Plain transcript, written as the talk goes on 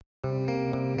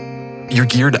you're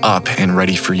geared up and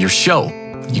ready for your show.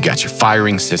 You got your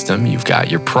firing system, you've got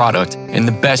your product, and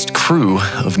the best crew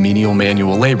of menial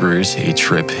manual laborers a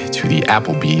trip to the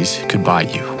Applebee's could buy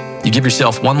you. You give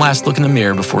yourself one last look in the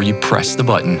mirror before you press the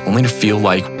button, only to feel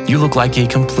like you look like a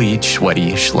complete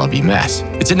sweaty, schlubby mess.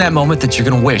 It's in that moment that you're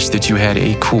going to wish that you had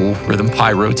a cool Rhythm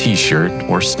Pyro t-shirt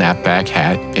or snapback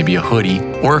hat, maybe a hoodie,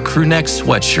 or a crew neck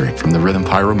sweatshirt from the Rhythm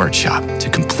Pyro merch shop to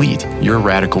complete your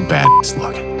radical badass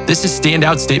look. This is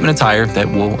standout statement attire that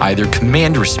will either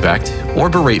command respect or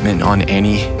beratement on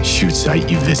any shoot site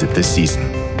you visit this season.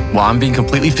 While I'm being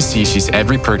completely facetious,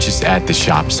 every purchase at the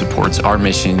shop supports our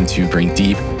mission to bring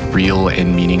deep, real,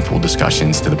 and meaningful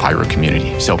discussions to the Pyro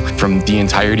community. So from the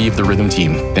entirety of the Rhythm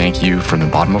team, thank you from the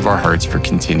bottom of our hearts for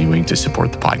continuing to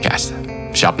support the podcast.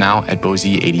 Shop now at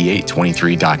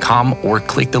bozy8823.com or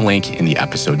click the link in the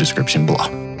episode description below.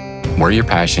 Wear your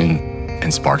passion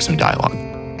and spark some dialogue.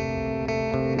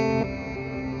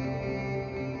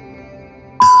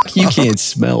 You can't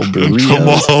smell burritos.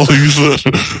 Tamales.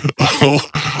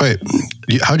 Wait,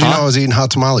 how'd you know I was eating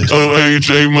hot tamales? Oh,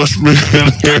 AJ must be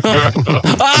in here.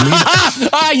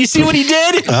 You see what he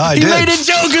did? I he did. made a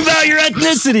joke about your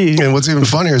ethnicity. And what's even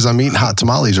funnier is I'm eating hot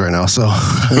tamales right now, so.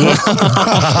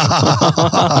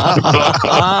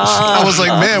 I was like,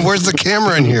 man, where's the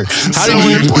camera in here? How So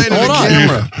did you're playing in the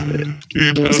camera. I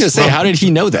was going to say, how did he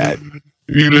know that?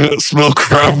 You didn't smell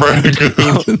crab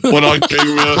ragout when I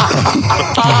came in.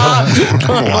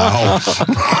 Wow.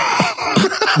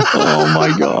 Oh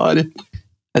my God.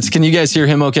 Can you guys hear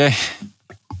him okay?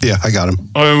 Yeah, I got him.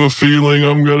 I have a feeling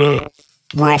I'm going to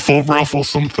ruffle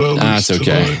some feathers. That's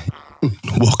okay.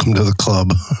 Welcome to the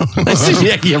club.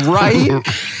 Yeah, right?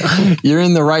 You're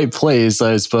in the right place,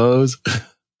 I suppose.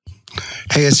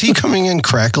 Hey, is he coming in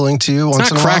crackling to you It's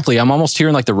once not in a while? crackly. I'm almost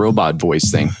hearing like the robot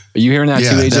voice thing. Are you hearing that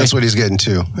Yeah, too, AJ? that's what he's getting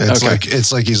to. It's Okay.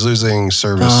 like he's losing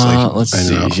service. Let's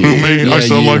see. Who, me? I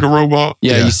sound like a robot?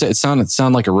 Yeah, Yeah. you said it sounded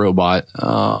like a robot.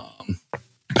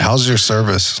 How's your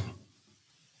service?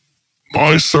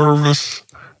 My service,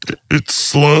 it's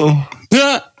slow.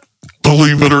 Yeah.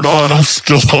 Believe it or not, I'm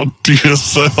still on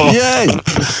DSL.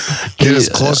 Get as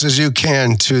close as you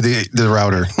can to the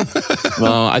router.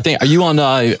 Well, I think are you on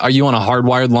a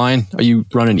hardwired line? Are you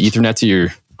running Ethernet to your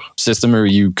system, or are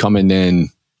you coming in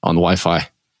on the Wi-Fi?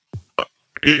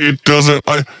 It doesn't.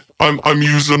 I'm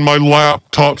using my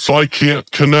laptop, so I can't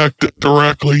connect it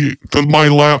directly. My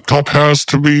laptop has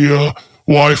to be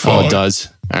Wi-Fi. Oh, it does.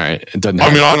 All right, it doesn't. I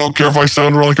mean, I don't care if I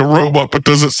sound like a robot, but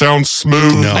does it sound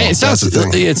smooth? No, It sounds. that's the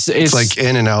thing. It's like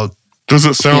in and out. Does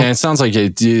it sound? Yeah, it sounds like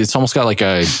it's almost got like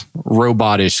a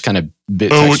robotish kind of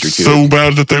bit Oh, texture it's to so it.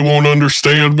 bad that they won't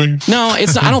understand me. No,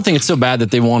 it's. I don't think it's so bad that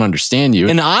they won't understand you.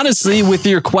 And honestly, with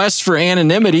your quest for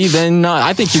anonymity, then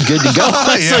I think you're good to go.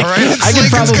 It's Yeah, right? It's I can like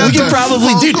it's probably, got we can the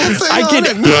probably, dude. vocal thing I can,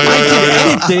 on it. I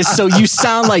can edit this so you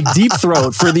sound like Deep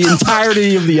Throat for the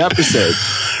entirety of the episode.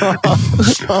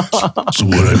 So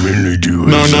what I mainly do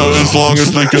No, is as long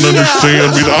as they can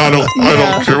understand me, I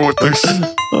don't care what they say.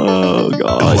 Oh it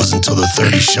God. wasn't until the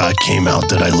 30 shot came out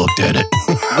that I looked at it.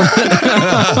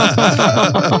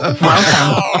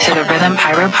 Welcome to the Rhythm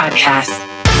Pyro Podcast,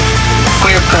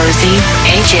 where Bozy,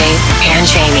 AJ, and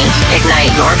Jamie ignite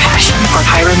your passion for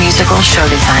pyromusical show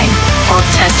design while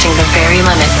testing the very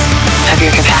limits of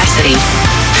your capacity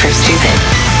for stupid.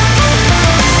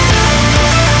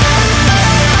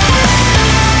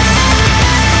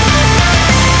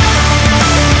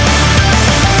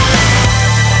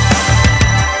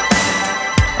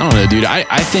 I don't know, dude. I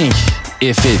think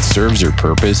if it serves your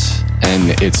purpose and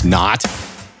it's not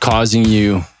causing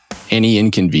you any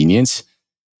inconvenience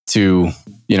to,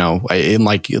 in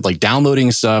like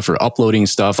downloading stuff or uploading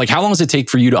stuff, like how long does it take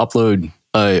for you to upload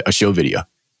a show video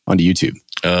onto YouTube?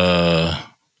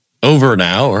 Over an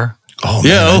hour. Oh,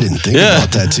 man, I didn't think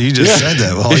about that. So you just said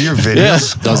that. All your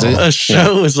videos. Does it? A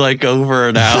show is like over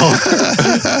an hour.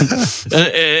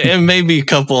 and maybe a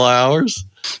couple hours.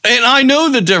 And I know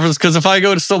the difference because if I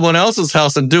go to someone else's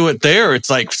house and do it there, it's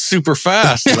like super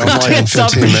fast. And I'm like, It's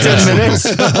up in 10 minutes.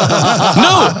 no, but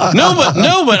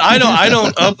I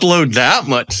don't upload that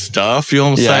much stuff. You know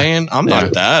what I'm Yeah. saying? I'm Yeah.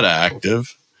 not that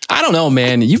active. I don't know,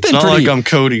 man. You've been It's not pretty. like I'm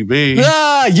Cody B.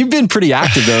 You've been pretty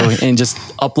active though in just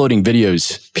uploading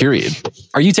videos. Period.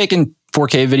 Are you taking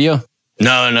 4K video?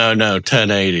 No,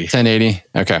 1080. 1080.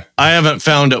 Okay. I haven't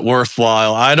found it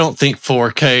worthwhile. I don't think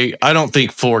 4K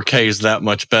is that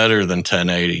much better than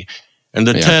 1080. And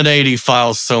the 1080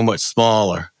 file's so much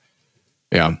smaller.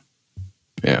 Yeah.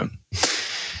 Yeah.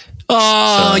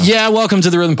 Yeah. Welcome to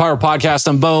the Rhythm Pyro Podcast.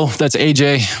 I'm Bo. That's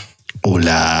AJ.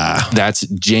 Hola. That's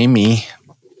Jamie.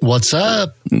 What's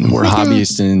up? We're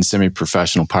hobbyists and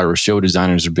semi-professional pyro show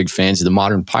designers. Are big fans of the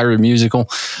modern Pyromusical.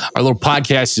 Our little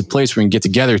podcast is a place where we can get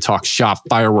together, talk shop,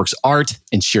 fireworks, art,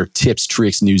 and share tips,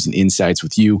 tricks, news, and insights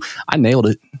with you. I nailed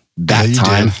it that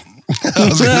time. I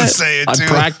was going to say it too. I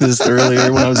practiced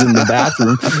earlier when I was in the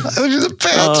bathroom. I was in the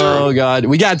bathroom. Oh God,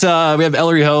 we have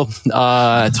Ellery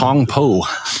Tong Po,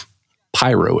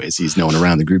 Pyro, as he's known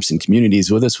around the groups and communities,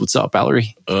 with us. What's up,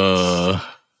 Ellery? The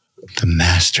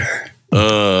master.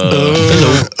 Hello.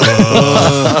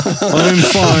 I'm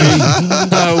fine.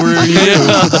 How are you?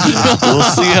 We'll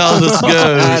see how this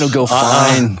goes. It'll go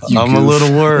fine. I'm a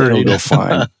little worried. It'll go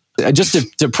fine. Just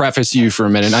to preface you for a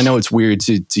minute, I know it's weird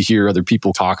to hear other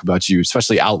people talk about you,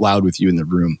 especially out loud with you in the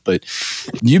room, but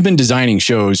you've been designing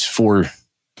shows for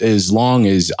as long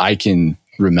as I can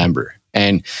remember.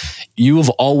 And you have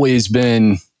always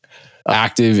been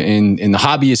active in the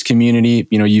hobbyist community.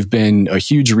 You know, you've been a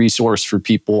huge resource for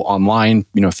people online.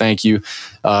 You know, thank you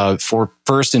for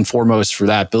first and foremost for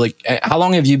that. But like, how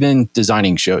long have you been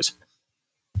designing shows?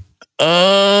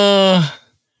 I'd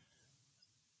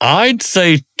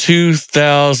say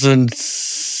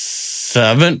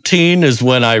 2017 is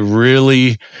when I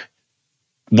really,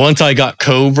 once I got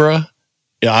Cobra,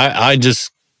 I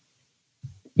just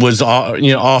was,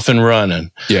 off and running.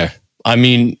 Yeah. I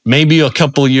mean, maybe a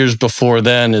couple of years before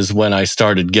then is when I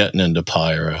started getting into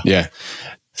pyro. Yeah.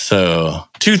 So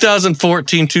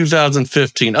 2014,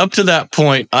 2015, up to that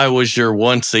point, I was your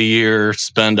once a year,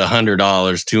 spend $100,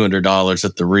 $200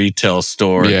 at the retail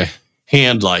store,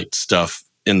 hand light stuff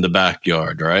in the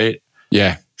backyard, right?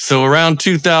 Yeah. So around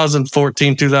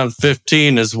 2014,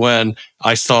 2015 is when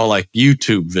I saw like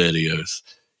YouTube videos,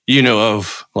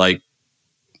 of like,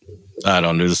 I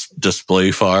don't know, this display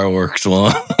fireworks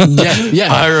one. Yeah.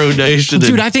 Pyro Nation.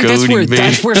 Dude, I think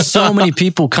that's where so many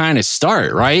people kind of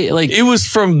start, right? Like, it was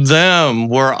from them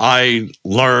where I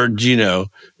learned,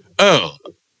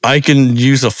 I can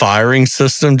use a firing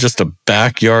system, just a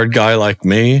backyard guy like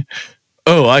me.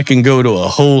 Oh, I can go to a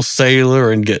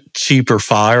wholesaler and get cheaper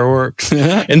fireworks.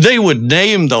 And they would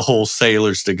name the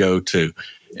wholesalers to go to.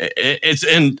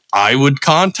 And I would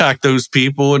contact those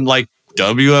people and like,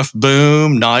 WF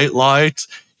Boom, Night Lights.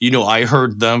 I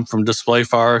heard them from Display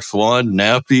Fireworks One,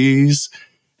 Neppies,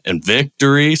 and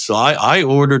Victory. So I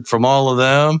ordered from all of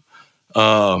them.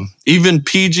 Even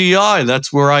PGI,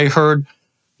 that's where I heard,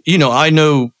 I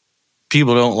know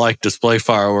people don't like Display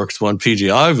Fireworks One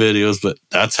PGI videos, but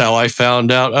that's how I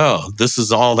found out, this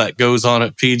is all that goes on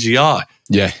at PGI.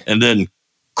 Yeah. And then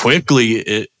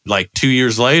quickly, like 2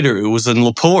 years later, it was in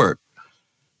LaPorte.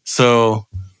 So...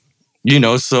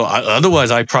 otherwise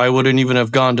I probably wouldn't even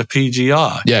have gone to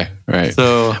PGI. Yeah, right.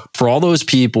 So for all those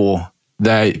people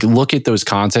that look at those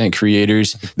content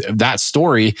creators, that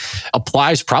story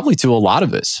applies probably to a lot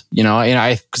of us,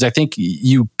 because I think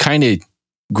you kind of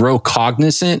grow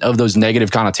cognizant of those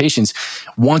negative connotations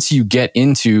once you get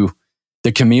into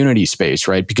the community space,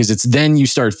 right? Because it's then you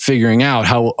start figuring out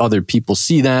how other people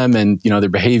see them and, their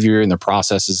behavior and their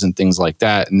processes and things like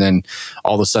that. And then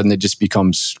all of a sudden it just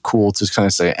becomes cool to kind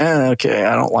of say, okay,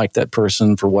 I don't like that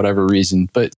person for whatever reason.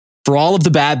 But for all of the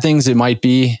bad things it might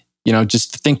be,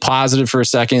 just think positive for a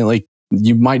second. Like,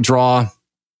 you might draw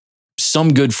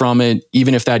some good from it,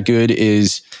 even if that good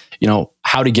is,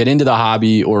 how to get into the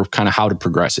hobby or kind of how to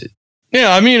progress it.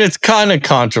 Yeah, I mean, it's kind of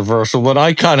controversial, but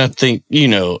I kind of think,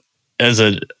 as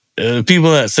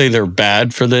people that say they're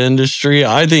bad for the industry,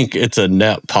 I think it's a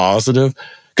net positive.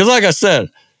 Because like I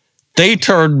said, they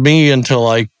turned me into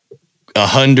like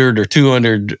 100 or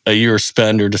 200 a year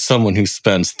spender to someone who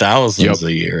spends thousands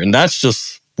a year. And that's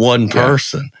just one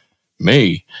person,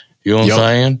 me. You know what I'm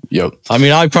saying? Yep. I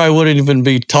mean, I probably wouldn't even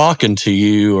be talking to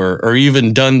you or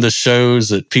even done the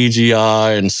shows at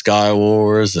PGI and Sky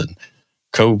Wars and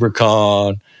Cobra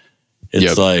Con.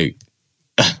 It's like...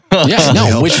 yeah,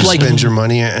 no, which like spend your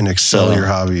money and excel your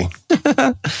hobby.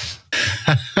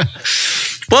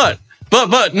 But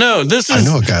no, this is, I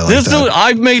know a guy like that.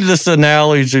 I've made this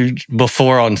analogy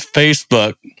before on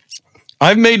Facebook.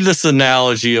 I've made this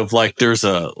analogy of like there's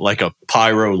a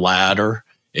pyro ladder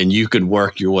and you could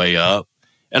work your way up.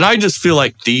 And I just feel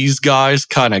like these guys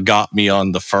kind of got me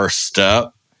on the first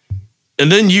step.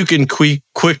 And then you can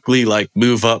quickly like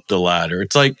move up the ladder.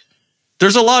 It's like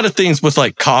there's a lot of things with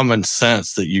like common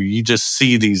sense that you just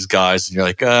see these guys and you're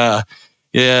like,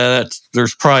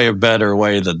 there's probably a better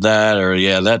way than that. Or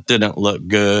that didn't look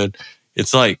good.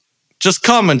 It's like just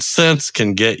common sense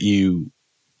can get you,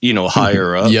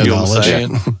 higher up. Yeah, you know what I'm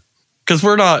saying? Because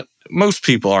we're not most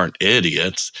people aren't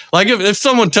idiots. Like if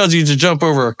someone tells you to jump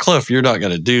over a cliff, you're not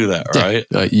going to do that, right?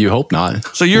 You hope not.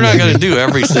 So you're not going to do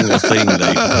every single thing they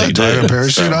do. Tie a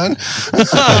parachute on?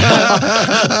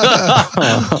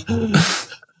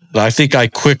 I think I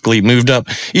quickly moved up,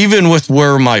 even with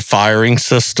where my firing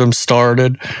system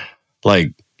started.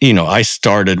 Like, I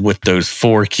started with those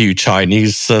 4Q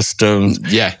Chinese systems.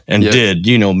 Yeah. And did,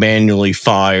 manually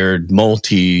fired,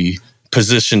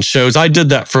 multi-position shows. I did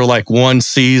that for like one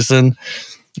season.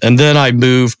 And then I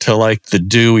moved to like the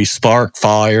Dewey Spark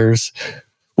fires,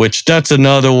 which that's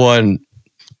another one,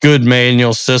 good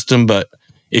manual system, but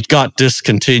it got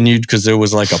discontinued because there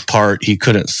was like a part he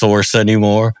couldn't source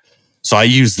anymore. So I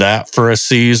used that for a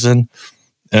season,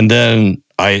 and then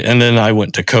I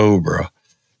went to Cobra.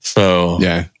 So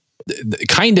yeah,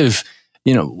 kind of,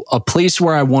 a place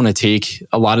where I want to take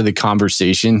a lot of the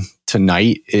conversation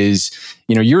tonight is,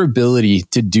 your ability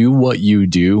to do what you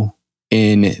do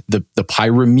in the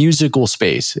pyromusical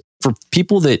space. For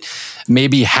people that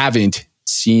maybe haven't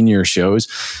seen your shows,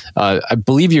 I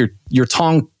believe you're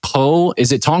Tong Po.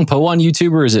 Is it Tong Po on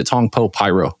YouTube or is it Tong Po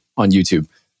Pyro on YouTube?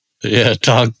 Yeah,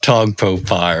 Tong Po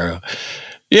Pyro.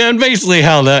 Yeah, and basically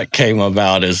how that came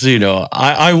about is,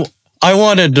 I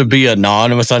wanted to be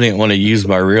anonymous. I didn't want to use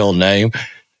my real name.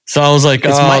 So I was like,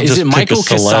 is it Michael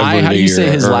Kasai? How do you say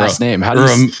his last name? How do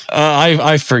you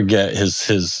I forget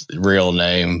his real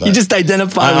name. But you just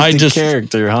identify with the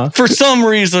character, huh? For some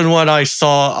reason, when I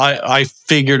saw, I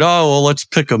figured, let's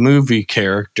pick a movie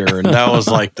character. And that was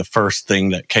like the first thing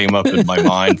that came up in my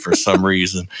mind for some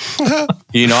reason.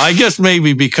 I guess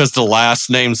maybe because the last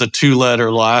name's a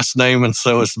 2-letter last name and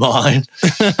so is mine.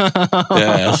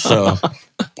 Yeah, so...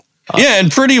 Yeah,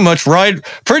 and pretty much right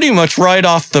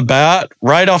off the bat,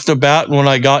 when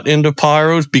I got into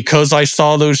pyros, because I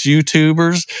saw those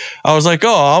YouTubers, I was like,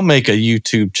 I'll make a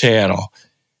YouTube channel.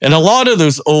 And a lot of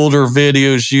those older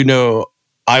videos,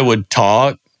 I would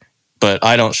talk, but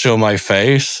I don't show my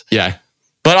face. Yeah.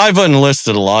 But I've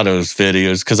unlisted a lot of those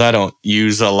videos because I don't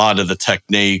use a lot of the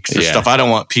techniques or stuff. I don't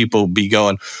want people be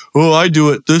going, I do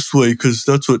it this way because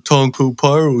that's what Tong Po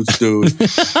Pyro's doing.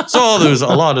 So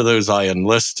a lot of those I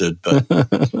enlisted. But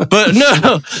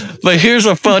here's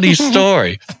a funny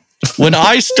story. When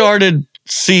I started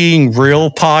seeing real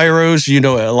pyros,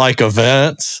 at like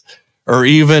events, or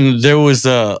even there was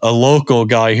a local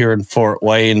guy here in Fort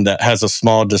Wayne that has a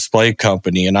small display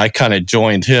company, and I kind of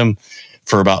joined him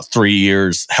for about 3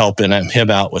 years, helping him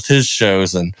out with his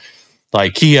shows. And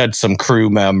like he had some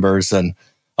crew members and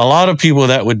a lot of people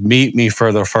that would meet me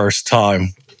for the first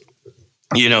time,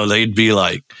 they'd be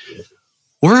like,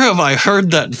 where have I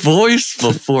heard that voice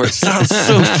before? It sounds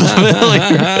so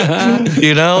familiar,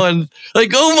 and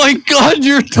like, oh my God,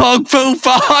 you're Tong Po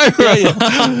Pyro.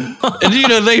 Yeah.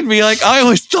 And, they'd be like, I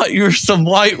always thought you were some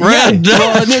white red. Yeah.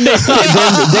 Well, and then they feel like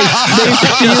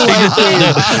they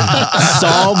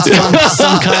solved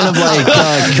some kind of like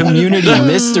community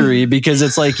mystery because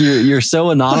it's like you're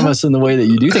so anonymous in the way that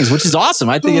you do things, which is awesome.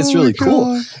 I think it's really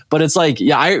cool. But it's like,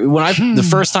 the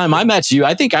first time I met you,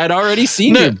 I think I'd already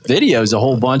seen your videos a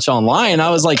whole bunch online. I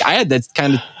was like, I had that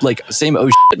kind of like same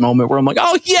shit moment where I'm like,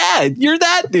 oh yeah, you're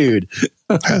that dude.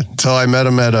 Until I met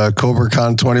him at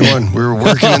CobraCon 21. We were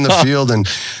working in the field and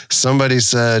somebody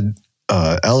said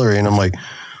Ellery, and I'm like,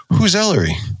 who's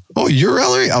Ellery? Oh, you're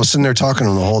Ellery? I was sitting there talking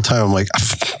to him the whole time. I'm like,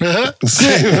 what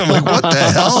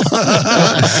the hell?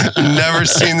 Never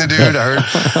seen the dude. I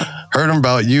heard him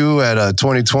about you at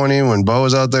 2020 when Bo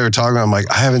was out there talking. I'm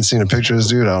like, I haven't seen a picture of this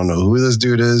dude. I don't know who this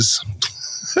dude is.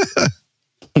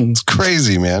 It's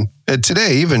crazy, man. And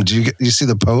today, even, do you see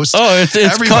the post? Oh, it's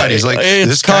everybody's like,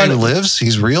 this guy lives.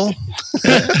 He's real.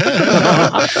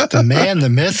 The man, the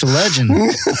myth, the legend.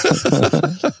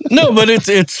 No, but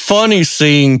it's funny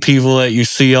seeing people that you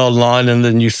see online and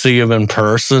then you see them in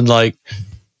person. Like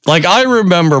I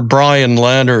remember Brian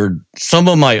Leonard. Some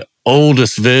of my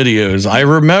oldest videos, I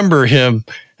remember him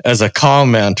as a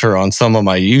commenter on some of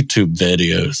my YouTube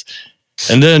videos,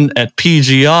 and then at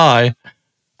PGI.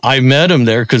 I met him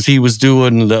there because he was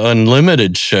doing the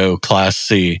Unlimited show, Class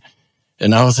C.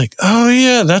 And I was like, oh,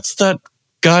 yeah, that's that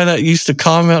guy that used to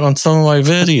comment on some of my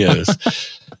videos.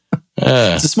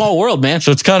 It's a small world, man.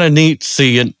 So it's kind of neat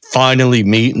seeing, finally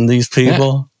meeting these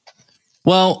people. Yeah.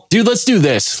 Well, dude, let's do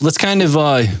this. Let's kind of,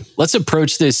 let's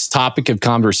approach this topic of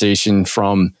conversation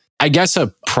from, I guess, a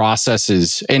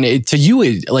processes. And to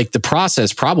you, like the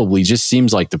process probably just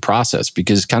seems like the process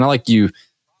because kind of like you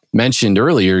mentioned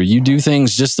earlier, you do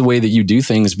things just the way that you do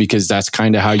things because that's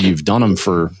kind of how you've done them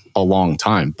for a long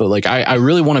time. But like, I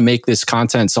really want to make this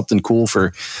content something cool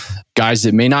for guys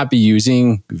that may not be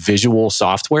using visual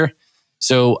software.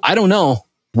 So I don't know,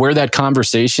 where that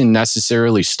conversation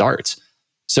necessarily starts.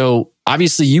 So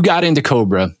obviously you got into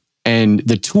Cobra and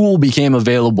the tool became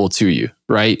available to you,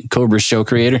 right? Cobra Show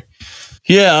Creator.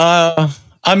 Yeah.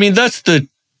 I mean, that's the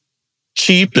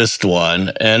cheapest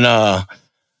one. And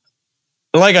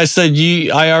like I said,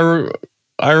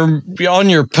 on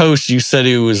your post, you said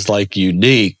it was like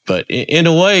unique, but in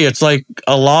a way, it's like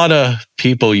a lot of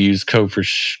people use Cobra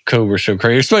Show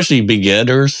Creator, especially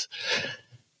beginners.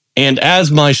 And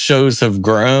as my shows have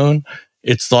grown,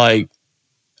 it's like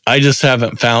I just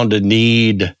haven't found a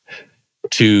need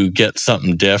to get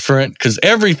something different, because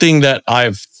everything that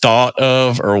I've thought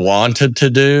of or wanted to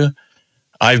do,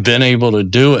 I've been able to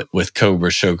do it with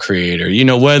Cobra Show Creator. You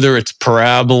know, whether it's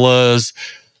parabolas,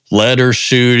 letter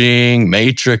shooting,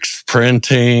 matrix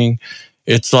printing,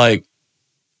 it's like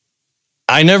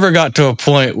I never got to a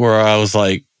point where I was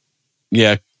like,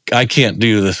 yeah, I can't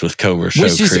do this with Cobra Show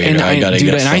Creator. I gotta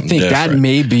get something I think different. that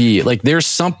may be like there's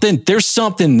something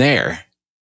there.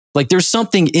 Like there's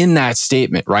something in that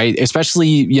statement, right? Especially,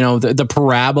 you know, the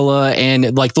parabola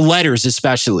and like the letters,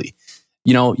 especially,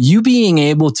 you know, you being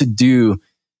able to do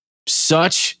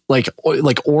such like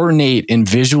ornate and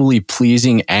visually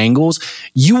pleasing angles,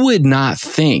 you would not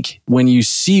think when you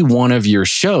see one of your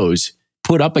shows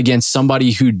put up against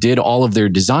somebody who did all of their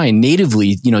design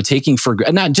natively, you know, taking for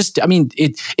not just, I mean,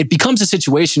 it becomes a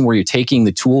situation where you're taking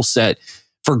the tool set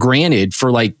for granted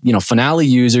for like, you know, Finale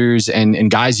users and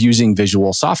guys using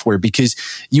visual software, because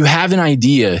you have an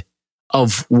idea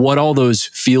of what all those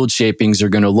field shapings are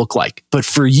going to look like. But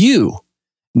for you,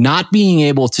 not being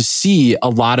able to see a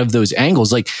lot of those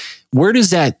angles, like where's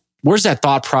that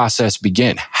thought process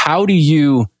begin? How do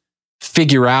you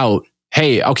figure out,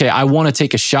 hey, okay, I want to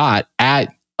take a shot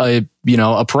at a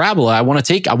parabola. I want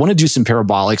to do some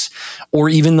parabolics or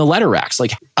even the letter racks.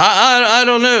 Like, I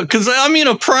don't know. Cause I mean,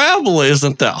 a parabola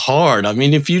isn't that hard. I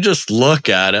mean, if you just look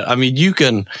at it, I mean, you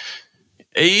can,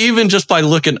 even just by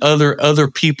looking other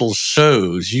people's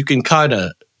shows, you can kind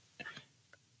of,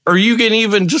 or you can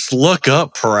even just look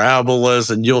up parabolas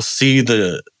and you'll see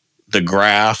the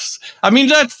graphs. I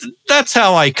mean, that's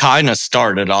how I kind of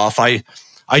started off. I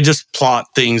just plot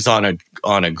things on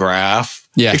a graph.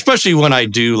 Yeah. Especially when I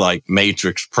do like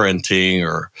matrix printing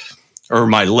or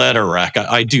my letter rack,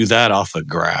 I do that off a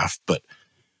graph. But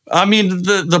I mean,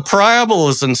 the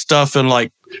parabolas and stuff and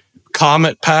like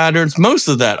comet patterns, most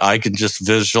of that I can just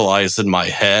visualize in my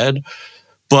head.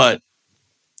 But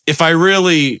if I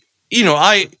really, you know,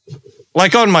 I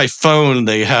like on my phone,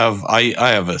 I have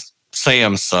a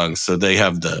Samsung, so they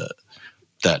have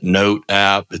that note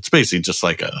app. It's basically just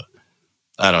like a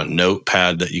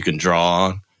notepad that you can draw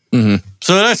on. Mm-hmm.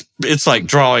 So it's like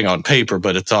drawing on paper,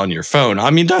 but it's on your phone. I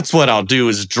mean, that's what I'll do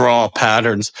is draw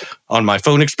patterns on my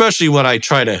phone, especially when I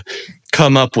try to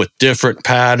come up with different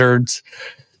patterns.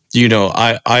 You know,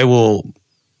 I will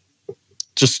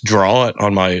just draw it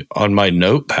on my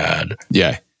notepad.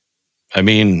 Yeah. I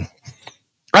mean,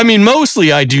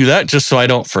 mostly I do that just so I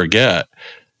don't forget.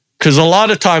 Because a lot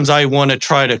of times I want to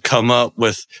try to come up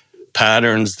with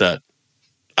patterns that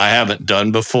I haven't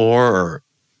done before,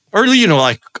 or you know,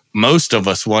 like most of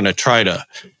us want to try to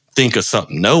think of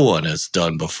something no one has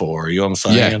done before. You know what I'm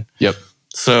saying? Yeah. Yep.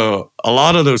 So a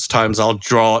lot of those times I'll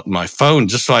draw it in my phone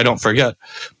just so I don't forget.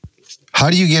 How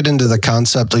do you get into the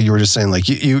concept? Like you were just saying, like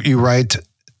you write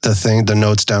the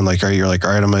notes down, like, you're like,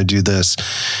 all right, I'm going to do this.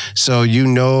 So you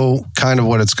know kind of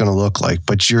what it's going to look like,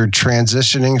 but you're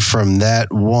transitioning from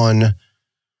that one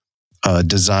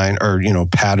design or, you know,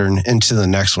 pattern into the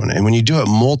next one. And when you do it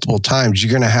multiple times,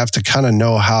 you're going to have to kind of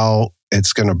know how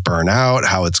it's going to burn out,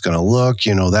 how it's going to look,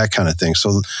 you know, that kind of thing.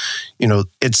 So, you know,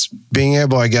 it's being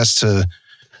able, I guess, to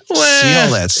see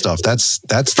all that stuff. That's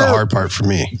the hard part for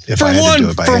me. If I had to do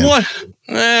it by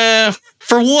hand.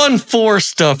 For 1/4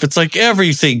 stuff, it's like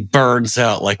everything burns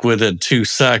out like within 2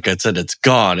 seconds and it's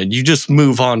gone, and you just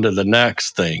move on to the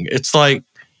next thing. It's like,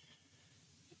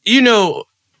 you know,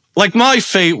 like I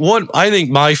think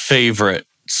my favorite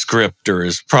scripter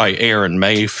is probably Aaron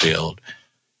Mayfield,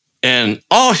 and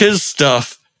all his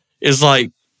stuff is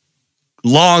like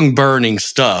long burning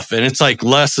stuff, and it's like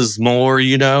less is more,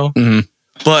 you know. Mm-hmm.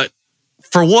 But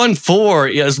for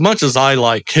 1/4, as much as I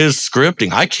like his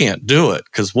scripting, I can't do it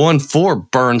because 1/4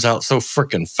 burns out so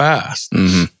freaking fast.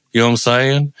 Mm-hmm. You know what I'm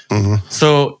saying? Mm-hmm.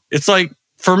 So it's like,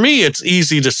 for me, it's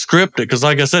easy to script it because,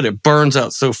 like I said, it burns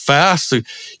out so fast. So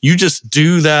you just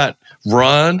do that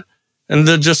run and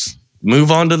then just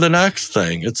move on to the next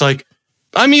thing. It's like,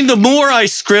 I mean, the more I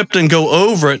script and go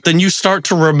over it, then you start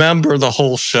to remember the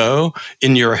whole show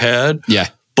in your head. Yeah.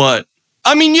 But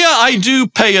I mean, yeah, I do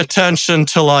pay attention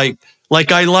to like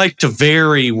I like to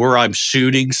vary where I'm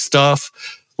shooting stuff.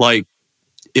 Like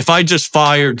if I just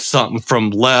fired something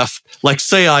from left, like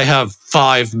say I have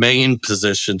 5 main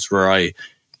positions where I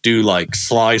do like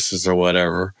slices or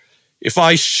whatever. If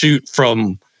I shoot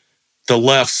from the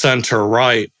left, center,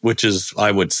 right, which is,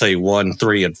 I would say 1,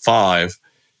 3, and 5,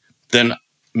 then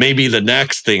maybe the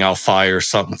next thing I'll fire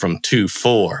something from 2,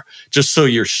 4, just so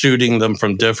you're shooting them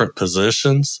from different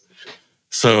positions.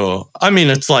 So, I mean,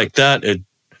 it's like that.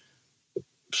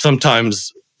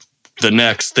 Sometimes the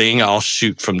next thing I'll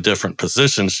shoot from different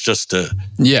positions just to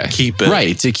keep it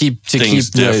right, to keep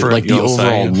different, like the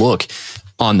overall look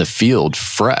on the field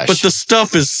fresh. But the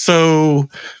stuff is so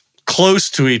close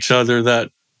to each other that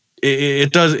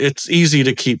it's easy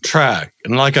to keep track.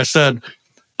 And like I said,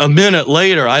 a minute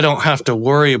later, I don't have to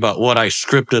worry about what I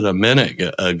scripted a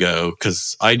minute ago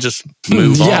because I just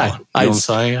move on. You know what I'm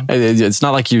saying? It's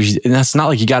not like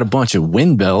you got a bunch of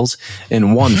wind bells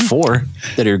in 1/4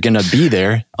 that are gonna be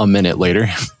there a minute later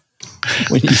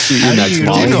when you shoot your next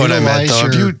volley. You know what I meant,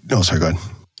 though. Sorry, go ahead.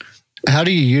 How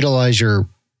do you utilize your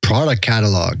product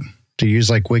catalog? Do you use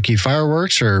like Wiki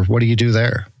Fireworks, or what do you do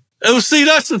there? Oh, see,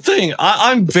 that's the thing.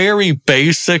 I'm very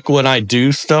basic when I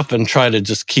do stuff and try to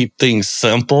just keep things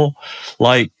simple.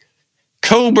 Like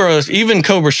even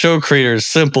Cobra Show Creator, as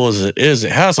simple as it is,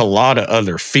 it has a lot of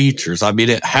other features. I mean,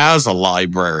 it has a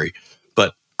library,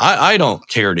 but I don't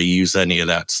care to use any of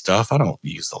that stuff. I don't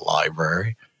use the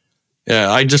library.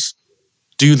 Yeah, I just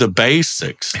do the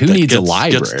basics. Who needs a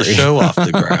library? Gets the show off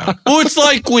the ground. Well, it's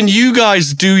like when you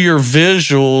guys do your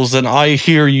visuals and I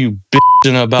hear you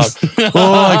bitching about,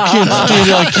 I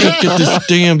can't get this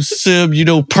damn sim,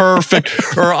 perfect.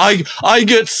 Or I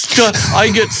get stuck.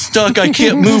 I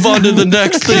can't move on to the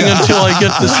next thing until I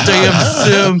get this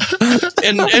damn sim.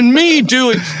 And me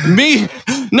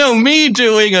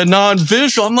doing a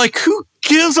non-visual, I'm like, who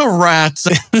gives a rat's?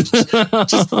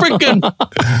 Just freaking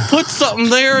put something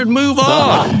there and move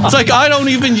on. It's like I don't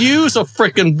even use a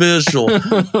freaking visual.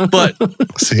 But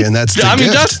see, and that's the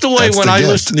gift. That's the way when I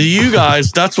listen to you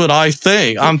guys, that's what I think.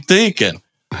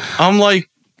 I'm like,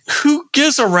 who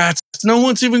gives a rat's? No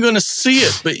one's even going to see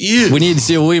it but you. We need to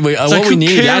see what we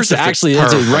need. That's actually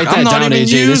write that down,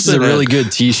 AJ. This is a really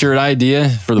good T-shirt idea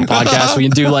for the podcast. We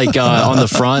can do like on the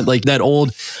front, like that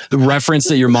old reference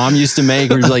that your mom used to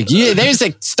make, where you're like, there's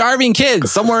a starving kid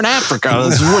somewhere in Africa.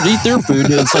 Let's eat their food.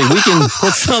 And it's like we can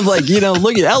put some like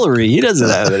look at Ellery. He doesn't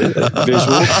have it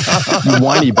visual. You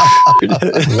whiny bastard.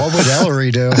 What would Ellery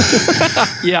do?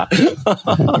 Yeah,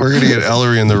 we're gonna get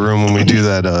Ellery in the room when we do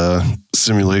that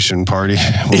simulation party.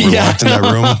 We'll be locked in that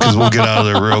room because we'll get out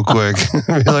of there real quick.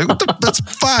 Be like, that's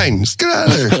fine. Just get out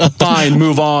of there. Fine,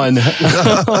 move on.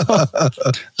 I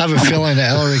have a feeling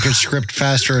that Ellery could script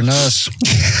faster than us.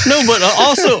 No, but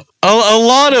also a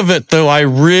lot of it, though, I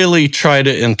really try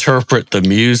to interpret the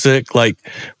music. Like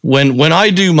when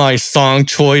I do my song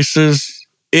choices,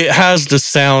 it has to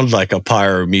sound like a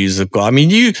Pyromusical. I mean,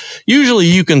 usually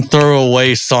you can throw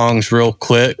away songs real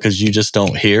quick because you just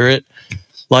don't hear it.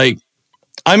 Like,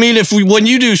 I mean, when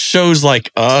you do shows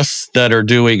like us that are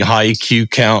doing high Q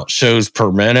count shows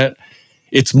per minute,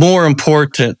 it's more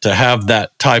important to have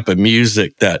that type of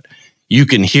music that you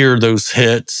can hear those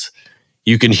hits,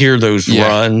 you can hear those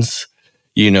runs,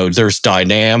 there's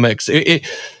dynamics.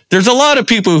 There's a lot of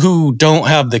people who don't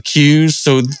have the cues,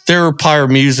 so their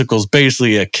Pyromusical's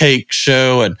basically a cake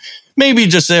show, and maybe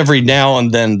just every now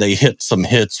and then they hit some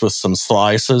hits with some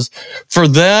slices. For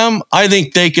them, I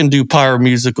think they can do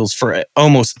Pyromusicals for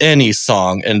almost any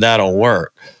song, and that'll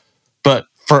work. But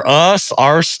for us,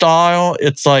 our style,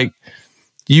 it's like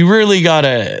you really got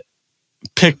to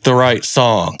pick the right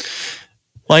song.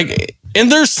 Like, and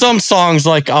there's some songs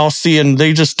like I'll see, and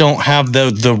they just don't have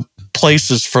the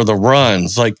places for the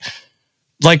runs. Like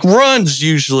runs,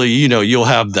 usually, you'll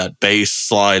have that bass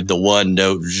slide, the one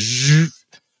note,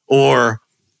 or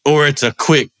it's a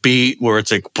quick beat where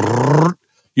it's like, brrr,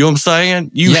 you know what I'm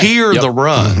saying? You hear the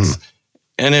runs. Mm-hmm.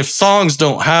 And if songs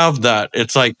don't have that,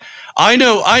 it's like, I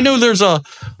know there's a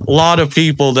lot of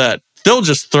people that they'll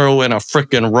just throw in a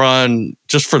freaking run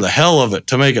just for the hell of it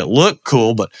to make it look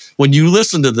cool. But when you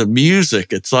listen to the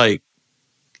music, it's like,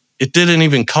 it didn't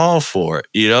even call for it,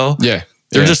 Yeah.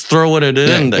 They're just throwing it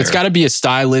in there. It's got to be a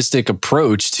stylistic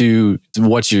approach to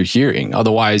what you're hearing.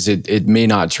 Otherwise, it may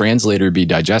not translate or be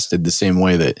digested the same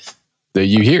way that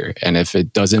you hear. And if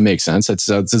it doesn't make sense, it's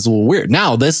a little weird.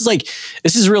 Now, this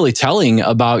is really telling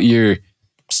about your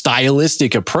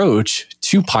stylistic approach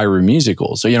to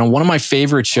Pyromusical. So, one of my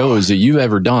favorite shows that you've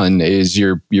ever done is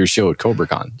your show at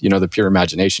CobraCon, the Pure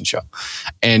Imagination show.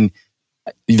 And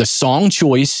the song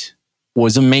choice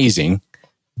was amazing.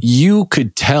 You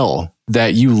could tell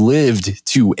that you lived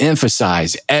to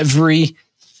emphasize every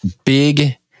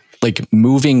big like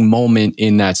moving moment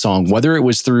in that song, whether it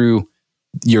was through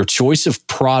your choice of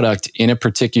product in a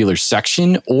particular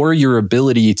section or your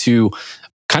ability to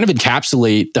kind of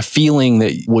encapsulate the feeling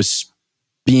that was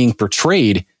being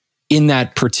portrayed in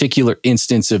that particular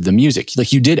instance of the music.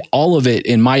 Like you did all of it,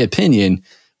 in my opinion,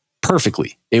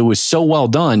 perfectly. It was so well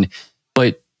done,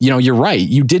 but you're right.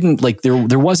 You didn't like,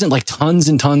 there wasn't like tons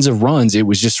and tons of runs. It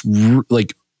was just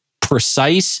like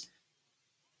precise,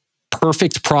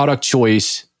 perfect product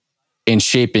choice and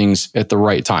shapings at the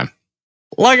right time.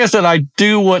 Like I said, I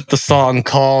do what the song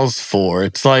calls for.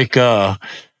 It's like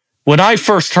when I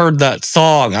first heard that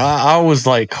song, I was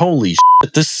like, holy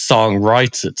shit, this song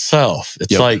writes itself.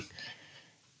 It's like,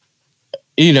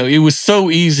 it was so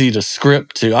easy to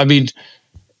script to. I mean,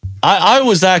 I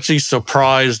was actually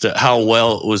surprised at how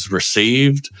well it was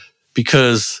received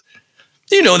because,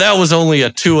 that was only a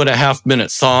 2.5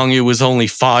 minute song. It was only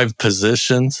 5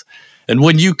 positions. And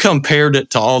when you compared it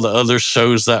to all the other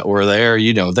shows that were there,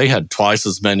 they had twice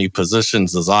as many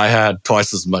positions as I had,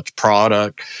 twice as much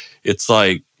product. It's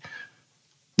like,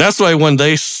 that's why when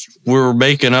they were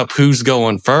making up who's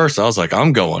going first, I was like,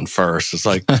 I'm going first. It's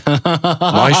like,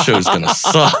 my show's going to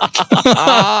suck.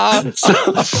 so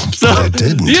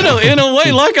in a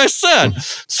way, like I said,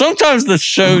 sometimes the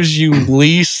shows you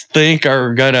least think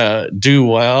are going to do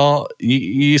well,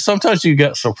 sometimes you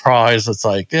get surprised. It's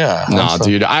like, yeah. No,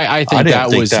 dude, I think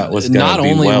that was not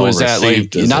only was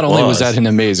that an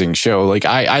amazing show. Like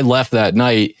I left that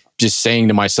night just saying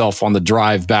to myself on the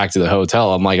drive back to the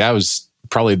hotel, I'm like, that was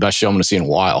probably the best show I'm going to see in a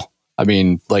while. I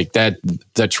mean, like that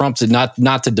trumps it,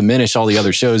 not to diminish all the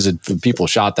other shows that people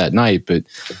shot that night, but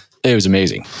it was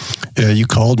amazing. Yeah, you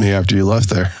called me after you left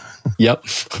there. Yep.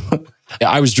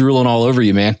 I was drooling all over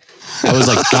you, man. I was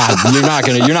like, God, you're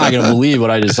not gonna believe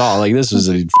what I just saw. Like, this was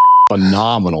a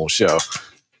phenomenal show.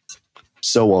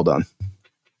 So well done.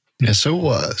 Yes, it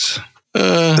was.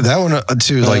 That one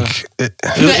too, like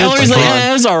Ellery's like,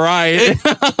 it was all right.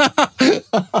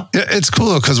 It's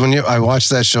cool because when I watched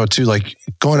that show too, like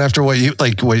going after what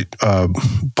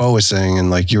Bo was saying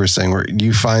and like you were saying, where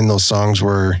you find those songs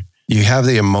where you have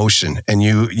the emotion and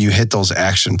you hit those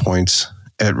action points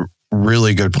at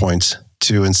really good points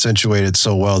to accentuate it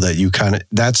so well that you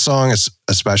that song is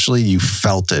especially, you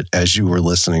felt it as you were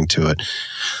listening to it.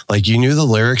 Like you knew the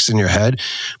lyrics in your head,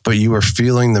 but you were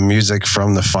feeling the music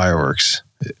from the fireworks.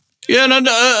 Yeah, and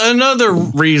another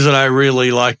reason I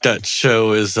really like that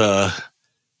show is, at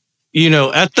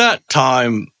that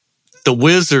time, the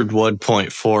Wizard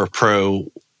 1.4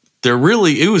 Pro,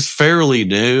 it was fairly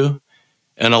new,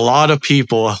 and a lot of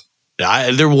people.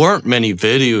 There weren't many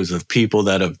videos of people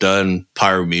that have done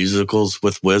pyromusicals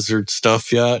with Wizard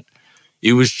stuff yet.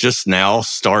 It was just now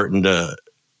starting to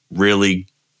really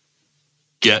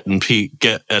get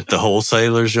at the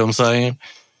wholesalers, you know what I'm saying?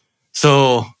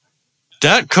 So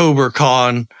that Cobra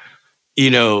Con,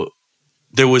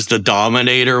 there was the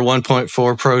Dominator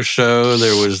 1.4 Pro show,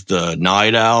 there was the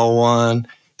Night Owl one,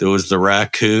 there was the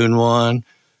Raccoon one,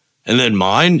 and then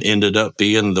mine ended up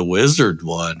being the Wizard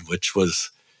one,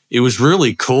 it was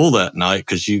really cool that night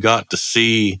because you got to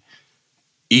see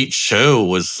each show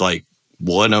was like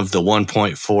one of the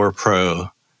 1.4 Pro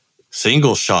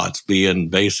single shots being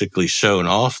basically shown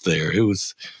off there. It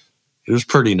was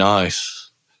pretty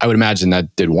nice. I would imagine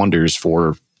that did wonders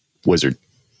for Wizard.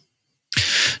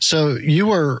 So you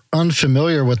were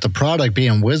unfamiliar with the product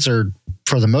being Wizard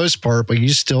for the most part, but you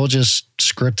still just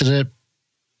scripted it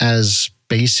as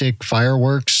basic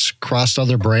fireworks crossed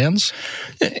other brands?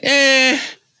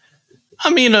 I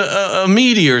mean, a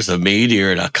meteor's a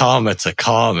meteor and a comet's a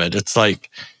comet. It's like,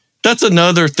 that's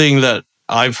another thing that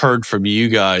I've heard from you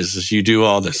guys is you do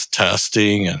all this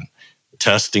testing and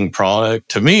testing product.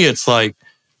 To me, it's like,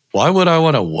 why would I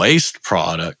want to waste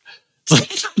product? It's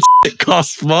like, it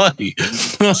costs money.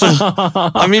 So,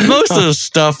 I mean, most of the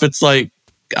stuff, it's like,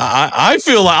 I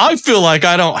feel like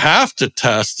I don't have to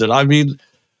test it. I mean,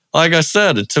 like I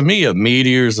said, to me, a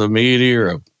meteor's a meteor,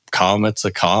 a comet's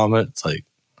a comet. It's like,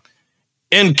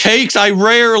 in cakes, I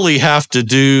rarely have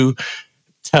to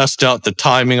test out the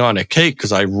timing on a cake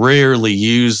because I rarely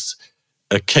use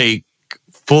a cake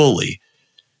fully.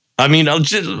 I mean,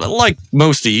 like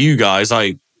most of you guys,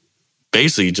 I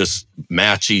basically just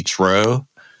match each row.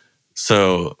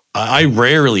 So I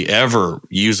rarely ever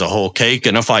use a whole cake.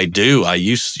 And if I do, I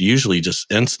usually just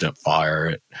instant fire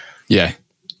it. Yeah.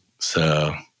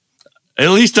 So at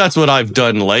least that's what I've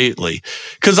done lately.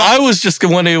 Because I was just,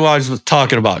 when I was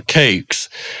talking about cakes,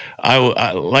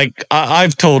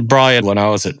 I've told Brian when I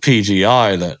was at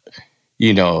PGI that,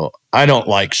 I don't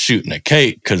like shooting a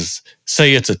cake because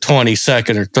say it's a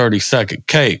 20-second or 30-second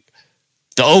cake.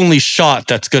 the only shot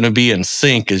that's going to be in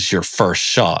sync is your first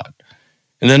shot.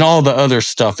 And then all the other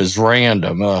stuff is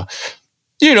random. Their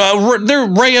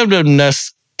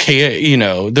randomness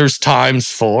there's times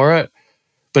for it.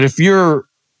 But if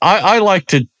I like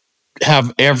to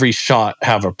have every shot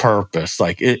have a purpose.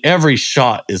 Like every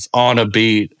shot is on a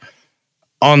beat,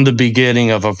 on the beginning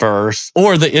of a verse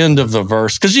or the end of the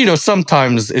verse. Because,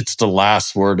 sometimes it's the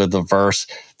last word of the verse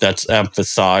that's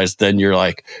emphasized. Then you're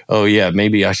like, oh, yeah,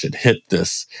 maybe I should hit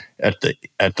this at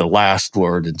the last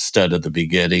word instead of the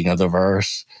beginning of the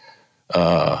verse.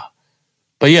 But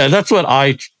yeah, that's what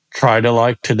I try to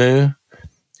like to do.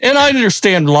 And I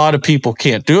understand a lot of people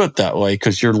can't do it that way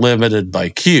because you're limited by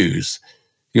cues.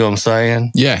 You know what I'm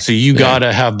saying? Yeah. So you got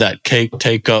to have that cake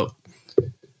take up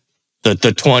the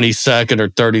 20 second or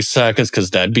 30 seconds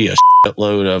because that'd be a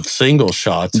shitload of single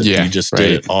shots if you just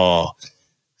did it all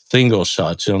single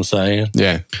shots. You know what I'm saying?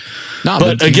 Yeah. No,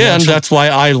 but again, that's why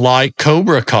I like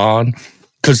Cobra Con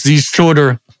because these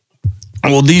shorter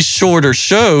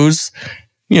shows,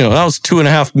 that was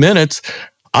 2.5 minutes.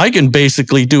 I can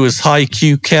basically do as high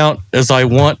cue count as I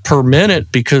want per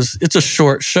minute because it's a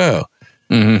short show.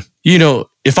 Mm-hmm.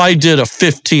 If I did a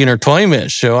 15 or 20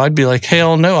 minute show, I'd be like,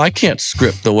 hell no, I can't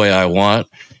script the way I want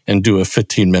and do a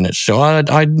 15-minute show.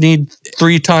 I'd need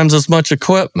 3 times as much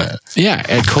equipment. Yeah.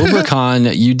 At Cobra Con,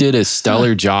 you did a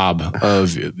stellar job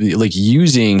of like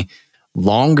using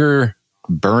longer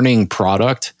burning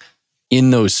product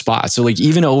in those spots. So like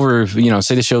even over,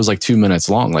 say the show's like 2 minutes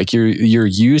long, like your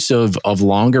use of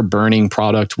longer burning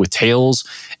product with tails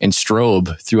and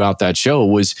strobe throughout that show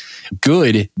was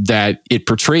good, that it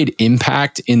portrayed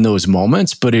impact in those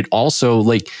moments, but it also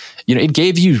it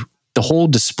gave you the whole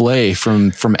display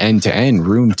from end to end,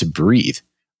 room to breathe,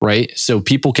 right? So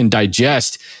people can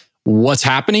digest what's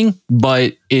happening,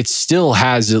 but it still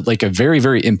has like a very,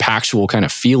 very impactful kind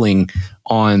of feeling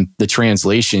on the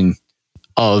translation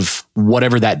of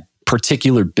whatever that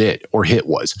particular bit or hit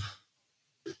was.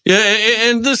 Yeah,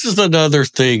 and this is another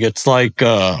thing. It's like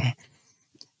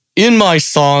in my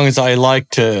songs, I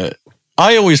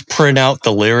always print out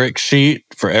the lyric sheet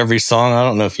for every song. I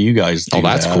don't know if you guys do. Oh,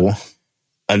 that's cool.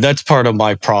 And that's part of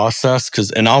my process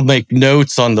and I'll make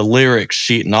notes on the lyric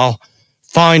sheet and I'll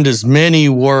find as many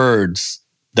words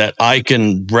that I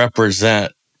can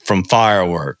represent from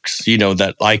fireworks,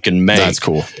 that I can make. That's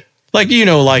cool. Like,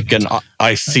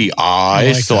 I see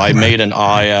I, so I made an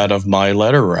I out of my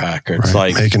letter rack. It's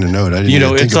like making a note. I didn't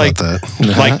even think about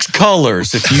that. Like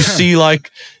colors. If you see like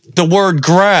the word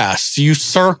grass, you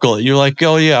circle it. You're like,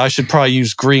 oh yeah, I should probably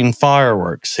use green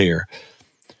fireworks here.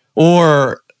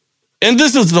 And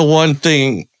this is the one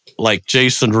thing, like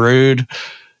Jason Rude,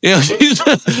 he's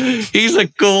a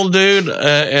cool dude,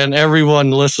 and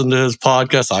everyone listened to his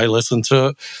podcast. I listened to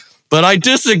it. But I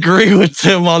disagree with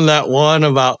him on that one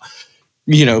about,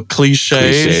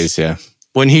 cliches. Yeah.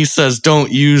 When he says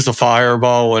don't use a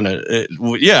fireball when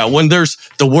when there's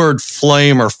the word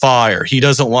flame or fire, he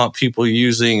doesn't want people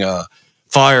using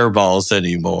fireballs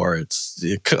anymore. It's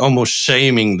almost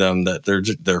shaming them that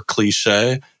they're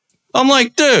cliche. I'm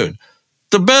like, dude,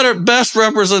 the best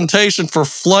representation for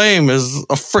flame is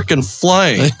a freaking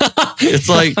flame. It's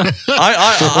like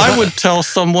I would tell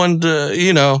someone to,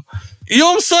 you know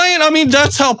what I'm saying? I mean,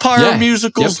 that's how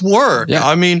pyromusicals work. Yeah.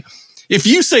 I mean, if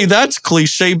you say that's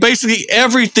cliche, basically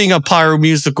everything a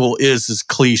pyromusical is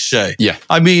cliche. Yeah.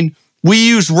 I mean, we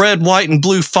use red, white, and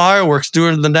blue fireworks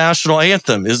during the national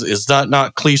anthem. Is that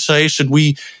not cliche? Should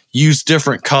we use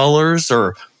different colors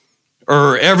or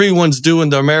everyone's doing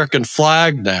the American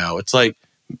flag now? It's like,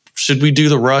 should we do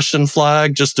the Russian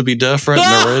flag just to be different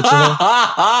and original?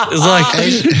 It's like,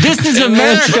 this is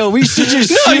America. We should just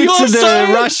shoot to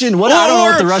the Russian. I don't know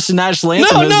what the Russian national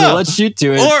anthem is, but let's shoot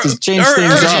to it. Just change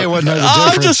things up.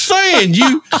 I'm just saying,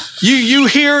 you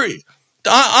hear.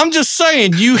 I'm just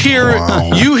saying, you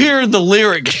hear the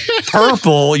lyric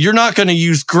purple. You're not going to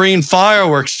use green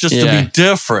fireworks just to be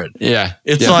different. Yeah,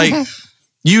 it's like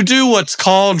you do what's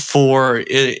called for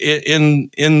in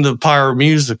the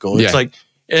pyromusical. It's like.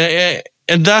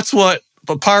 And that's what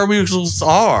pyromusicals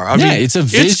are. I mean, it's a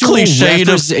visual it's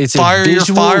a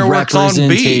visual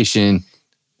representation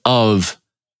of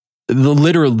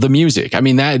the music. I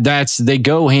mean, that's they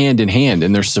go hand in hand,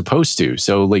 and they're supposed to.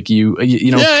 So, like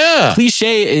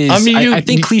cliche is. I mean, I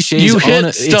think cliche is. You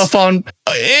hit stuff on.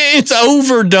 It's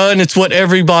overdone. It's what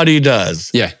everybody does.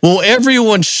 Yeah. Well,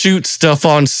 everyone shoots stuff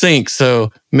on sync,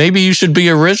 so maybe you should be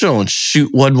original and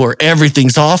shoot one where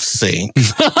everything's off sync.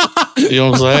 You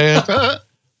know what I'm saying?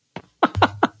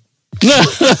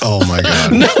 Oh my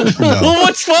God. No. No. Well,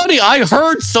 what's funny? I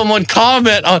heard someone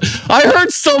comment. I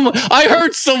heard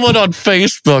someone on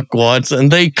Facebook once,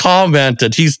 and they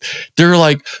commented. They're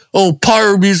like, "Oh,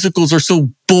 Pyromusicals are so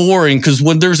boring because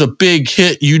when there's a big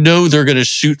hit, you know they're going to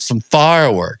shoot some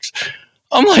fireworks."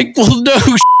 I'm like, "Well, no,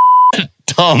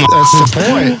 dumb." That's the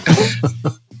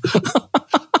point.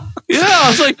 Yeah, I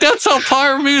was like, "That's how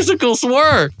Pyromusicals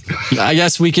work." I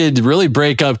guess we could really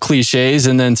break up cliches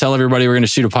and then tell everybody we're going to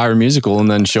shoot a Pyromusical and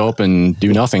then show up and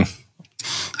do nothing.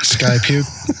 Sky puke.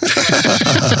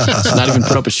 Not even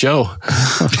put up a show.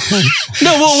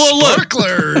 No, well, look.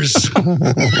 Sparklers.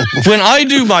 When I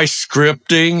do my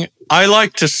scripting, I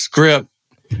like to script.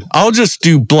 I'll just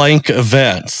do blank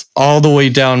events all the way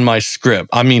down my script.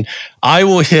 I mean, I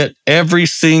will hit every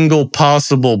single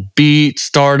possible beat,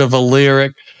 start of a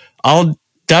lyric.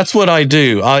 That's what I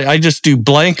do. I just do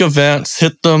blank events,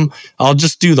 hit them. I'll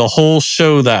just do the whole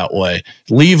show that way.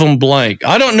 Leave them blank.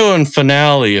 I don't know in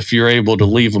finale if you're able to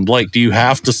leave them blank. Do you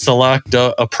have to select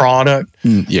a product?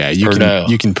 Yeah,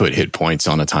 you can put hit points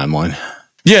on a timeline.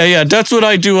 Yeah. That's what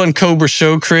I do on Cobra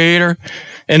Show Creator.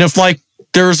 And if like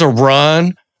there's a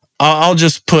run, I'll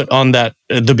just put on that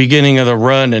at the beginning of the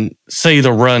run and say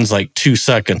the run's like 2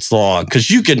 seconds long because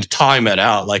you can time it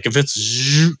out. Like if it's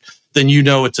then you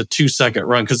know it's a 2 second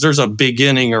run because there's a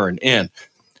beginning or an end.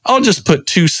 I'll just put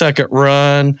 2 second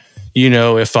run. You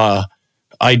know, if I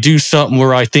do something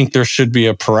where I think there should be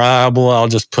a parabola, I'll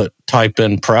just type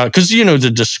in parabola because you know the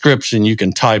description you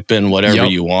can type in whatever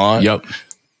you want. Yep.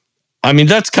 I mean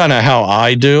that's kind of how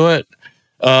I do it.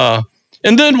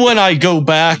 And then when I go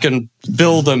back and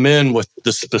fill them in with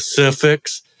the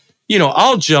specifics, you know,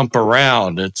 I'll jump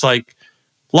around. It's like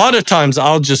a lot of times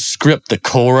I'll just script the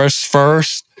chorus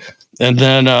first, and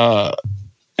then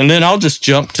I'll just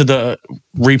jump to the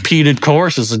repeated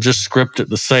choruses and just script it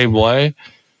the same way.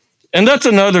 And that's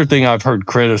another thing I've heard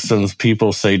criticisms.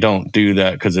 People say don't do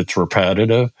that because it's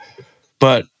repetitive.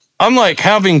 But I'm like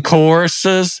having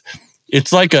choruses.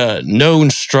 It's like a known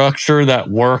structure that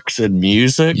works in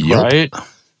music, right?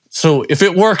 So if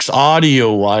it works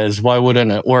audio-wise, why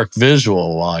wouldn't it work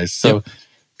visual-wise? So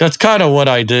that's kind of what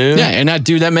I do. Yeah, and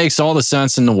that makes all the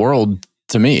sense in the world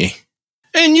to me.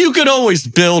 And you could always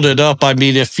build it up. I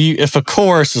mean, if a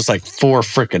chorus is like 4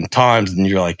 freaking times and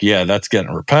you're like, yeah, that's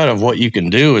getting repetitive, what you can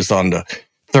do is on the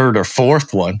 3rd or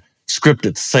 4th one, script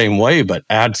it the same way, but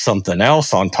add something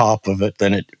else on top of it,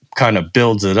 then it kind of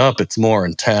builds it up. It's more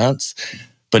intense,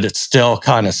 but it's still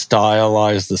kind of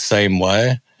stylized the same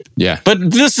way. Yeah.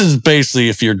 But this is basically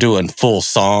if you're doing full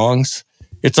songs.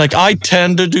 It's like I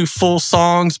tend to do full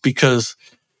songs because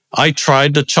I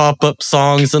tried to chop up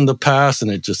songs in the past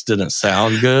and it just didn't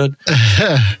sound good.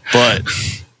 But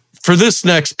for this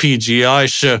next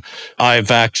PGI show,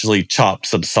 I've actually chopped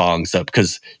some songs up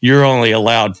because you're only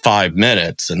allowed 5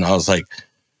 minutes. And I was like,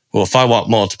 well, if I want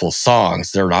multiple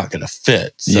songs, they're not going to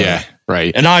fit. So, yeah,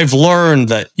 right. And I've learned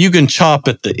that you can chop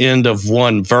at the end of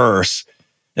one verse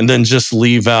and then just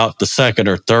leave out the second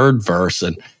or third verse.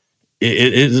 And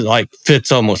it like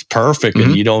fits almost perfect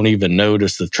and you don't even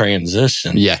notice the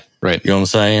transition. Yeah, right. You know what I'm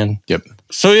saying? Yep.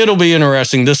 So it'll be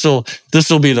interesting. This will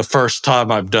be the first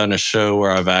time I've done a show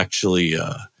where I've actually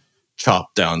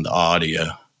chopped down the audio.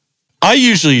 I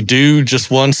usually do just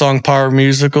one song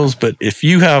Pyromusicals, but if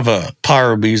you have a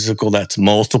Pyromusical that's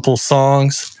multiple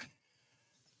songs,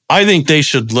 I think they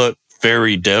should look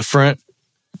very different.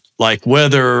 Like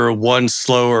whether one's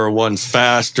slower or one's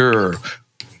faster,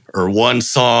 or one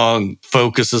song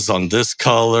focuses on this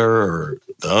color, or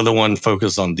the other one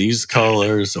focuses on these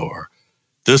colors, or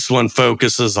this one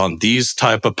focuses on these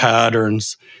type of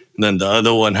patterns, and then the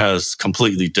other one has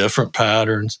completely different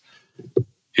patterns.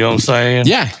 You know what I'm saying?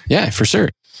 Yeah, for sure.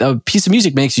 A piece of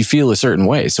music makes you feel a certain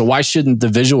way. So why shouldn't the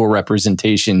visual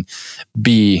representation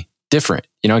be different?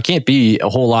 You know, it can't be a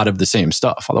whole lot of the same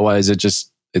stuff. Otherwise, it's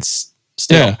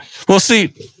still. Yeah. Well,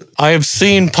 see, I have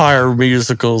seen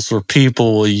Pyromusicals where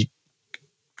people will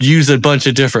use a bunch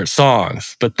of different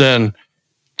songs, but then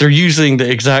they're using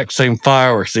the exact same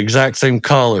fireworks, the exact same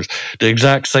colors, the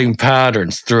exact same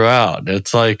patterns throughout.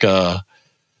 It's like,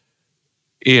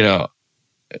 you know,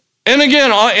 and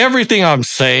again, everything I'm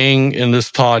saying in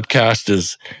this podcast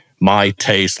is my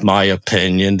taste, my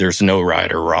opinion. There's no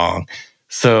right or wrong.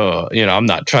 So, you know, I'm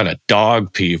not trying to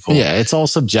dog people. Yeah, it's all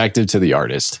subjective to the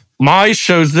artist. My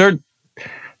shows, there's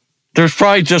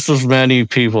probably just as many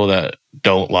people that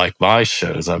don't like my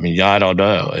shows. I mean, I don't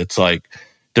know. It's like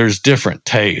there's different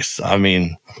tastes. I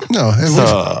mean, no.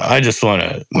 I just want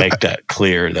to make that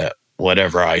clear that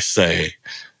whatever I say,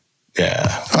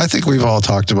 Yeah. I think we've all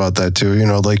talked about that too. You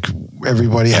know, like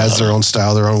everybody has their own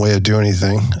style, their own way of doing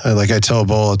anything. Like I tell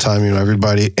Bo all the time, you know,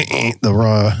 everybody ain't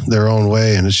their own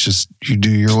way, and it's just you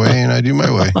do your way and I do my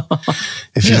way.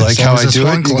 If you like how I do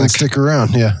it, you can stick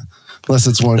around. Yeah. Unless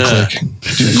it's one click. One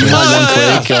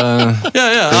click.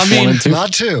 I mean,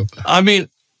 not two. I mean,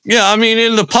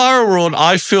 in the pyro world,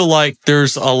 I feel like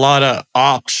there's a lot of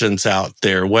options out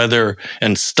there,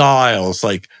 and styles,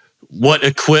 like what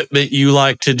equipment you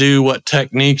like to do, what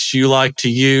techniques you like to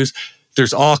use.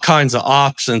 There's all kinds of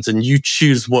options, and you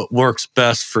choose what works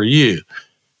best for you.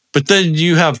 But then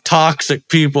you have toxic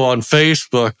people on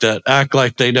Facebook that act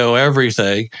like they know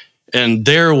everything, and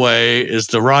their way is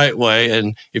the right way.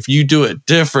 And if you do it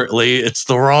differently, it's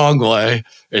the wrong way.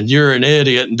 And you're an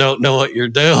idiot and don't know what you're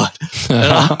doing.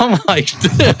 And I'm like,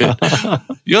 dude,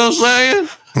 you know what I'm saying?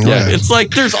 Yeah. It's like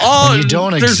there's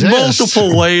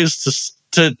multiple ways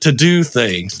to do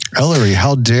things. Ellery,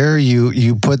 how dare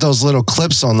you put those little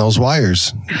clips on those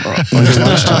wires on your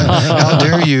lunchtime? How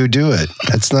dare you do it?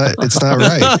 It's not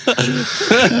right.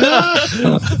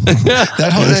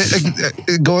 That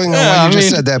whole, going on what you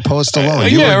just said, that post alone,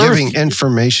 you were giving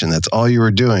information. That's all you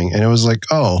were doing. And it was like,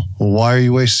 oh, well, why are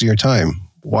you wasting your time?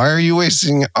 Why are you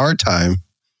wasting our time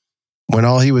when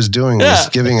all he was doing was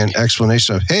giving an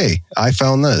explanation of, hey, I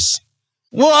found this.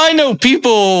 Well, I know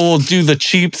people will do the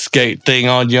cheapskate thing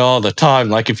on you all the time.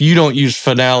 Like if you don't use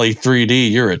Finale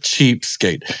 3D, you're a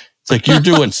cheapskate. It's like you're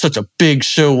doing such a big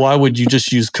show. Why would you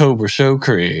just use Cobra Show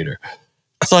Creator?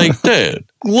 It's like, dude,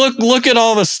 look at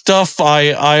all the stuff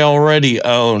I already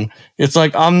own. It's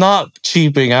like I'm not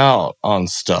cheaping out on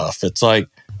stuff. It's like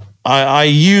I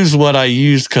use what I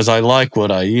use because I like what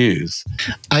I use.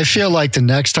 I feel like the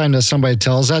next time that somebody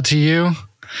tells that to you,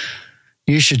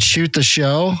 you should shoot the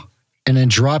show and then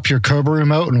drop your Cobra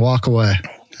remote and walk away.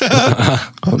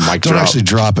 Don't actually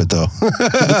drop it though. Set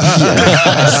it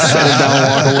down,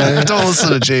 walk away. Don't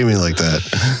listen to Jamie like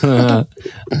that.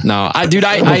 No,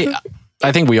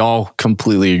 I think we all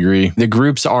completely agree. The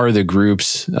groups are the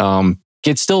groups.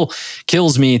 It still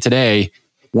kills me today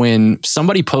when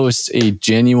somebody posts a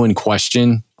genuine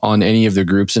question on any of the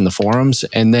groups in the forums,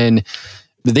 and then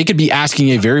they could be asking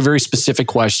a very, very specific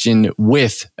question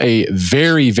with a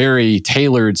very, very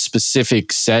tailored,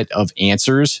 specific set of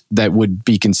answers that would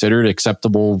be considered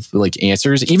acceptable, like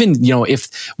answers. Even, you know,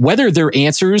 whether they're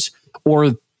answers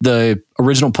or the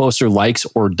original poster likes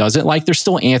or doesn't like, they're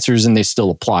still answers and they still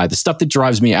apply. The stuff that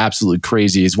drives me absolutely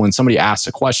crazy is when somebody asks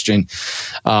a question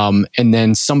and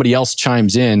then somebody else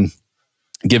chimes in,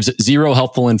 gives zero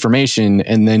helpful information,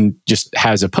 and then just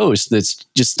has a post that's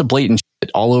just a blatant shit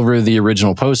all over the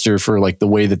original poster for like the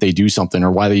way that they do something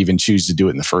or why they even choose to do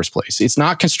it in the first place. It's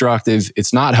not constructive.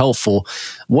 It's not helpful.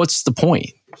 What's the point?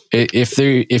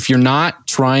 If you're not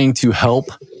trying to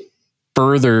help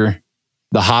further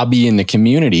the hobby and the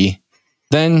community,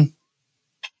 then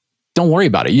don't worry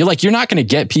about it. You're not going to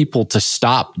get people to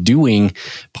stop doing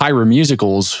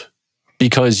pyromusicals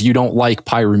because you don't like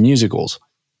pyromusicals.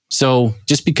 So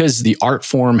just because the art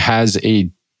form has a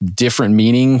different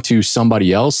meaning to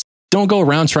somebody else, don't go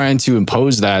around trying to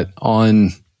impose that on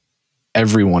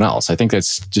everyone else. I think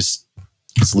it's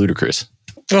ludicrous.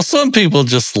 Well, some people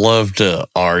just love to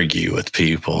argue with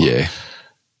people. Yeah.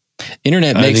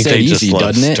 Internet makes that easy,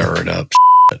 doesn't it? Stirring up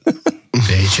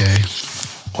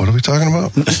AJ. What are we talking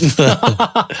about?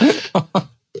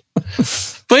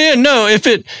 But yeah, no, if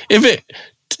it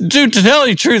dude, to tell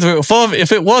you the truth,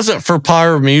 if it wasn't for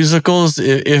Pyromusicals,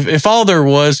 if all there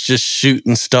was just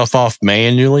shooting stuff off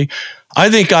manually, I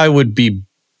think I would be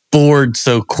bored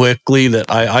so quickly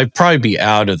that I'd probably be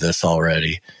out of this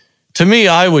already. To me,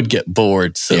 I would get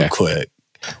bored so quick.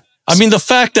 I mean, the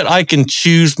fact that I can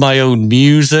choose my own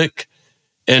music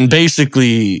and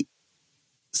basically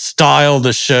style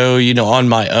the show, you know, on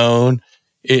my own,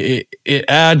 it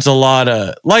adds a lot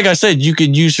of, like I said, you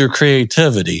could use your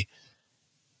creativity.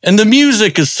 And the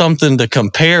music is something to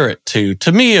compare it to.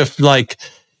 To me, if like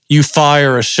you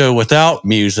fire a show without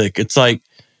music, it's like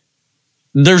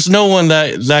there's no one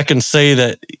that can say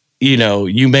that, you know,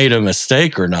 you made a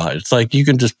mistake or not. It's like you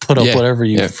can just put up whatever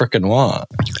you freaking want.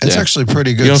 It's actually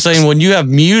pretty good. You know what I'm saying? When you have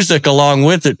music along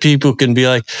with it, people can be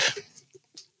like,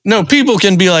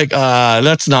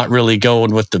 that's not really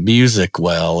going with the music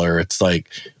well. Or it's like,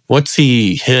 what's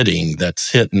he hitting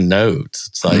that's hitting notes?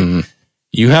 It's like,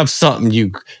 you have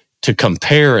something to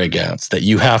compare against that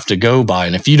you have to go by.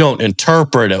 And if you don't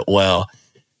interpret it well,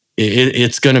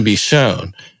 it's going to be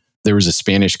shown. There was a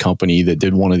Spanish company that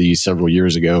did one of these several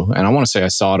years ago. And I want to say I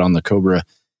saw it on the Cobra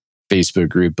Facebook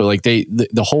group, but like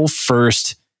the whole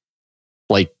first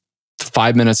like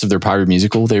 5 minutes of their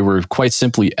Pyromusical, they were quite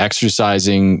simply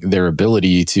exercising their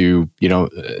ability to,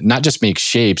 not just make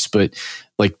shapes, but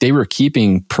like they were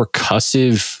keeping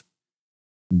percussive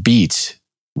beats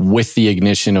with the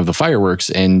ignition of the fireworks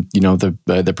and,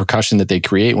 the percussion that they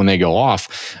create when they go off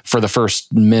for the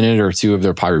first minute or two of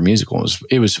their Pyromusical.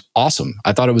 It was awesome.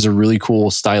 I thought it was a really cool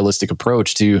stylistic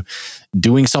approach to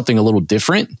doing something a little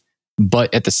different,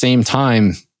 but at the same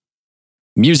time,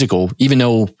 musical, even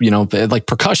though, like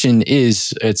percussion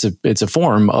it's a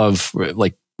form of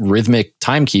like rhythmic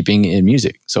timekeeping in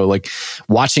music. So like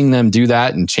watching them do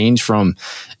that and change from,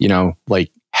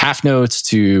 like half notes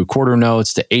to quarter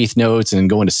notes to eighth notes and then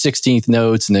go into 16th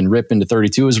notes and then rip into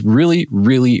 32 is really,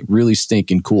 really, really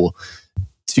stinking cool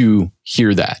to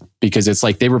hear that, because it's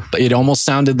like it almost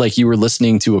sounded like you were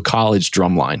listening to a college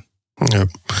drum line. Yep.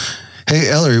 Hey,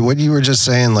 Ellery, what you were just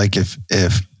saying, like if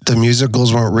the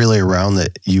musicals weren't really around,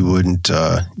 that you wouldn't,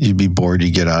 you'd be bored,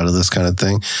 you get out of this kind of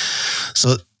thing.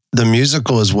 So the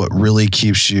musical is what really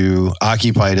keeps you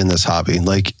occupied in this hobby.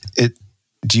 Like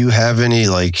do you have any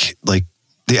like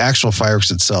the actual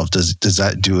fireworks itself, does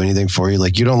that do anything for you?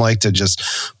 Like you don't like to just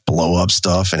blow up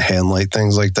stuff and hand light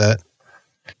things like that?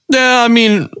 Yeah, I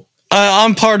mean,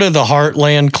 I'm part of the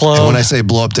Heartland Club. And when I say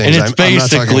blow up things, I'm not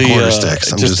talking quarter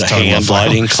sticks. I'm just a talking hand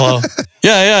lighting club.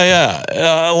 Yeah.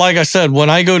 Like I said, when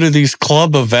I go to these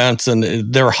club events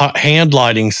and they're hand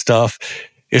lighting stuff,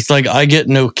 it's like I get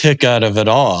no kick out of it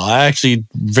all. I actually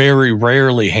very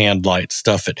rarely hand light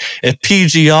stuff. At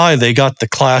PGI, they got the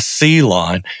Class C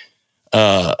line.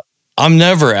 I'm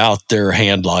never out there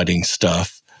hand lighting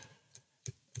stuff.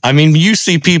 I mean, you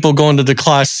see people going to the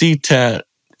Class C tent,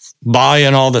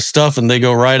 buying all the stuff, and they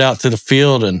go right out to the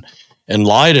field and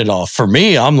light it off. For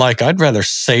me, I'm like, I'd rather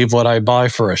save what I buy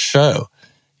for a show.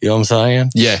 You know what I'm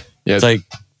saying? Yeah. It's like,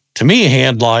 to me,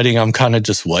 hand lighting, I'm kind of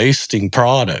just wasting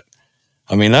product.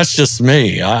 I mean, that's just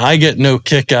me. I get no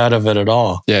kick out of it at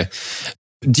all. Yeah.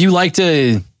 Do you like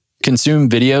to consume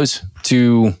videos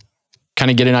to kind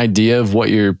of get an idea of what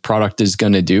your product is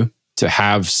going to do, to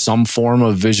have some form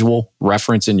of visual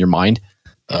reference in your mind?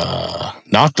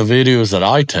 Not the videos that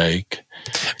I take.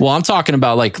 Well, I'm talking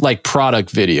about like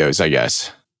product videos, I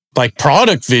guess. Like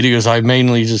product videos, I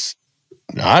mainly just,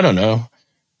 I don't know.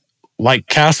 Like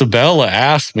Casabella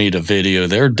asked me to video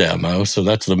their demo, so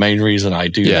that's the main reason I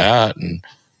do that. And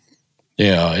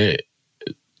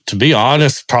to be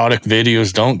honest, product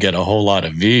videos don't get a whole lot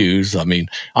of views. I mean,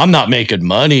 I'm not making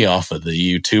money off of the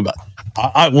YouTube.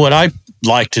 What I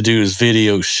like to do is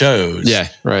video shows. Yeah,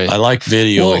 right. I like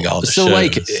videoing all the shows. So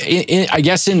like, I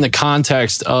guess in the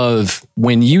context of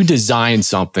when you design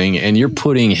something and you're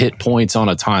putting hit points on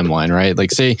a timeline, right?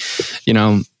 Like say,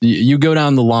 you go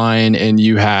down the line and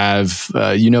you have,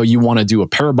 you want to do a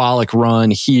parabolic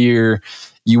run here.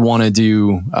 You want to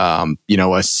do, a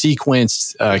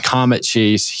sequenced comet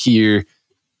chase here.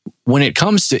 When it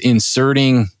comes to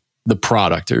inserting the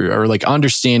product or like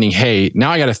understanding, hey, now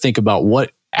I got to think about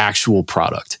what actual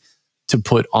product to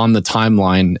put on the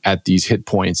timeline at these hit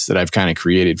points that I've kind of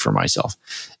created for myself.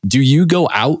 Do you go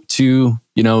out to,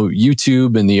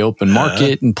 YouTube and the open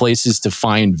market and places to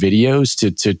find videos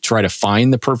to try to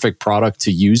find the perfect product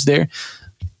to use there?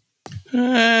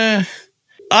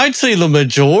 I'd say the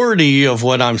majority of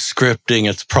what I'm scripting,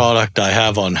 it's product I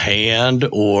have on hand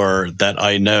or that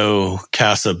I know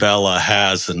Casabella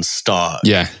has in stock.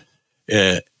 Yeah.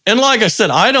 And like I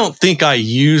said, I don't think I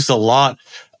use a lot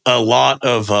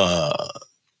of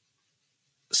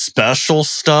special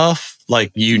stuff,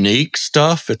 like unique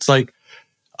stuff. It's like,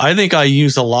 I think I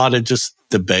use a lot of just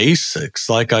the basics.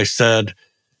 Like I said,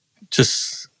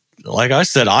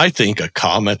 I think a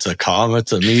comet's a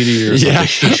comet, a meteor's a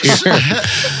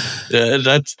meteor.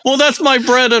 That's my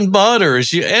bread and butter.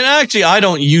 And actually, I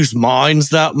don't use mines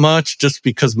that much just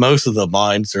because most of the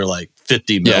mines are like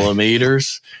 50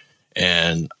 millimeters.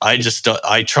 And I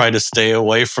try to stay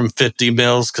away from 50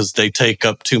 mils because they take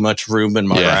up too much room in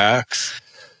my racks.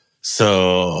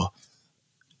 So,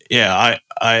 yeah.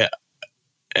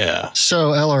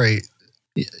 So, Ellery,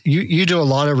 you do a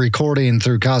lot of recording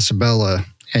through Casabella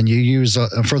and you use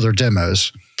for their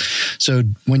demos. So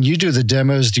when you do the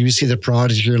demos, do you see the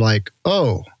product? You're like,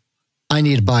 oh, I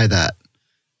need to buy that.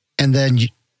 And then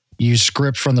you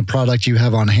script from the product you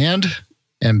have on hand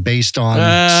and based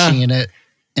on seeing it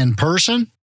in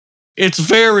person? It's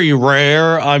very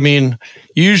rare. I mean,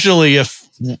 usually if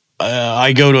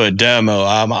I go to a demo,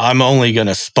 I'm only going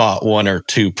to spot one or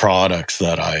two products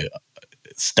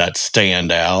that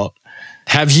stand out.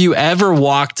 Have you ever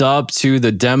walked up to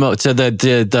the demo, to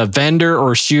the vendor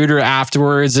or shooter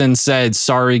afterwards and said,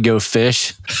 sorry, go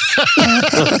fish?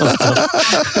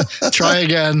 Try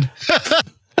again.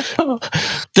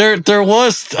 There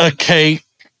was a cake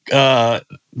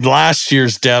last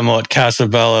year's demo at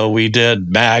Casabella. We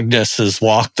did Magnus's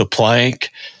Walk the Plank.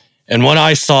 And when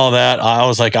I saw that, I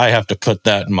was like, I have to put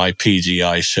that in my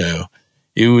PGI show.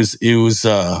 It was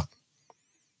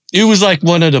like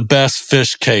one of the best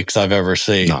fish cakes I've ever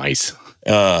seen. Nice.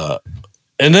 And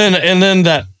then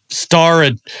that star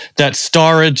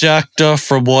ejecta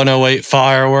from 108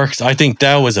 Fireworks. I think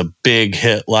that was a big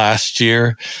hit last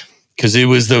year because it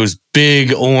was those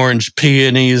big orange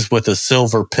peonies with a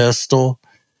silver pistol.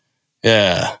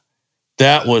 Yeah.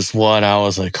 That was one I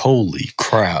was like, holy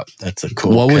crap, that's a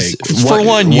cool cake. For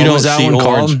one, you don't see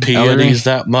orange peonies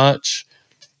that much.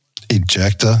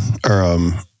 Ejecta or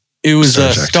it was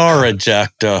a star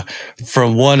ejecta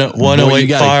from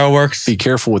 108 Fireworks. Be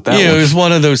careful with that. Yeah, it was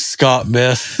one of those Scott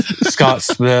Smith.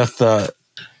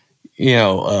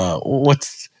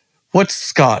 What's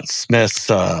Scott Smith's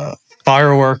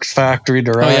Fireworks Factory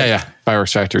Direct? Oh yeah,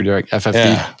 Fireworks Factory Direct, FFD.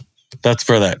 Yeah, that's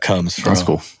where that comes from. That's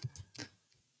cool.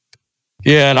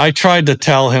 Yeah, and I tried to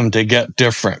tell him to get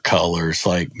different colors,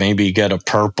 like maybe get a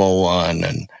purple one,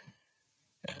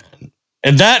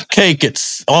 and that cake,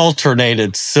 it's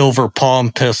alternated silver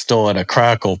palm pistol and a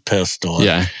crackle pistol.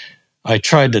 Yeah. I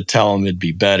tried to tell him it'd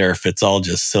be better if it's all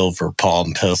just silver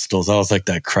palm pistols. I was like,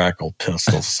 that crackle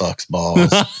pistol sucks balls. You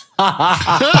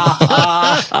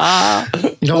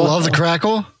don't love the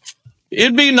crackle?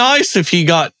 It'd be nice if he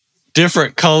got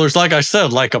different colors. Like I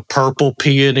said, like a purple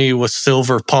peony with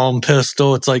silver palm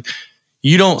pistol. It's like,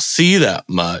 you don't see that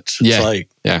much. It's like,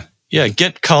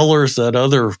 get colors that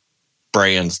other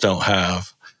brands don't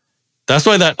have. That's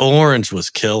why that orange was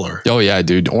killer. Oh yeah,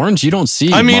 dude, orange you don't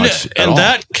see. I mean, much and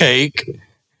that cake,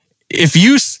 if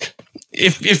you saw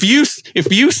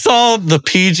the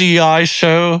PGI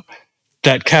show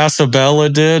that Casabella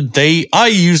did, I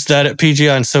used that at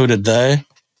PGI and so did they.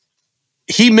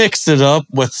 He mixed it up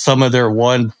with some of their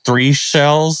 1-3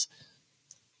 shells,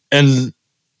 and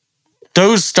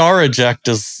those star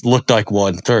ejectas looked like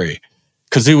 1-3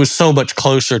 because it was so much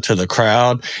closer to the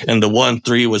crowd, and the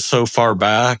 1-3 was so far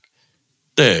back.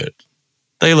 Dude,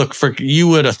 they look you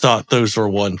would have thought those were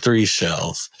 1-3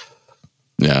 shells.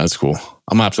 Yeah, that's cool.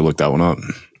 I'm gonna have to look that one up.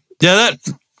 Yeah,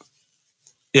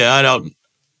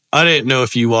 I didn't know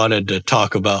if you wanted to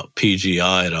talk about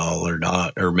PGI at all or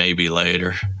not, or maybe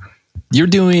later. You're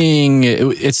doing,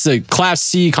 it's the Class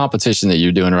C competition that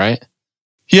you're doing, right?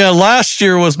 Yeah, last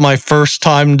year was my first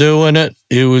time doing it.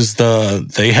 It was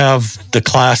they have the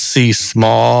Class C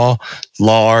small,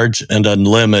 large, and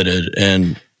unlimited.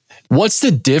 And what's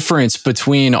the difference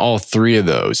between all three of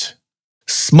those?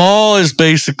 Small is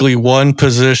basically 1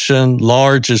 position,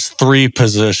 large is 3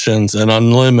 positions, and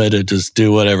unlimited is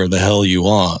do whatever the hell you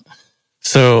want.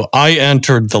 So I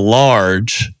entered the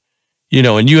large,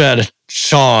 and you had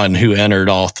Sean who entered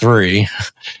all 3.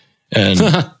 And,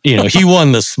 he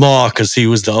won the small because he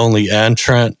was the only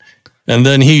entrant. And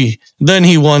then he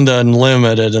won the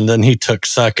unlimited, and then he took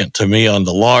second to me on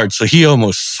the large. So he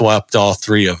almost swept all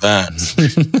 3 events.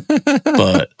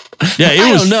 But yeah,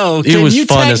 it was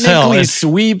fun as hell. And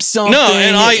sweep something. No,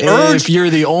 and I urge if you're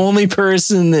the only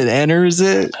person that enters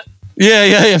it.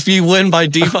 Yeah, if you win by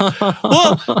default.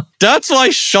 Well, that's why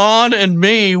Sean and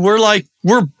me, we're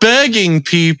begging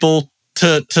people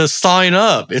to sign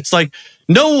up. It's like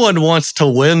no one wants to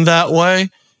win that way.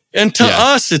 And to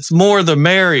us, it's more the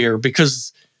merrier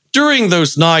because during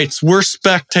those nights, we're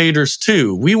spectators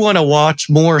too. We want to watch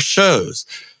more shows.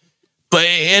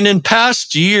 And in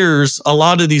past years, a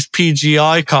lot of these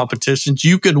PGI competitions,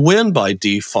 you could win by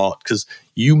default because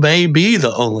you may be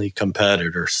the only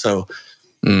competitor. So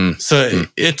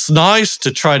it's nice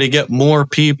to try to get more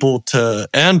people to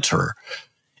enter.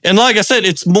 And like I said,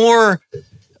 it's more,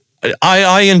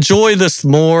 I enjoy this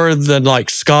more than like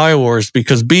Skywars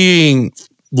because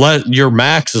your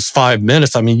max is 5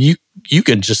 minutes. I mean, you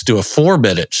can just do a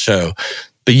 4-minute show,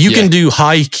 but you can do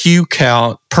high queue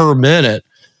count per minute.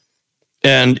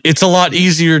 And it's a lot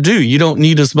easier to do. You don't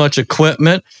need as much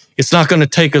equipment. It's not going to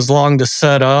take as long to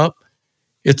set up.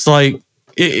 It's like,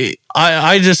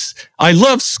 I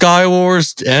love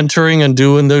Skywars entering and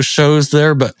doing those shows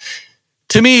there. But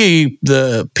to me,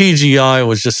 the PGI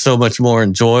was just so much more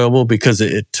enjoyable because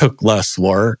it took less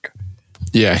work.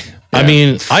 Yeah. I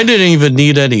mean, I didn't even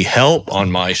need any help on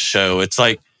my show. It's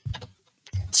like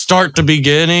start to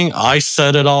beginning. I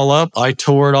set it all up. I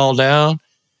tore it all down.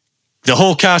 The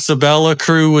whole Casabella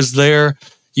crew was there,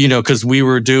 because we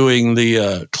were doing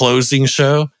the closing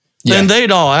show. Yeah. And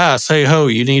they'd all ask, hey, Ho,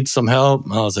 you need some help?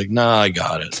 And I was like, nah, I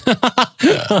got it.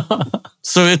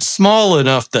 So it's small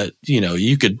enough that,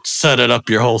 you could set it up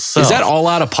your whole self. Is that all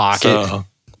out of pocket? So,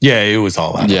 yeah, it was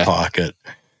all out of pocket.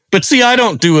 But see, I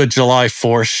don't do a July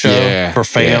 4th show for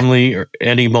family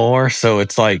anymore. So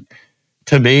it's like,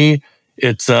 to me,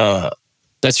 it's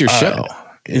that's your show.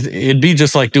 It'd be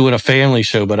just like doing a family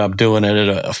show, but I'm doing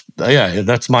it at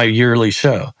that's my yearly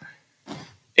show.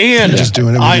 And just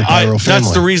doing it with your pyro family.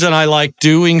 That's the reason I like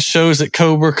doing shows at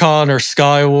CobraCon or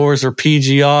Sky Wars or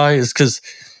PGI, is because,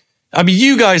 I mean,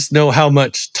 you guys know how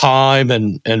much time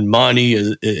and money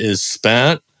is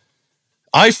spent.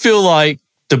 I feel like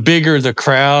the bigger the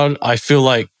crowd, I feel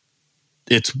like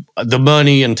it's the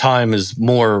money and time is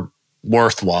more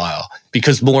worthwhile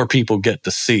because more people get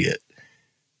to see it.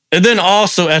 And then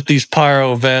also at these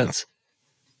pyro events,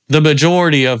 the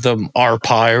majority of them are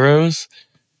pyros.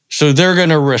 So they're going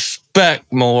to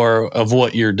respect more of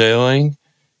what you're doing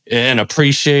and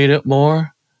appreciate it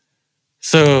more.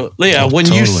 So yeah,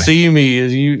 when you see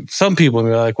me, some people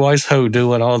are like, why is Ho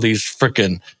doing all these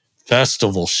freaking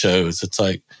festival shows? It's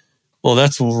like, well,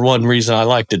 that's one reason I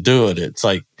like to do it. It's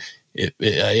like,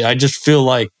 I just feel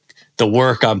like the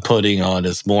work I'm putting on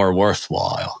is more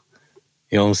worthwhile.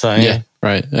 You know what I'm saying? Yeah,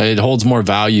 right. It holds more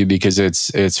value because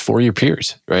it's for your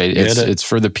peers, right? It's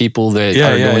for the people that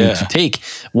are going to take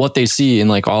what they see in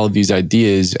like all of these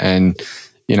ideas and,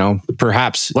 you know,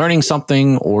 perhaps learning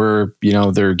something, or, you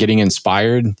know, they're getting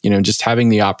inspired, you know, just having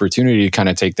the opportunity to kind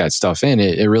of take that stuff in.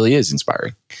 It really is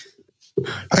inspiring.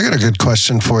 I got a good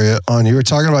question for you. You were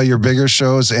talking about your bigger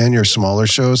shows and your smaller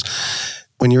shows.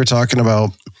 When you were talking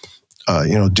about,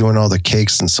 you know, doing all the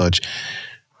cakes and such.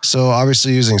 So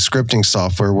obviously using scripting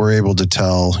software, we're able to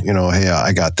tell, you know, hey,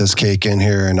 I got this cake in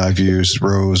here and I've used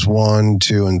rows 1,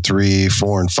 2, and 3,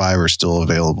 4, and 5 are still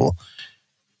available.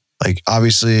 Like,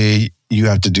 obviously you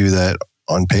have to do that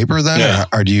on paper then,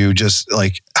 or do you just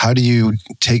like, how do you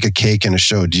take a cake in a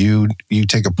show? Do you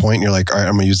take a point and you're like, all right,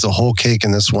 I'm going to use the whole cake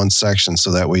in this one section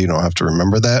so that way you don't have to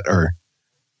remember that? Or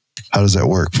how does that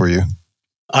work for you?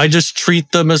 I just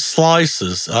treat them as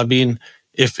slices. I mean,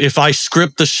 if I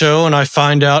script the show and I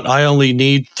find out I only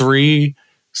need 3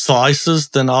 slices,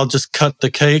 then I'll just cut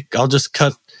the cake. I'll just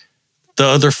cut the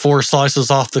other 4 slices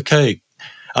off the cake.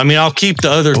 I mean, I'll keep the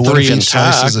other 3 intact. Each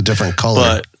slice is a different color.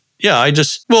 But yeah,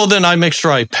 then I make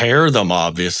sure I pair them,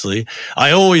 obviously.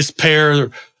 I always pair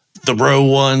the row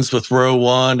 1s with row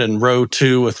 1 and row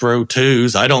 2 with row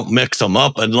 2s. I don't mix them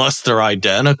up unless they're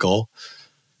identical.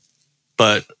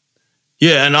 But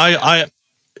yeah, and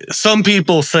some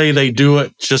people say they do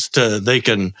it just they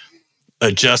can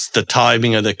adjust the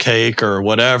timing of the cake or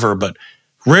whatever, but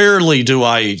rarely do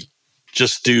I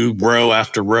just do row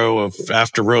after row of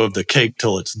the cake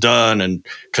till it's done and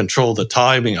control the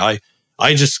timing. I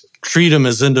just treat them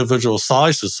as individual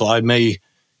slices. So I may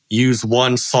use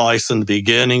one slice in the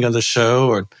beginning of the show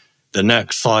or the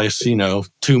next slice, 2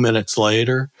 minutes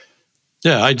later.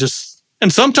 Yeah,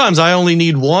 and sometimes I only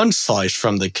need one slice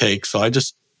from the cake. So I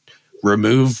just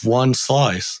remove one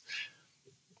slice.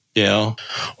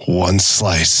 One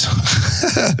slice.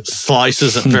 Slice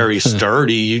isn't very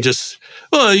sturdy. You just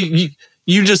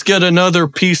get another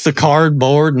piece of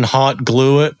cardboard and hot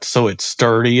glue it so it's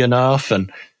sturdy enough.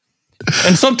 And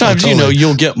sometimes,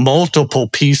 you'll get multiple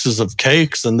pieces of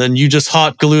cakes and then you just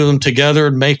hot glue them together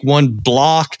and make one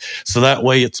block so that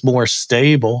way it's more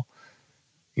stable.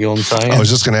 You know what I'm saying? I was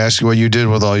just going to ask you what you did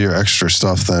with all your extra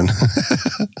stuff then.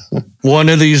 One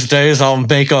of these days I'll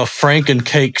make a Franken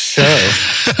cake show.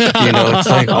 It's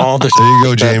like all the... There you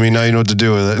go, Jamie. Now you know what to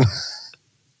do with it.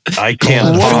 I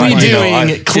can't. What are we doing?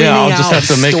 I'll just have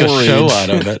to make a show out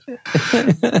of it.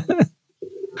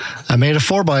 I made a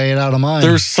 4x8 out of mine.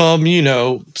 There's some,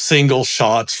 single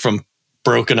shots from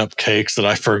broken up cakes that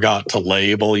I forgot to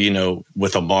label,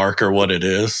 with a marker what it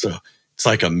is. So it's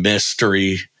like a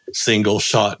mystery single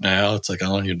shot now. It's like, I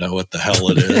don't even know what the hell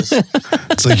it is.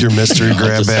 It's like your mystery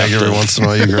grab bag every once in a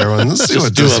while you grab one. Let's see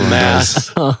what this one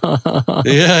does.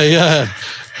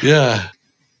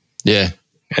 Yeah.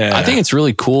 I think it's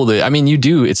really cool that,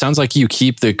 it sounds like you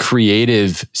keep the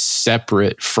creative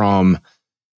separate from,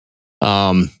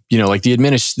 like the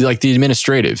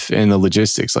administrative and the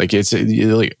logistics. Like it's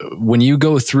like when you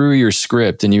go through your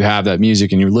script and you have that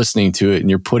music and you're listening to it and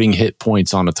you're putting hit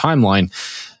points on a timeline,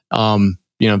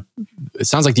 it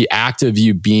sounds like the act of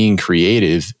you being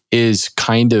creative is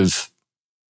kind of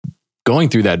going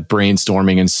through that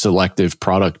brainstorming and selective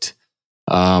product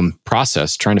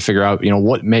process, trying to figure out,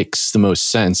 what makes the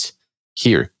most sense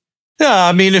here.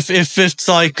 Yeah. If it's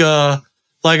like I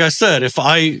said, if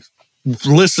I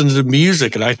listen to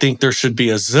music and I think there should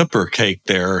be a zipper cake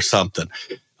there or something,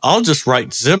 I'll just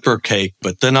write zipper cake,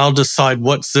 but then I'll decide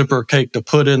what zipper cake to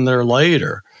put in there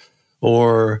later.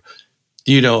 Or,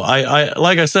 I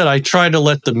like I said, I try to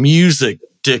let the music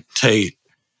dictate,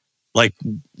 like,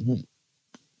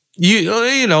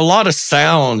 you know, a lot of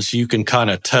sounds you can kind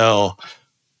of tell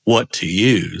what to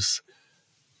use.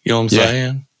 You know what I'm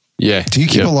saying? Yeah. Do you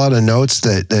keep a lot of notes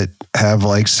that have,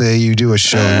 like, say you do a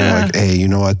show and you're like, hey, you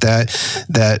know what,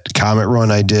 that Comet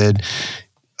run I did,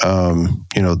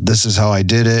 you know, this is how I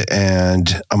did it,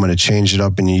 and I'm going to change it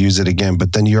up, and you use it again,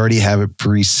 but then you already have it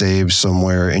pre-saved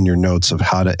somewhere in your notes of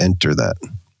how to enter that.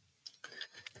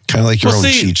 Kind of like your own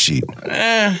cheat sheet.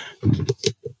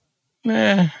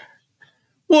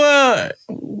 Well,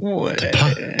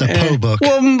 The Poe book.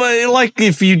 Well, like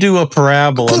if you do a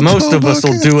parabola, most of us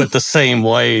will do it the same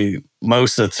way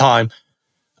most of the time.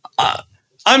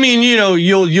 I mean, you know,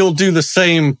 you'll do the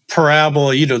same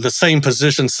parabola, you know, the same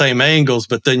position, same angles,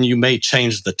 but then you may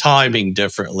change the timing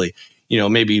differently. You know,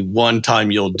 maybe one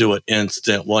time you'll do it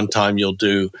instant, one time you'll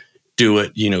do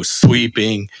it, you know,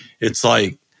 sweeping. It's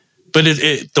like, but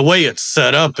the way it's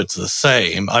set up, it's the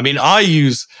same. I mean, I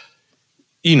use,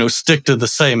 you know, stick to the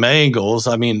same angles.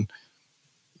 I mean,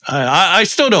 I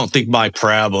still don't think my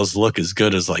parabolas look as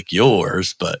good as like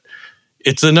yours, but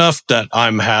it's enough that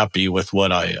I'm happy with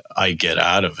what I get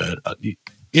out of it.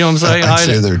 You know what I'm saying? I'd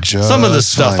say they're just some of the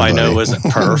stuff fine, I know buddy. isn't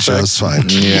perfect. Just fine.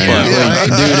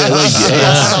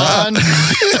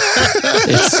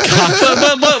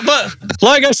 But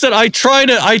like I said, I try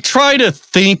to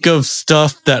think of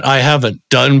stuff that I haven't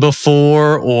done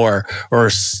before, or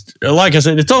like I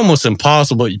said, it's almost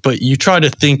impossible. But you try to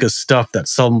think of stuff that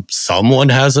someone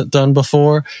hasn't done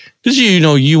before, because you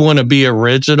know you want to be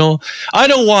original. I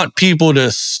don't want people to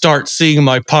start seeing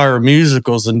my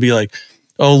Pyromusicals and be like,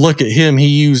 oh, look at him. He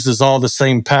uses all the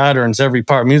same patterns every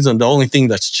Pyromusical. The only thing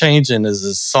that's changing is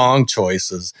his song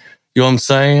choices. You know what I'm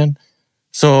saying?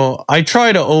 So I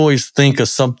try to always think of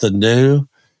something new.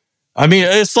 I mean,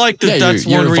 it's like that's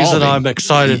one reason I'm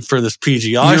excited for this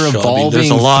PGI show. I mean,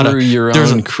 there's a lot of your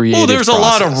own creative there's process. a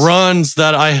lot of runs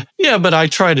that but I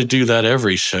try to do that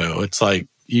every show. It's like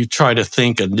you try to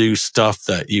think of new stuff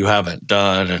that you haven't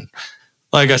done. And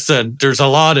like I said, there's a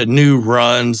lot of new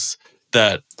runs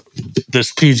that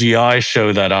this PGI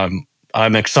show that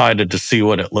I'm excited to see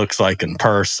what it looks like in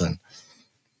person.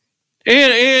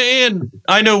 And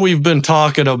I know we've been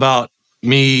talking about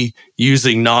me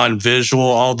using non-visual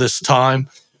all this time.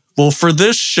 Well, for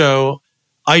this show,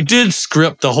 I did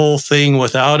script the whole thing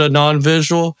without a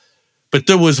non-visual, but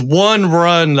there was one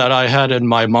run that I had in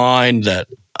my mind that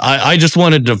I just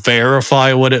wanted to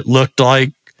verify what it looked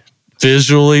like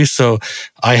visually. So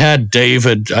I had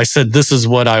David, I said, this is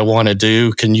what I want to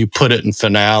do. Can you put it in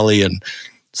Finale and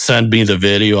send me the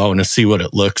video? I want to see what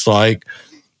it looks like.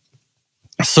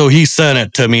 So he sent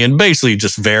it to me and basically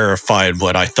just verified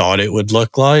what I thought it would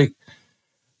look like.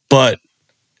 But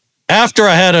after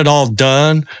I had it all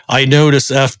done, I noticed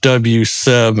FW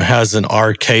Sim has an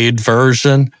arcade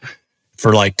version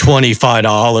for like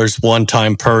 $25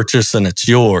 one-time purchase, and it's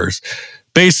yours.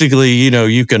 Basically, you know,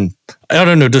 you can, I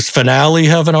don't know, does Finale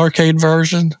have an arcade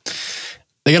version?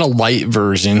 They got a light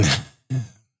version.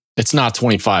 It's not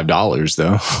 $25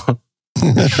 though.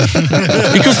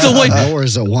 Because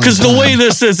the way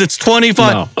this is, it's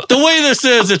 25. No. The way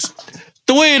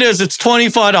it is, it's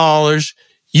 $25.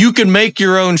 You can make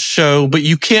your own show, but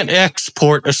you can't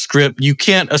export a script. You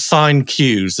can't assign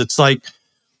cues. It's like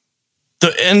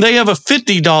and they have a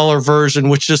 $50 version,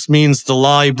 which just means the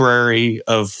library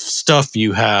of stuff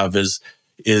you have is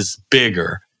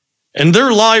bigger. And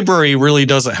their library really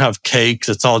doesn't have cakes.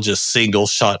 It's all just single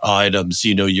shot items,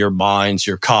 you know, your mines,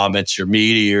 your comets, your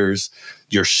meteors,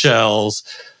 your shells.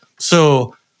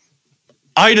 So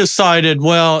I decided,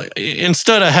 well,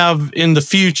 instead of in the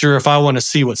future, if I want to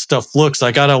see what stuff looks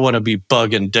like, I don't want to be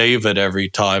bugging David every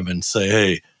time and say,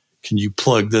 hey, can you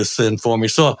plug this in for me?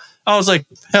 So I was like,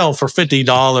 hell, for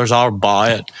 $50, I'll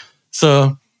buy it.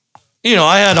 So, you know,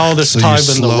 I had all this time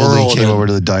in the world. Came over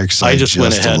to the dark side. I just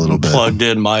went ahead and plugged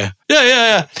in my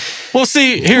yeah. Well,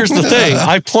 see, here's the thing.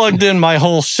 I plugged in my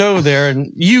whole show there,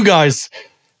 and you guys,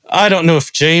 I don't know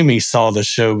if Jamie saw the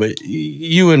show, but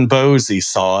you and Bozy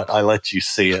saw it. I let you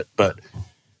see it. But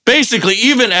basically,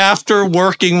 even after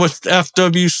working with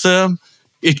FW Sim,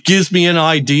 it gives me an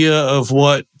idea of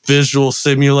what visual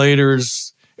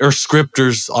simulators or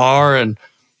scripters are, and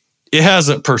it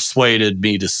hasn't persuaded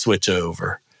me to switch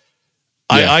over.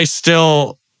 Yeah. I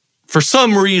still, for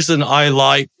some reason, I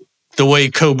like the way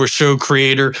Cobra Show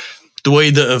Creator, the way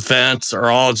the events are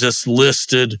all just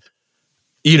listed,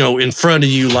 you know, in front of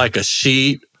you like a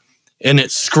sheet, and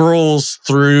it scrolls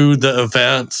through the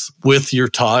events with your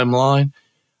timeline.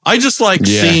 I just like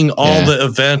seeing all the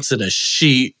events in a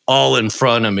sheet all in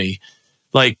front of me.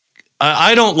 Like,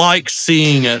 I don't like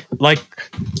seeing it, like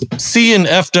seeing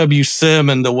FW Sim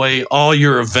and the way all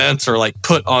your events are like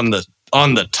put on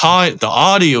on the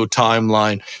audio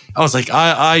timeline, I was like,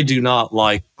 I do not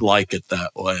like it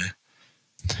that way.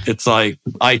 It's like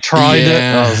I tried it.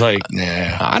 And I was like,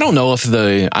 nah. I don't know if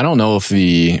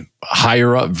the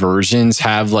higher up versions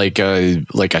have like a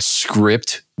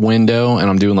script window, and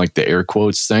I'm doing like the air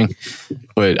quotes thing.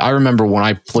 But I remember when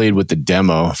I played with the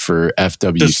demo for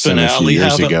FW7 a few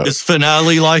years ago. Is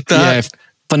Finale like that? Yeah,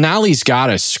 Finale's got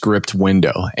a script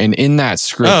window, and in that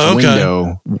script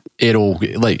window, it'll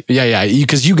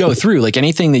because you go through like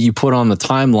anything that you put on the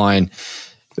timeline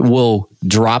will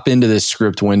drop into this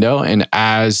script window, and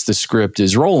as the script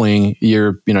is rolling,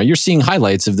 you're seeing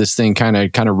highlights of this thing kind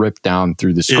of ripped down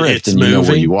through the script, and you know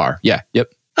where you are. Yeah,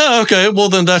 yep. Oh, okay. Well,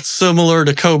 then that's similar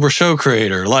to Cobra Show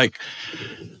Creator. Like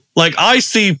I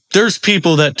see there's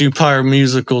people that do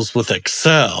Pyromusicals with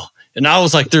Excel, and I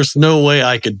was like, there's no way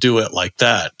I could do it like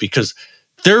that, because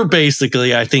they're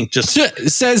basically, I think, just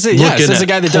says a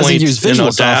guy that doesn't use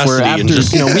visual software after we've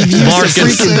used the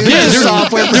freaking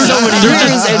software for so many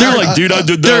years, and they're like, dude, I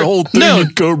did that whole thing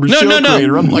in Cobra Show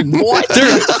Creator. I'm like, what?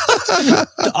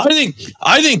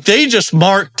 I think they just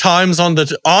mark times on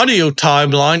the audio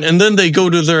timeline, and then they go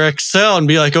to their Excel and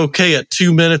be like, okay, at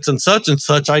 2 minutes and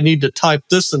such, I need to type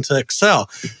this into Excel,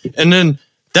 and then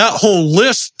that whole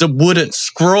list wouldn't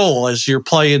scroll as you're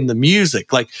playing the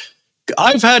music. Like,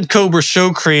 I've had Cobra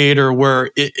Show Creator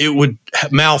where it would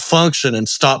malfunction and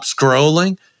stop scrolling.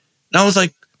 And I was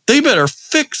like, they better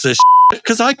fix this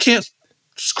because I can't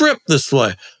script this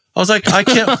way. I was like, I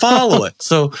can't follow it.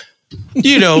 So,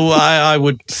 I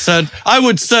would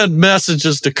send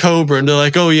messages to Cobra, and they're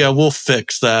like, oh yeah, we'll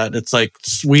fix that. It's like,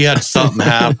 we had something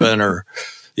happen, or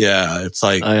it's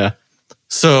like,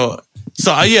 So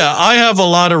I have a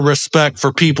lot of respect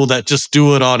for people that just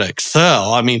do it on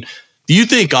Excel. I mean, you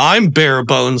think I'm bare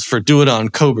bones for doing it on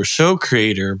Cobra Show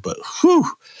Creator, but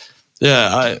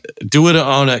I do it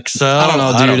on Excel. I don't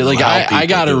know, dude. I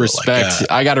gotta respect.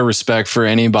 I gotta respect for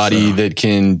anybody that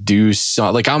can do so.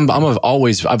 Like I've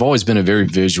always been a very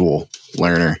visual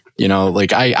learner.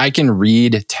 Like I can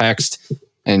read text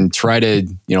and try to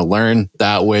learn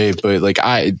that way, but like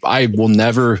I will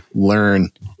never learn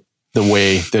the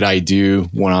way that I do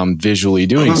when I'm visually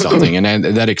doing something. And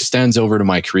that extends over to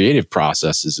my creative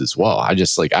processes as well. I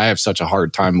have such a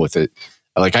hard time with it.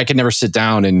 Like I can never sit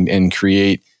down and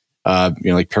create,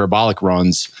 like parabolic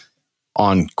runs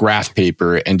on graph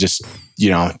paper and just,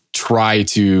 try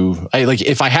to,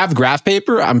 if I have graph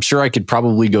paper, I'm sure I could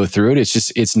probably go through it.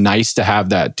 It's nice to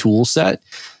have that tool set.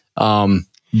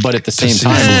 But at the same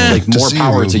time, like more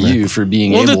power to you for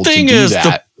being able to do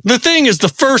that. The thing is, the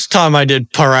first time I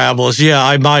did parabolas,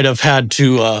 I might have had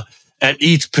to, at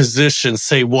each position,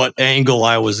 say what angle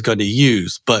I was going to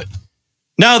use. But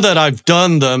now that I've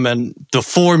done them and the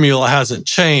formula hasn't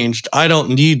changed, I don't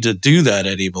need to do that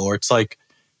anymore. It's like,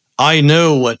 I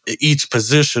know what each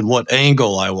position, what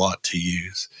angle I want to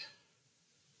use.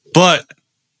 But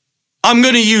I'm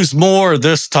going to use more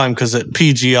this time because at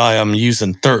PGI, I'm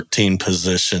using 13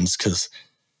 positions because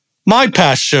my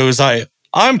past shows,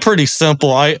 I'm pretty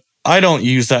simple. I don't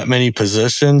use that many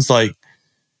positions. Like,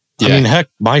 I mean, heck,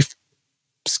 my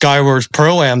Skywars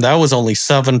Pro-Am, that was only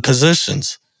 7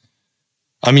 positions.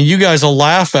 I mean, you guys will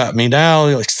laugh at me now.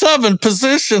 You're like, 7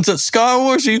 positions at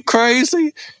Skywars? Are you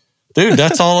crazy? Dude,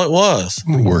 that's all it was.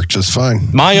 Worked just fine.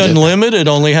 My Unlimited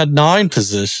only had 9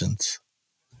 positions.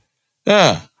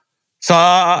 Yeah. So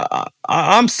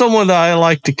I'm someone that I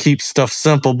like to keep stuff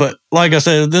simple. But like I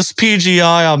said, this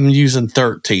PGI, I'm using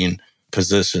 13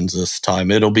 positions this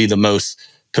time. It'll be the most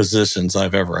positions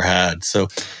I've ever had. So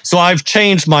I've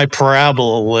changed my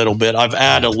parabola a little bit. I've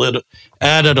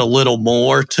added a little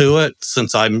more to it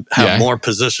since I have more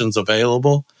positions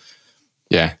available.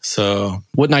 Yeah. So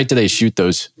what night do they shoot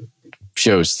those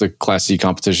shows, the Class C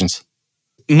competitions?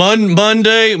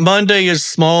 Monday is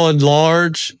small and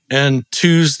large, and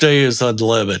Tuesday is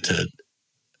unlimited.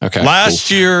 Okay.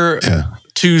 Last year,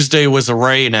 Tuesday was a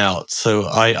rain out, so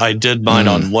I did mine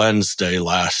on Wednesday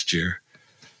last year.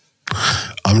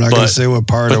 I'm not going to say what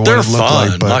part of what it looked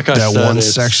like, but like that one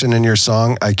section in your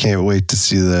song, I can't wait to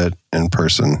see that in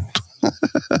person.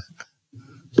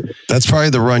 That's probably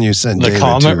the run you sent David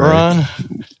Comet to, right? run?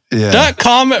 Yeah. That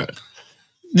Comet...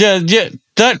 Yeah,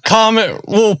 that Comet,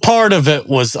 well, part of it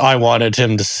was I wanted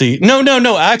him to see.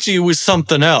 No. Actually, it was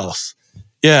something else.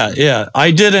 Yeah.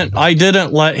 I didn't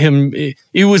let him.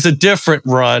 It was a different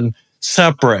run,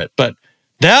 separate. But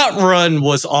that run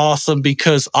was awesome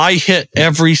because I hit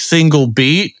every single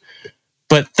beat.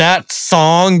 But that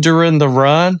song during the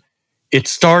run, it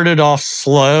started off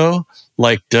slow,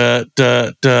 like da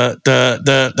da da da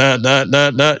da da da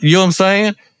da da. You know what I'm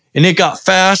saying? And it got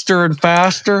faster and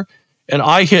faster. and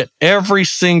I hit every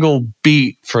single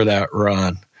beat for that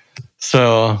run.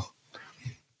 So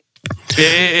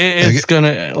it's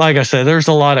gonna, like I said, there's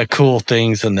a lot of cool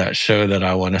things in that show that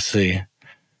I want to see.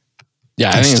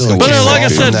 Yeah, I think it's But like I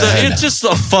said, it's just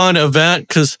a fun event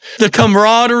because the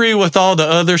camaraderie with all the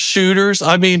other shooters.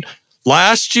 I mean,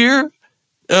 last year,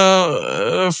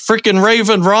 freaking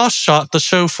Raven Ross shot the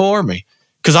show for me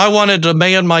because I wanted to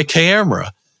man my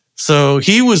camera. So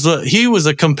he was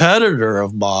a competitor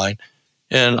of mine,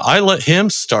 and I let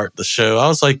him start the show. I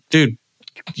was like, dude,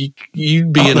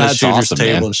 you'd be in the shooter's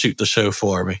table and shoot the show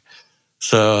for me.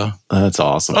 So that's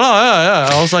awesome. Oh yeah.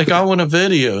 I was like, I want to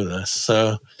video this.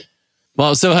 So.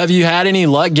 Well, so have you had any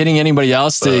luck getting anybody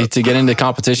else to get into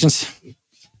competitions?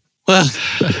 Well,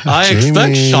 I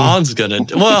expect Sean's gonna.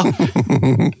 Well,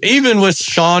 even with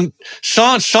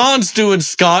Sean's doing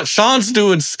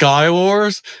Sky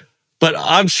Wars, but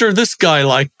I'm sure this guy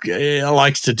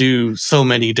likes to do so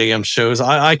many damn shows.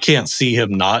 I can't see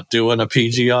him not doing a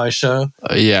PGI show.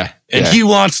 Yeah, and he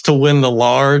wants to win the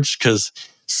large because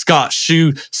Scott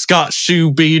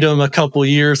Shue beat him a couple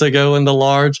years ago in the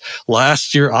large.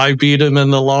 Last year, I beat him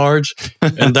in the large,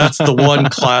 and that's the one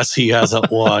class he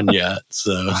hasn't won yet.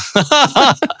 So,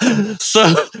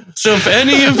 so if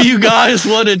any of you guys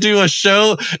want to do a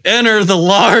show, enter the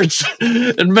large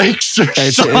and make sure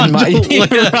Sean don't win.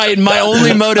 Right, my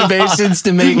only motivation is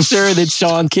to make sure that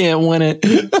Sean can't win it.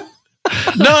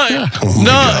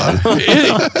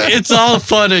 It's all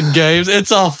fun and games.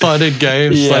 It's all fun and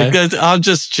games. Yeah. Like I'm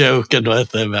just joking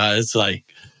with him. It's like,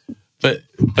 but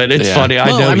it's funny.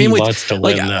 I know he wants to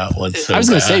win that one. So I was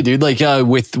gonna say, dude, like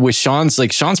with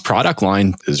Sean's product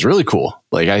line is really cool.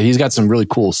 Like he's got some really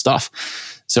cool stuff.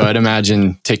 So I'd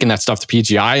imagine taking that stuff to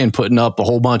PGI and putting up a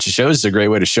whole bunch of shows is a great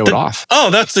way to show it off. Oh,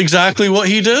 that's exactly what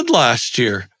he did last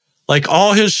year. Like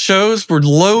all his shows were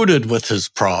loaded with his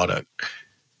product.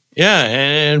 Yeah,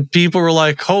 and people were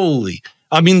like, holy.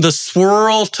 I mean, the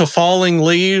swirl to falling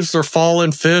leaves or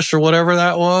falling fish or whatever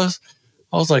that was.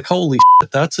 I was like, holy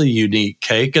shit, that's a unique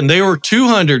cake. And they were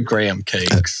 200-gram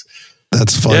cakes.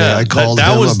 That's funny. Yeah, I called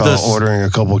him about ordering a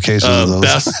couple cases of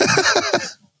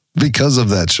those. Because of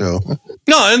that show.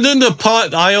 No, and then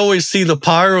I always see the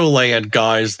Pyroland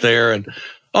guys there, and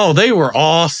they were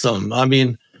awesome. I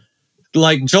mean,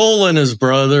 like Joel and his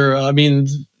brother, I mean,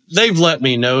 they've let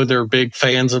me know they're big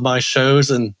fans of my shows,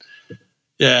 and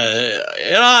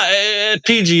at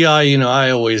PGI, I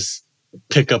always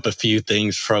pick up a few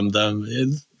things from them.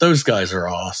 Those guys are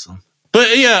awesome. But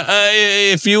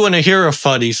if you want to hear a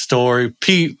funny story,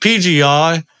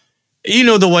 PGI,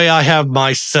 the way I have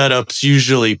my setups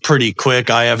usually pretty quick.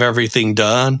 I have everything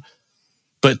done.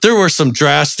 But there were some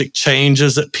drastic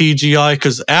changes at PGI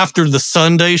because after the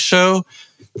Sunday show,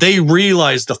 they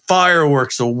realized the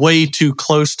fireworks are way too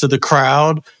close to the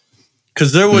crowd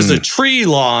because there was a tree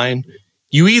line.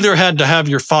 You either had to have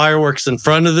your fireworks in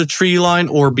front of the tree line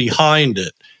or behind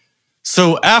it.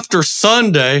 So after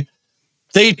Sunday,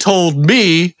 they told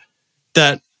me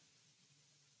that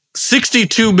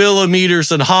 62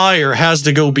 millimeters and higher has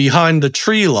to go behind the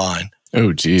tree line.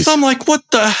 Oh, geez. So I'm like, what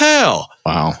the hell?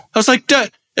 Wow. I was like,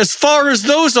 as far as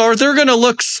those are, they're going to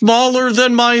look smaller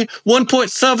than my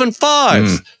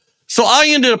 1.75s. So I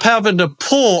ended up having to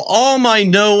pull all my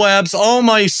NOABs, all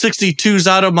my 62s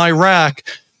out of my rack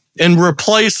and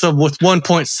replace them with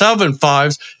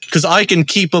 1.75s because I can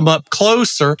keep them up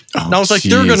closer. And I was like,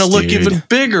 they're going to look even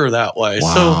bigger that way.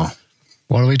 Wow. So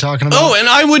what are we talking about? Oh, and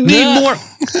I would need more.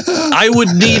 I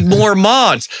would need more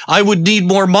mods. I would need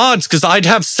more mods because I'd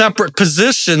have separate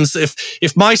positions.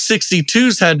 If my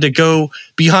 62s had to go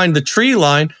behind the tree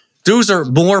line, those are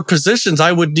more positions.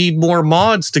 I would need more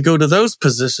mods to go to those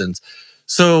positions.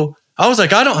 So I was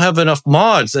like, I don't have enough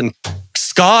mods. And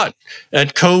Scott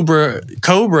at Cobra,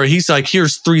 he's like,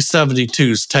 here's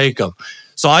 372s, take them.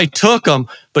 So I took them,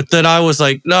 but then I was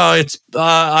like, no,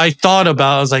 I thought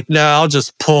about it. I was like, no, I'll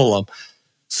just pull them.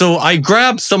 So I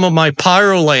grabbed some of my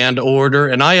Pyroland order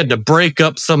and I had to break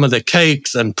up some of the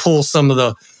cakes and pull some of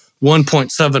the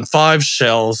 1.75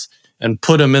 shells and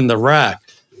put them in the rack.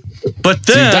 But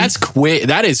then... Dude, that's quick.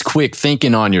 That is quick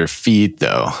thinking on your feet,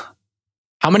 though.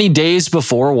 How many days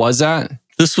before was that?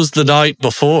 This was the night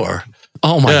before.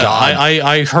 Oh, my God.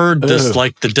 I heard this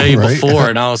like the day before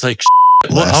and I was like,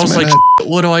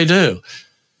 what do I do?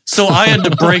 So I had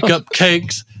to break up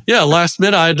cakes. Yeah, last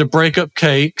minute I had to break up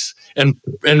cakes and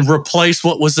replace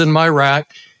what was in my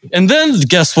rack. And then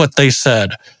guess what they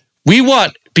said? We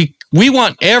want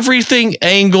everything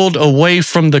angled away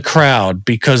from the crowd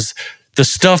because the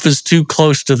stuff is too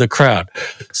close to the crowd.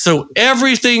 So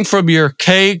everything from your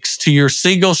cakes to your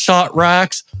single shot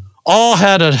racks all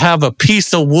had to have a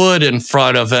piece of wood in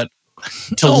front of it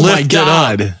to lift it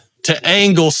up, to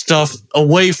angle stuff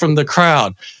away from the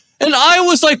crowd. And I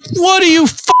was like, what are you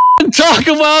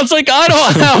talking about? It's like, I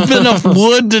don't have enough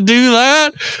wood to do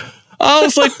that. I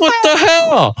was like, what the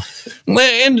hell?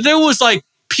 And there was like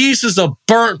pieces of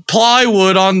burnt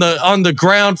plywood on the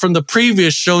ground from the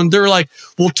previous show. And they're like,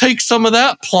 we'll take some of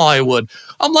that plywood.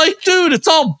 I'm like, dude, it's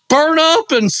all burnt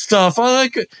up and stuff. I'm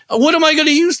like, what am I going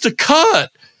to use to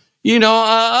cut? You know,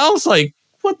 I was like,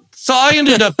 what? So I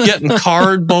ended up getting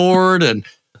cardboard and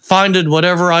finding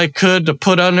whatever I could to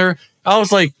put under. I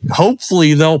was like,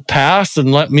 hopefully they'll pass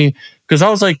and let me, because I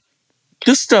was like,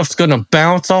 this stuff's going to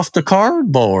bounce off the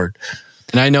cardboard.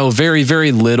 And I know very,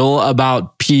 very little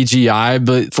about PGI,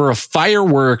 but for a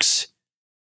fireworks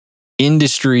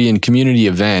industry and community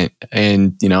event,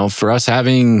 and, you know, for us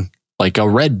having like a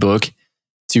red book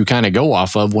to kind of go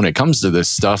off of when it comes to this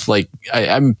stuff, like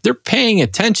they're paying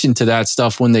attention to that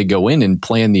stuff when they go in and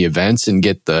plan the events and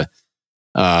get the,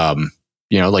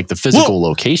 you know, like the physical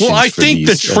locations. Well, I think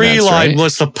the tree line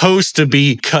was supposed to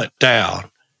be cut down,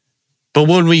 but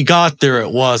when we got there,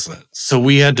 it wasn't. So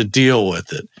we had to deal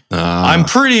with it. I'm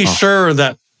pretty sure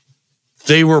that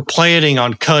they were planning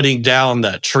on cutting down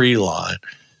that tree line.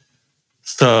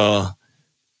 So,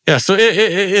 yeah, so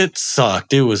it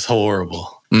sucked. It was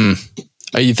horrible.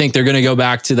 You think they're going to go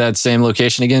back to that same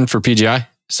location again for PGI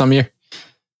some year?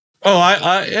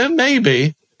 Oh,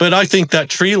 maybe. But I think that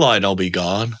tree line will be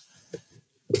gone.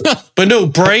 But no,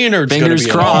 Brainerd's going to be fingers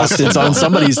crossed. It's on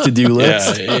somebody's to-do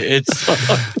list.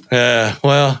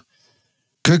 Well.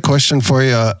 Good question for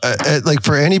you. Like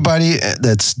for anybody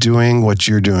that's doing what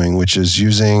you're doing, which is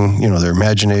using, you know, their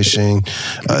imagination,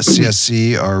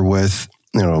 CSC, or with,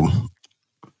 you know,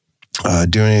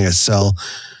 doing a cell,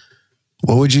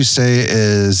 what would you say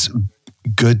is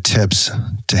good tips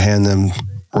to hand them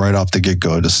right off the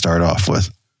get-go to start off with?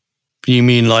 You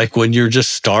mean like when you're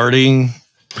just starting?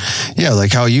 Yeah,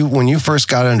 like when you first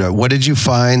got into it, what did you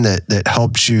find that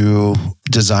helped you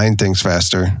design things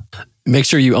faster? Make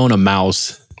sure you own a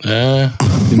mouse.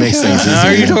 It makes things easier.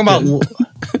 Are you talking about?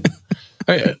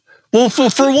 Well,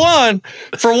 for one,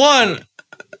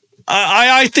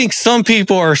 I think some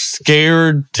people are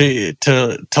scared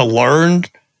to learn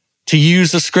to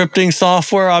use the scripting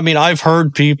software. I mean, I've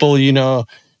heard people, you know,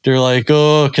 they're like,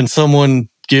 oh, can someone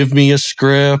give me a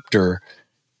script? Or,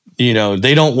 you know,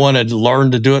 they don't want to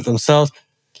learn to do it themselves.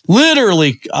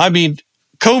 Literally, I mean,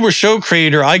 Cobra Show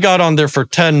Creator, I got on there for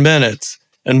 10 minutes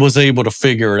and was able to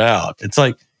figure it out. It's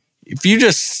like, if you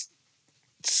just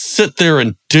sit there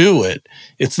and do it,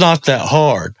 it's not that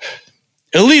hard.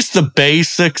 At least the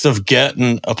basics of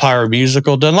getting a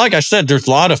Pyromusical done. Like I said, there's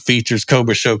a lot of features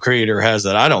Cobra Show Creator has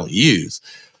that I don't use.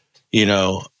 You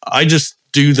know, I just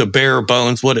do the bare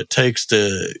bones, what it takes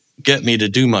to get me to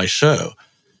do my show.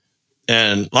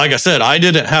 And like I said, I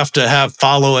didn't have to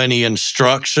follow any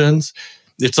instructions.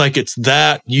 It's like it's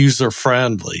that user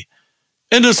friendly.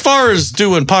 And as far as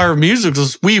doing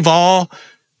Pyromusicals, we've all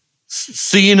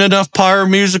seen enough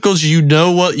Pyromusicals. You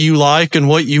know what you like and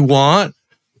what you want.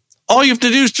 All you have to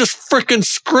do is just freaking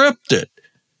script it.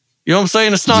 You know what I'm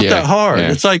saying? It's not that hard.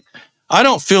 Yeah. It's like, I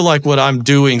don't feel like what I'm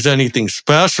doing is anything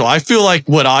special. I feel like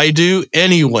what I do,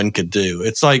 anyone could do.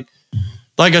 It's like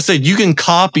I said, you can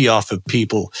copy off of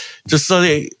people. Just so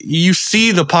you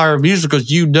see the Pyromusicals,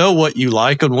 you know what you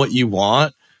like and what you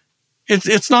want.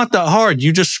 It's not that hard.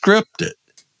 You just script it.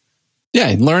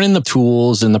 Yeah, learning the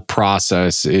tools and the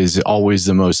process is always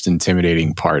the most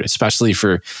intimidating part, especially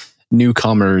for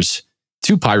newcomers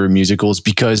to Pyromusicals,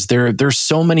 because there's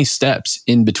so many steps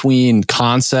in between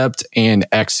concept and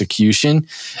execution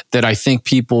that I think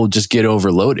people just get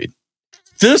overloaded.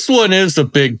 This one is a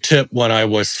big tip when I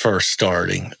was first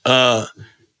starting.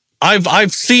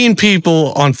 I've seen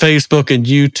people on Facebook and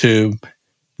YouTube,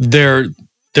 they're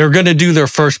going to do their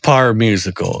first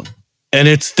Pyromusical, and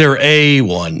it's their A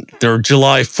one, their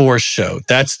July 4th show.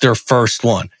 That's their first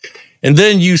one. And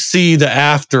then you see the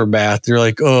aftermath. You're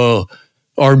like, oh,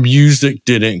 our music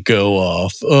didn't go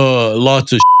off.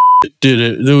 Lots of shit did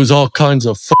it. There was all kinds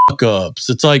of fuck ups.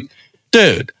 It's like,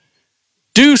 dude,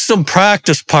 do some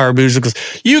practice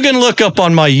Pyromusicals. You can look up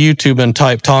on my YouTube and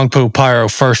type Tong Po Pyro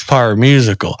first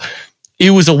Pyromusical.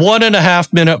 It was a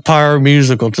 1.5 minute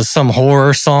Pyromusical to some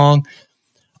horror song.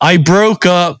 I broke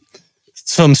up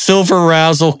some silver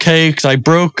razzle cakes. I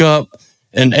broke up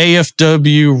an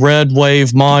AFW red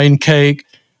wave mine cake.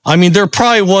 I mean, there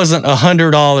probably wasn't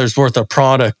 $100 worth of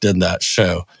product in that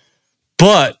show.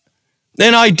 But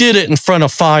then I did it in front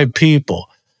of 5 people.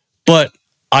 But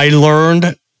I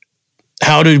learned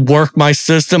how to work my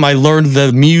system. I learned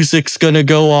the music's going to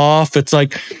go off. It's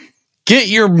like, get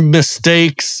your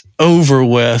mistakes over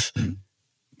with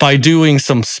by doing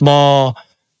some small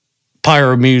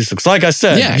pyromusics. Like I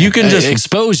said, you can just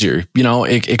exposure,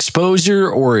 exposure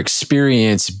or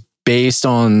experience based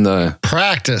on the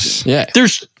practice. Yeah.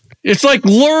 It's like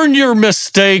learn your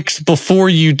mistakes before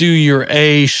you do your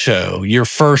your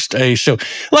first A show.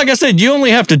 Like I said, you only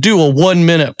have to do a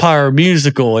 1-minute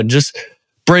pyromusical and just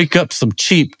break up some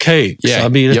cheap cakes. Yeah. I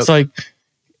mean, it's like,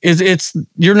 it's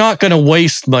you're not going to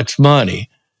waste much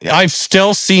money. I've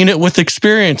still seen it with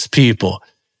experienced people.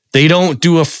 They don't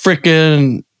do a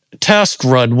freaking test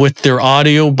run with their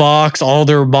audio box, all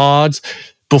their mods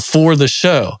before the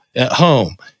show at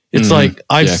home. It's like,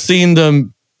 I've seen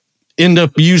them end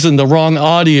up using the wrong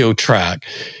audio track.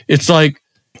 It's like,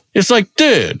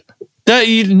 dude,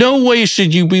 no way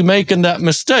should you be making that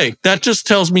mistake. That just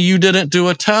tells me you didn't do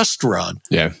a test run.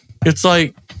 Yeah. It's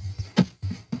like,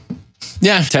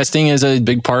 yeah, testing is a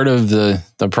big part of the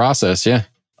process. Yeah.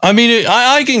 I mean,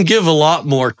 I can give a lot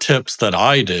more tips that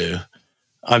I do.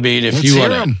 I mean, if you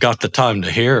got the time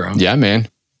to hear them. Yeah, man.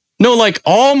 No, like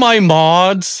all my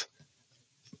mods,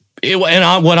 when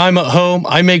I'm at home,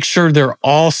 I make sure they're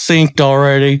all synced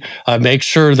already. I make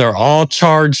sure they're all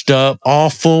charged up, all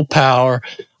full power.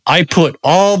 I put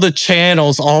all the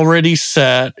channels already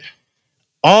set.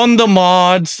 On the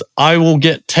mods, I will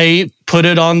get tape, put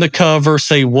it on the cover,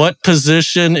 say what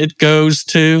position it goes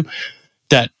to,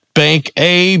 that bank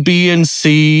A, B, and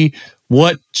C,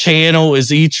 what channel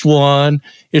is each one.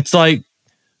 It's like,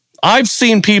 I've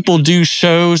seen people do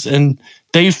shows and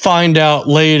they find out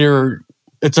later,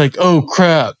 it's like, oh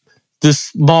crap,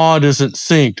 this mod isn't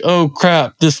synced. Oh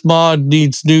crap, this mod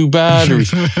needs new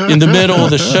batteries in the middle of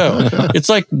the show. It's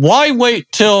like, why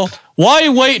wait till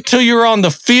you're on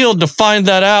the field to find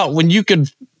that out when you can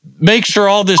make sure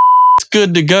all this is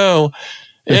good to go?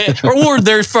 Or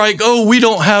they're like, oh, we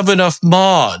don't have enough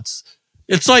mods.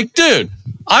 It's like, dude,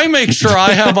 I make sure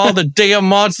I have all the damn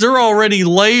mods. They're already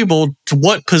labeled to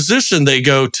what position they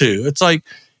go to. It's like,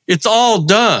 it's all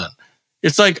done.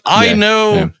 It's like, I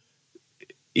know,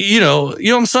 you know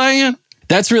what I'm saying?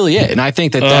 That's really it. And I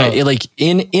think that like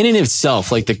in and of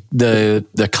itself, like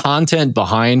the content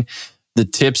behind the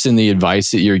tips and the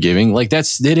advice that you're giving, like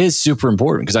it is super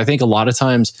important. Because I think a lot of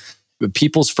times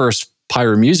people's first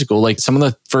pyromusical, like some of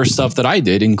the first stuff that I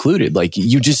did included, like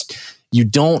you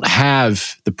don't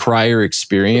have the prior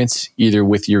experience either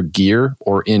with your gear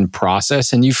or in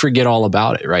process, and you forget all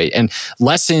about it, right? And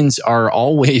lessons are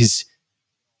always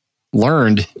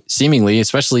learned, seemingly,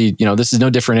 especially, this is no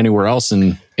different anywhere else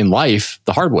in life,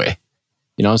 the hard way.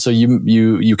 So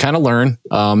you kind of learn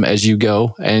as you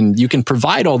go, and you can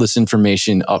provide all this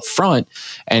information up front.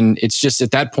 And it's just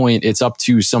at that point, it's up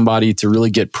to somebody to really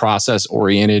get process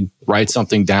oriented, write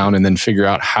something down, and then figure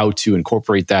out how to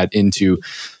incorporate that into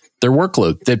their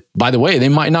workload. That, by the way, they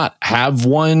might not have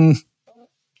one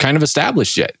kind of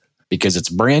established yet because it's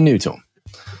brand new to them.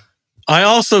 I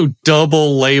also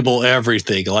double label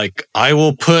everything. Like, I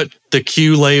will put the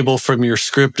Q label from your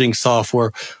scripting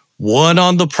software, one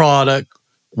on the product,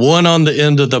 one on the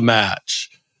end of the match.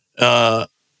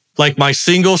 Like my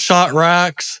single shot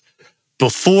racks,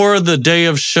 before the day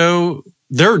of show,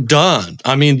 they're done.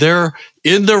 I mean, they're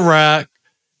in the rack.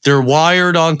 They're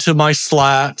wired onto my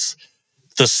slats.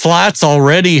 The slats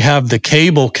already have the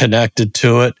cable connected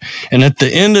to it. And at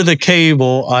the end of the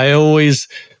cable, I always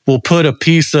will put a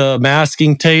piece of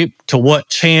masking tape to what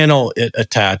channel it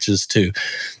attaches to.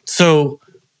 So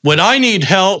when I need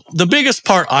help, the biggest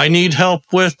part I need help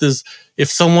with is if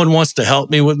someone wants to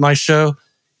help me with my show,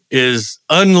 is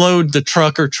unload the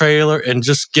truck or trailer and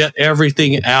just get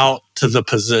everything out to the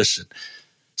position.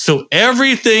 So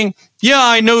everything,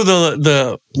 I know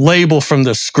the label from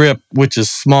the script, which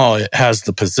is small, it has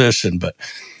the position, but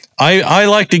I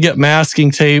like to get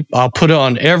masking tape. I'll put it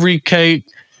on every cake,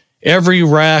 every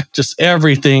rack, just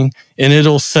everything, and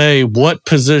it'll say what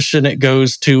position it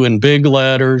goes to in big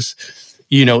letters.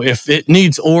 If it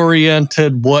needs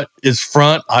oriented, what is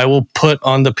front, I will put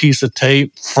on the piece of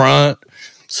tape front.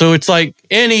 So it's like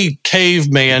any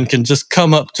caveman can just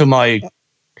come up to my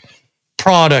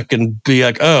product and be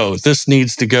like, oh, this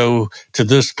needs to go to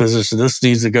this position. This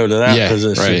needs to go to that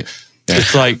position. Right. Yeah.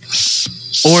 It's like,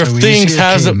 or if things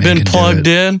hasn't been plugged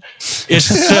in, it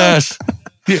says,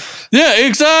 yeah,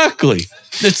 exactly.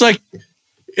 It's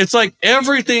like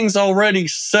everything's already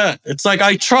set. It's like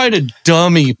I try to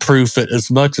dummy proof it as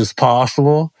much as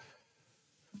possible.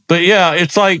 But yeah,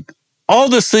 it's like all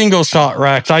the single shot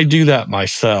racks, I do that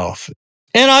myself.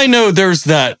 And I know there's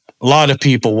that a lot of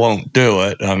people won't do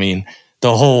it. I mean,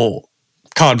 the whole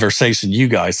conversation you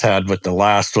guys had with the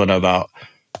last one about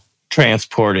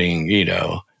transporting,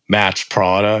 match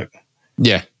product.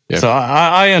 Yeah. Yeah. So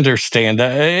I understand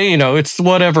that. It's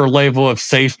whatever level of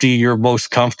safety you're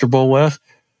most comfortable with.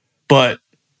 But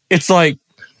it's like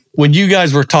when you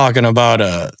guys were talking about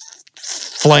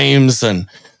flames and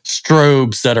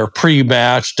strobes that are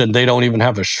pre-matched and they don't even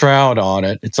have a shroud on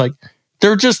it. It's like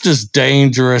they're just as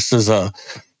dangerous as a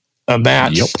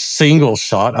match single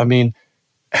shot. I mean,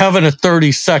 having a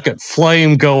 30-second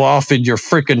flame go off in your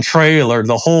freaking trailer,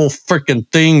 the whole freaking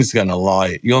thing's gonna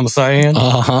light. You know what I'm saying?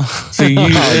 So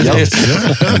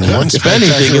if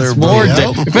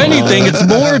anything, it's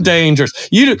more dangerous.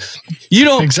 You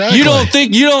don't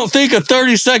think a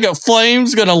 30-second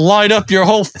flame's gonna light up your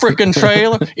whole freaking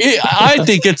trailer? I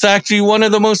think it's actually one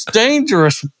of the most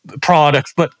dangerous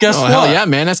products. But guess what? Hell yeah,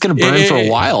 man, that's gonna burn for a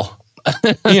while.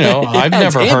 I've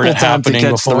never heard it happening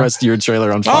before. The rest of your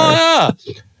trailer on fire. Oh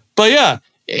yeah, but yeah,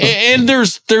 and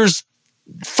there's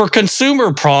for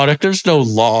consumer product, there's no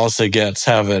laws against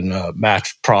having a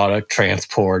matched product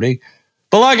transporting.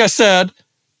 But like I said,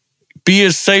 be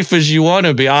as safe as you want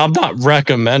to be. I'm not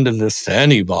recommending this to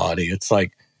anybody. It's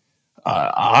like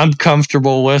I'm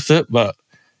comfortable with it, but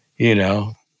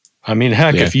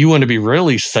if you want to be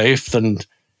really safe, then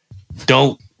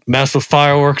don't mess with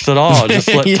fireworks at all. Just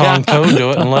let Tong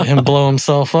do it and let him blow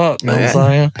himself up. You know what I'm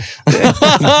saying?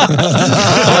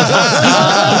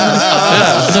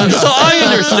 So I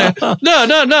understand.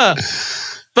 No.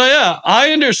 But yeah,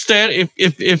 I understand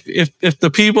if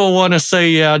the people want to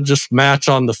say, just match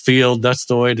on the field, that's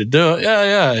the way to do it.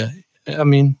 Yeah. I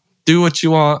mean, do what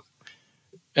you want.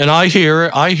 And I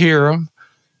hear them.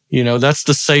 That's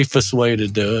the safest way to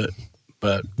do it.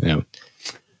 But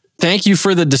thank you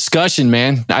for the discussion,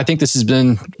 man. I think this has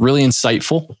been really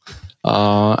insightful.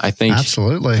 I think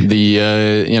absolutely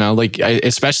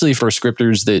especially for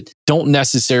scripters that don't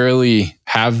necessarily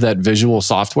have that visual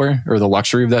software or the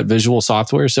luxury of that visual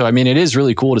software. So, I mean, it is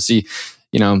really cool to see,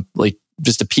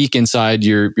 just a peek inside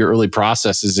your early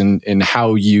processes and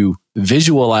how you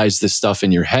visualize this stuff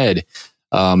in your head,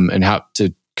 and how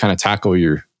to kind of tackle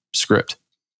your script.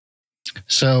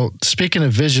 So, speaking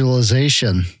of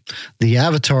visualization, the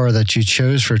avatar that you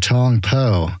chose for Tong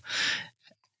Po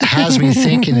has me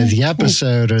thinking of the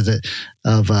episode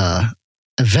of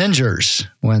Avengers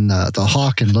when the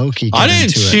Hawk and Loki get I didn't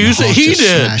into choose it. It. He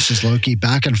did. Smashes Loki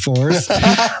back and forth.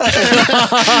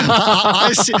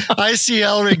 I see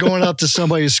Ellery going up to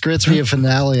somebody who scripts me a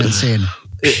finale and saying,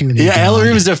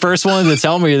 Ellery was the first one to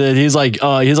tell me that he's like,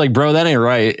 bro, that ain't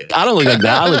right. I don't look like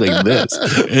that. I look like this.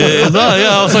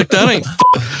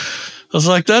 I was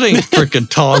like, that ain't freaking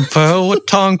Tong Po. What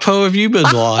Tong Po have you been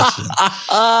watching?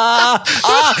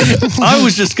 I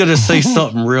was just gonna say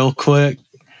something real quick.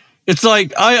 It's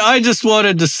like I just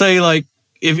wanted to say, like,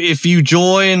 if you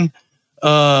join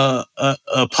a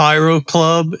pyro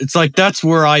club, it's like that's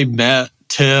where I met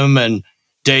Tim and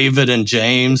David and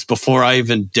James before I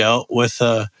even dealt with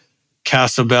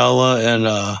Casabella and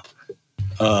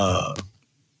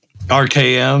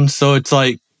RKM. So it's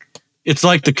like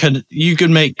you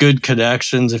can make good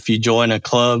connections if you join a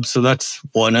club. So that's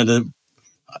one of the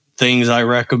things I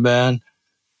recommend.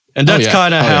 And that's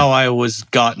kind of how I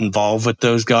got involved with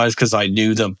those guys, because I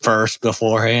knew them first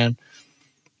beforehand.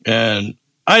 And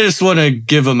I just want to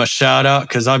give them a shout out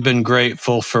because I've been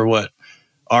grateful for what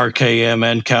RKM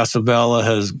and Casabella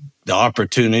the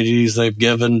opportunities they've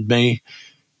given me.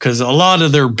 Because a lot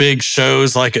of their big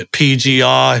shows, like at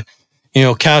PGI,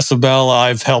 Casabella,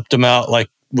 I've helped them out like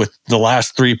with the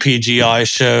last 3 PGI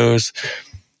shows.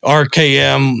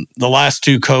 RKM, the last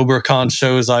 2 CobraCon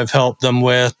shows I've helped them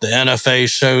with, the NFA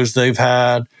shows they've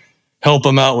had, help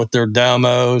them out with their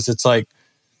demos. It's like,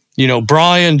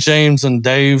 Brian, James, and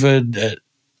David at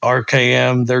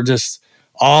RKM, they're just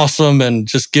awesome and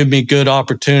just give me good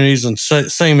opportunities. And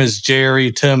same as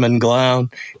Jerry, Tim, and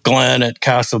Glenn at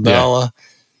Casabella.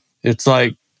 Yeah. It's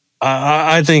like,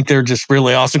 I think they're just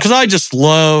really awesome because I just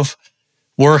love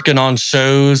working on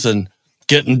shows and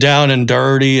getting down and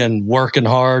dirty and working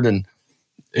hard. And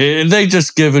they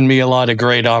just given me a lot of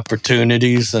great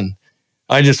opportunities. And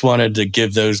I just wanted to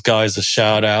give those guys a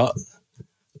shout out.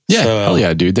 Yeah, hell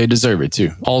yeah, dude. They deserve it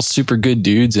too. All super good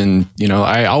dudes. And,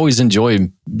 I always enjoy,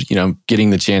 getting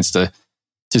the chance to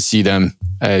see them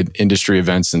at industry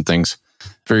events and things.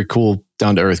 Very cool,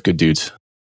 down to earth, good dudes.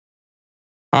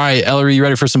 All right, Ellery, you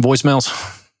ready for some voicemails?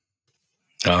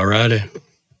 All righty.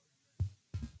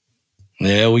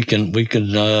 Yeah, we can,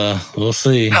 we'll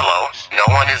see. Hello, no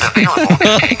one is available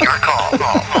to take your call.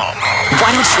 Why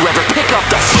don't you ever pick up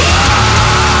the phone?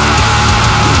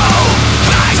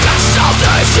 I've got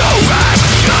something to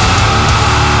rescue.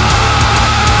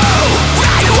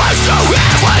 I was so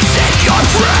endless in your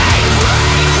brain.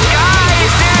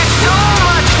 Guys, there's so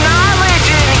much knowledge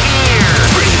in here.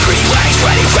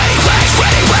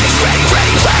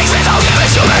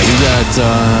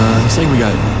 looks like we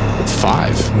got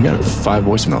 5. We got 5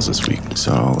 voicemails this week.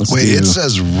 So let's Wait, it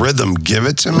says rhythm. Give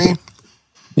it to me.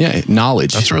 Yeah,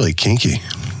 knowledge. That's really kinky.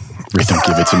 Rhythm,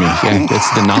 give it to me. Yeah,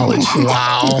 it's the knowledge.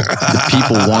 Wow. The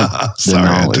people want the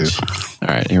knowledge. All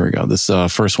right, here we go. This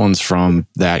first one's from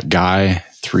that guy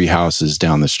 3 houses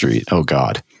down the street. Oh,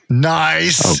 God.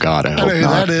 Nice. Oh, God, I hope know who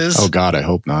not. that is. Oh, God, I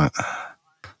hope not.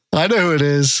 I know who it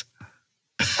is.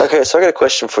 Okay, so I got a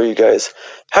question for you guys.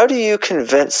 How do you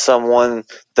convince someone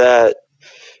that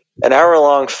an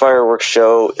hour-long fireworks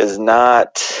show is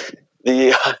not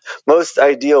the most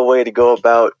ideal way to go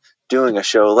about doing a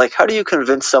show? Like, how do you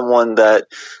convince someone that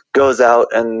goes out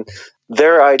and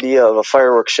their idea of a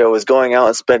fireworks show is going out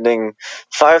and spending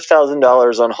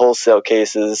 $5,000 on wholesale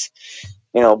cases,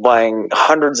 buying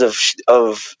hundreds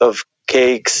of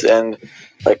cakes and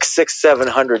like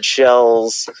 600-700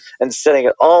 shells and setting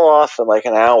it all off in like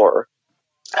an hour?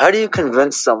 How do you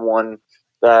convince someone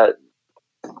that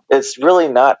it's really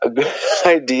not a good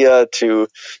idea to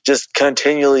just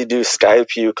continually do sky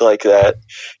puke like that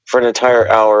for an entire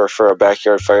hour for a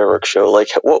backyard fireworks show? Like,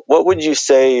 what would you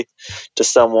say to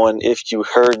someone if you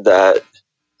heard that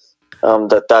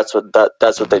that's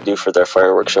what they do for their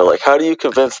fireworks show? Like, how do you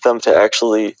convince them to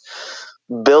actually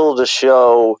build a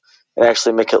show and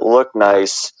actually make it look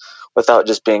nice without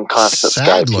just being constant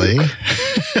Sadly, sky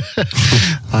puke?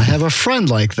 I have a friend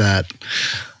like that.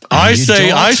 I say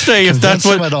if that's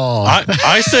what at all.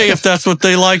 I say if that's what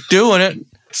they like doing it.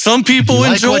 Some people You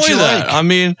like enjoy what you that. like. I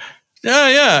mean,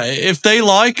 yeah. If they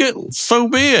like it, so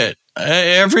be it.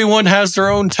 Everyone has their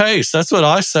own taste. That's what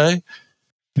I say.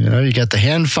 You got the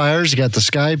hand fires, you got the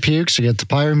sky pukes, you got the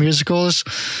pyromusicals.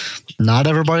 Not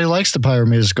everybody likes the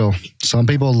pyromusical. Some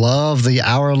people love the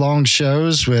hour-long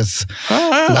shows with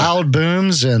loud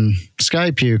booms and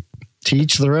sky puke. To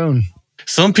each their own.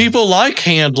 Some people like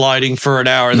hand lighting for an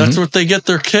hour. That's what they get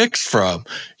their kicks from.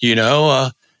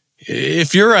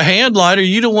 If you're a hand lighter,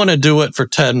 you don't want to do it for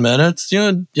 10 minutes.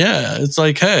 It's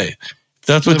like, hey, if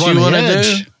that's what you want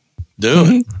to do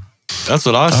it. That's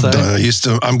what I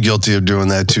say. I'm guilty of doing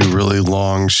that too. Really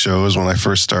long shows when I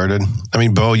first started. I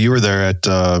mean, Bo, you were there at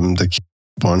the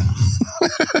one.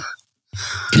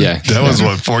 Yeah. That was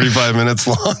 45 minutes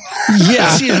long? Yeah.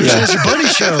 It's your buddy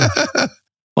show.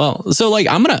 Well, so like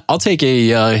I'll take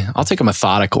a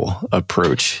methodical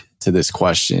approach to this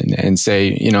question and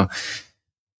say,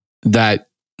 that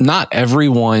not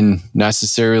everyone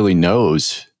necessarily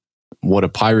knows what a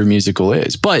pyromusical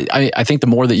is. But I think the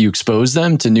more that you expose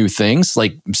them to new things,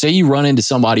 like say you run into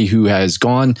somebody who has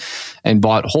gone and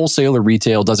bought wholesale or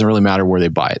retail, doesn't really matter where they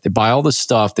buy it. They buy all this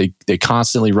stuff. They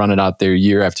constantly run it out there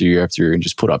year after year after year and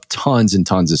just put up tons and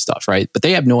tons of stuff, right? But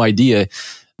they have no idea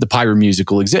the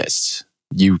pyromusical exists.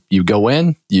 You go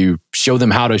in, you show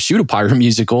them how to shoot a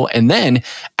pyromusical, and then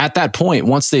at that point,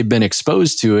 once they've been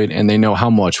exposed to it and they know how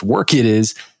much work it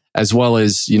is, as well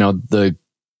as the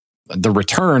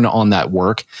return on that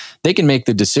work, they can make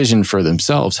the decision for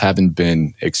themselves, having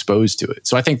been exposed to it.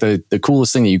 So I think the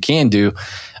coolest thing that you can do,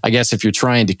 I guess, if you're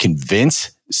trying to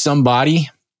convince somebody,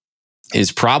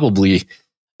 is probably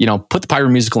put the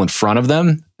pyromusical in front of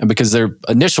them, and because their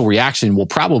initial reaction will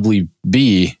probably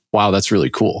be, "Wow, that's really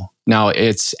cool." Now,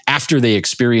 it's after they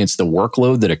experience the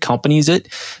workload that accompanies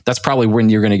it, that's probably when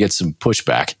you're going to get some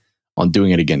pushback on doing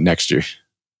it again next year.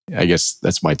 I guess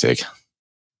that's my take.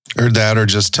 Or that, or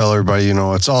just tell everybody,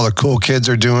 it's all the cool kids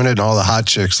are doing it and all the hot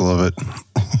chicks love it.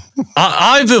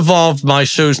 I've evolved my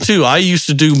shows too. I used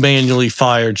to do manually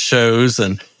fired shows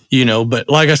but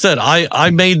like I said,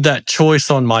 I made that choice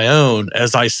on my own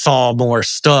as I saw more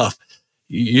stuff.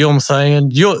 You know what I'm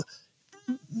saying?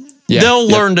 They'll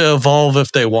learn to evolve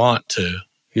if they want to.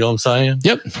 You know what I'm saying?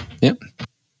 Yep.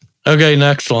 Okay,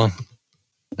 next one.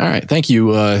 All right. Thank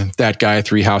you, that guy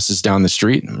 3 houses down the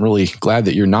street. I'm really glad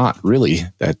that you're not really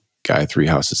that guy 3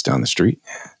 houses down the street.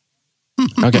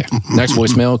 Okay. Next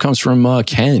voicemail comes from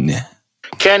Ken.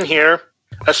 Ken here,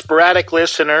 a sporadic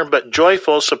listener but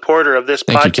joyful supporter of this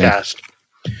podcast.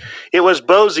 It was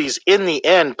Bosie's In the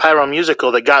End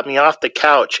Pyromusical that got me off the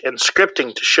couch and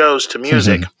scripting to shows to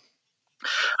music.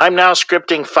 I'm now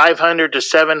scripting 500 to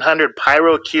 700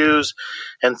 pyro cues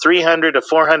and 300 to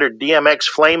 400 DMX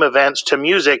flame events to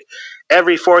music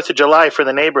every 4th of July for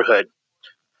the neighborhood.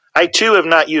 I too have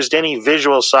not used any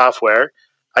visual software.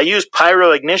 I use pyro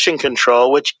ignition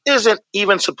control, which isn't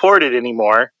even supported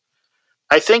anymore.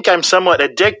 I think I'm somewhat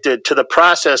addicted to the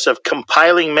process of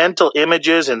compiling mental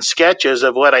images and sketches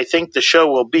of what I think the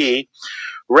show will be,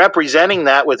 representing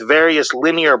that with various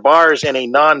linear bars in a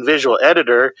non-visual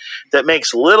editor that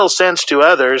makes little sense to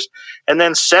others, and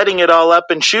then setting it all up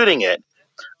and shooting it.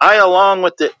 I, along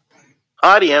with the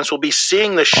audience, will be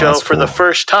seeing the show for the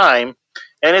first time,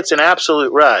 and it's an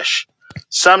absolute rush.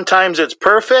 Sometimes it's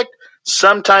perfect,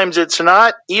 sometimes it's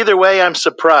not. Either way, I'm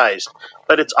surprised,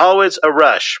 but it's always a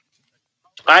rush.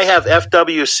 I have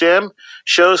FW Sim,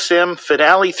 Show Sim,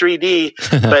 Finale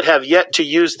 3D, but have yet to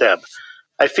use them.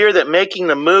 I fear that making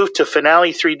the move to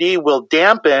Finale 3D will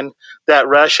dampen that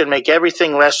rush and make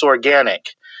everything less organic.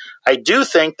 I do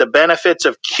think the benefits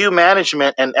of queue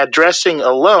management and addressing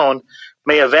alone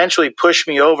may eventually push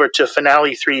me over to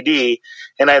Finale 3D,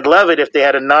 and I'd love it if they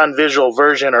had a non-visual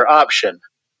version or option.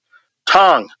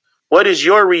 Tong, what is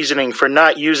your reasoning for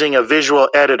not using a visual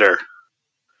editor?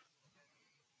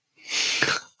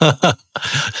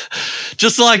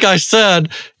 Just like I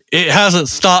said, it hasn't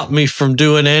stopped me from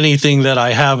doing anything that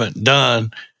I haven't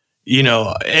done. You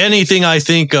know, anything I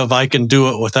think of, I can do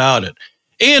it without it.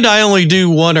 And I only do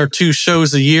 1 or 2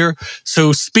 shows a year.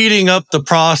 So speeding up the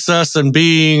process and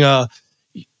being,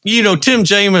 Tim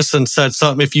Jameson said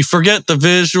something. If you forget the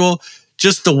visual,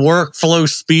 just the workflow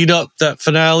speed up that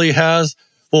Finale has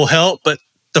will help. But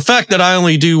the fact that I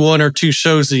only do 1 or 2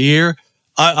 shows a year,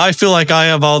 I feel like I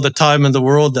have all the time in the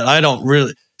world that I don't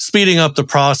really, speeding up the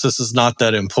process is not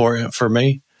that important for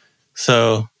me.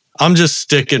 So I'm just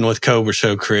sticking with Cobra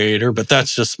Show Creator, but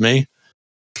that's just me.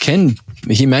 Ken,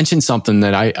 he mentioned something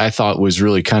that I thought was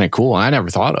really kind of cool. And I never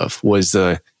thought of was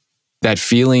that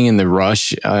feeling in the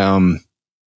rush,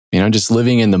 just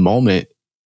living in the moment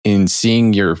and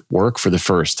seeing your work for the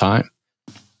first time.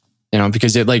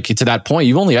 Because to that point,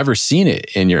 you've only ever seen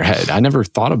it in your head. I never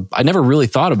really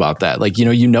thought about that.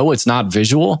 It's not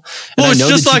visual. Well, it's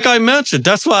just like I mentioned.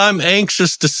 That's why I'm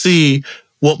anxious to see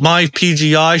what my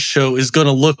PGI show is going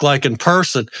to look like in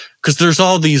person, because there's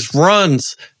all these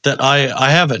runs that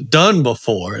I haven't done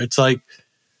before. It's like,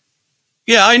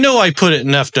 yeah, I know I put it in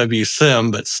FW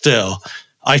Sim, but still,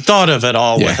 I thought of it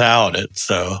all without it.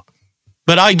 So,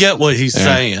 but I get what he's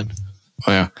saying.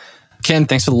 Oh, yeah. Ken,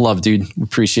 thanks for the love, dude. We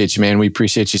appreciate you, man. We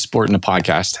appreciate you supporting the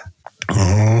podcast.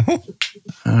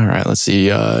 All right, let's see.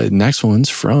 Next one's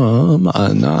from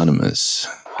Anonymous.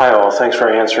 Hi, all. Thanks for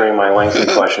answering my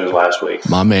lengthy questions last week.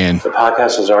 My man. The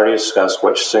podcast has already discussed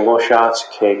which single shots,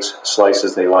 cakes,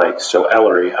 slices they like. So,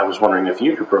 Ellery, I was wondering if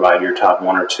you could provide your top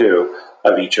 1 or 2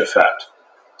 of each effect.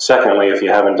 Secondly, if you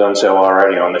haven't done so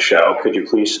already on the show, could you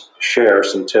please share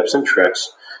some tips and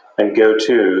tricks and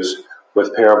go-tos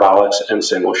with parabolics and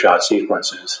single shot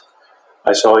sequences?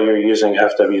 I saw you're using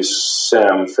FW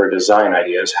Sim for design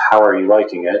ideas. How are you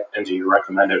liking it? And do you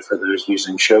recommend it for those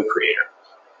using Show Creator?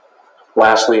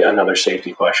 Lastly, another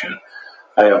safety question.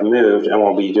 I have moved and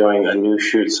will be doing a new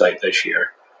shoot site this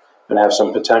year and have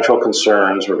some potential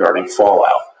concerns regarding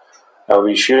fallout. I will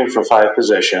be shooting from 5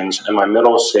 positions, and my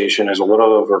middle station is a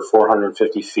little over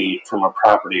 450 feet from a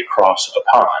property across a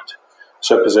pond.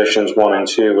 So positions 1 and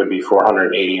 2 would be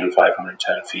 480 and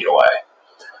 510 feet away.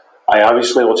 I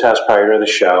obviously will test prior to the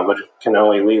show, but can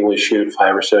only legally shoot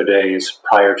 5 or so days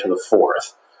prior to the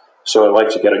 4th. So I'd like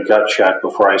to get a gut check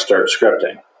before I start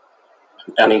scripting.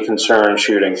 Any concern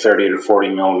shooting 30 to 40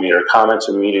 millimeter comets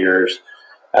and meteors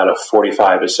at a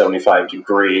 45 to 75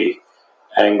 degree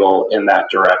angle in that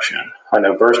direction? I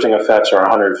know bursting effects are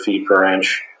 100 feet per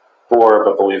inch bore,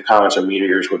 but believe comets and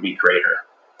meteors would be greater.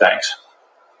 Thanks.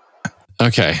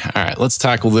 Okay, all right. Let's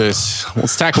tackle this.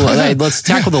 Let's tackle the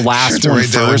last one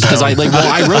first, because I wrote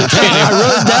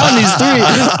down these 3.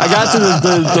 I got to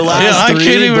the last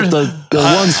 3, but the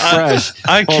one's fresh.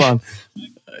 Hold on.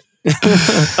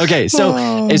 Okay, so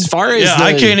as far as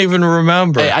I can't even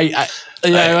remember.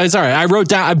 It's all right. I wrote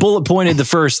down. I bullet pointed the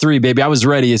first 3, baby. I was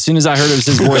ready as soon as I heard it was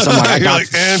his voice. I'm like, I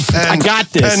got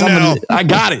this. I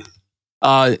got it.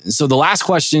 So the last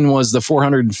question was the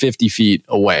 450 feet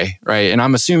away, right? And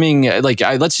I'm assuming,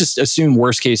 let's just assume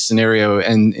worst case scenario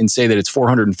and say that it's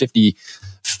 450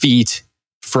 feet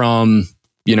from,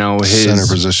 his center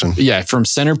position. Yeah, from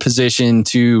center position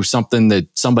to something that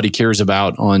somebody cares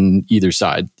about on either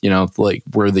side, like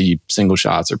where the single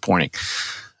shots are pointing.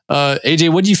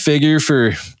 AJ, what do you figure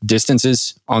for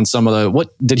distances on some of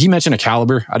what did he mention a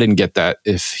caliber? I didn't get that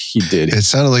if he did. It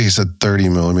sounded like he said 30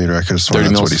 millimeter. I could have sworn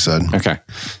that's what he said. Okay. All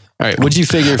right. What do you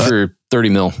figure for 30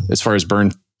 mil as far as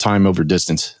burn time over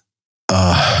distance?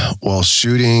 Well,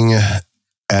 shooting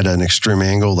at an extreme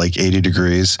angle, like 80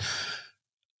 degrees,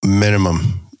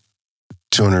 minimum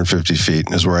 250 feet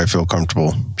is where I feel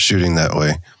comfortable shooting that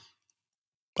way.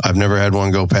 I've never had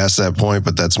one go past that point,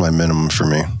 but that's my minimum for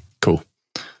me. Cool.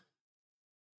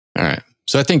 All right.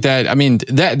 So I think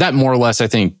that more or less, I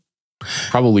think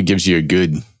probably gives you a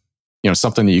good,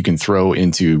 something that you can throw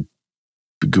into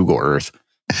Google Earth.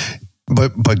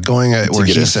 But going at where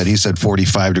he said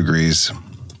 45 degrees,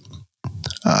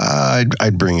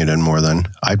 I'd bring it in more than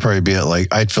I'd probably be at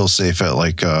I'd feel safe at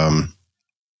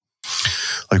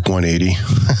like 180.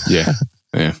 Yeah.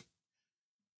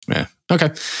 Okay.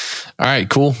 All right,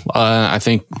 cool. I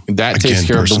think that takes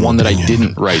care of the one that I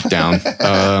didn't write down.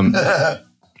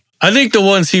 I think the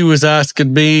ones he was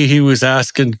asking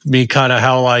me kind of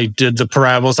how I did the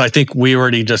parabolas. I think we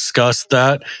already discussed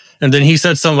that. And then he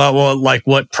said something about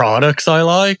what products I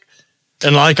like.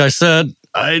 And like I said,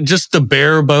 just the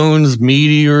bare bones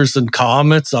meteors and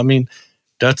comets. I mean,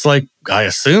 that's I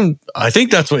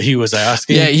think that's what he was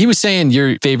asking. Yeah, he was saying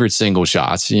your favorite single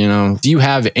shots, Do you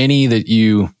have any that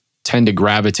you tend to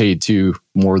gravitate to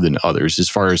more than others as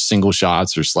far as single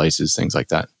shots or slices, things like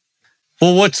that?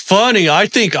 Well, what's funny, I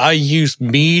think I use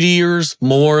meteors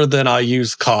more than I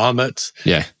use comets.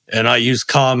 Yeah. And I use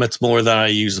comets more than I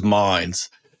use mines.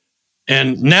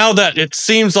 And now that it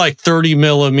seems like 30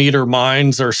 millimeter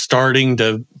mines are starting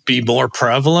to be more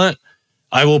prevalent,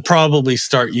 I will probably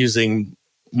start using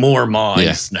more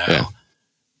mines now.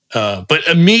 Yeah.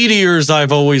 But meteors,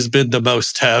 I've always been the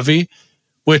most heavy,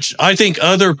 which I think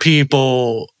other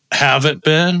people haven't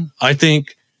been. I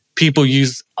think people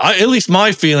use, at least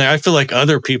my feeling, I feel like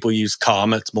other people use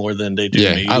comets more than they do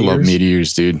meteors. I love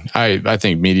meteors, dude. I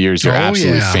think meteors are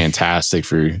absolutely fantastic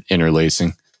for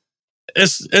interlacing.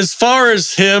 As far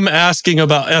as him asking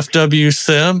about FW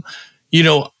Sim,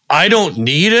 I don't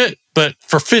need it, but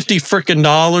for $50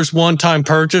 freaking one-time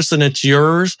purchase and it's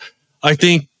yours, I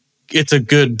think it's a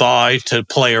good buy to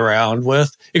play around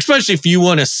with, especially if you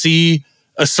want to see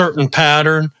a certain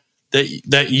pattern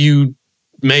that you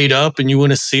made up and you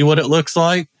want to see what it looks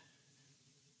like.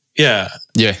 Yeah.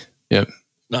 Yeah. Yep.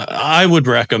 I would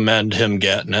recommend him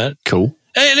getting it. Cool.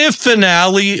 And if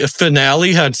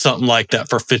Finale had something like that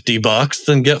for $50,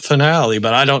 then get Finale,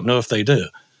 but I don't know if they do.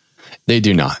 They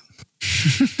do not.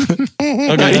 Okay,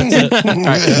 that's it.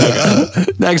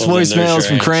 Right. Next voicemail is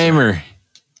from Kramer.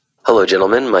 Hello,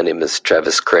 gentlemen. My name is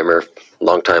Travis Kramer,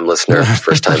 longtime listener,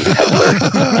 first-time heckler.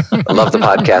 I love the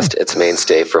podcast. It's a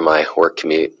mainstay for my work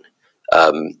commute.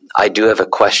 I do have a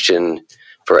question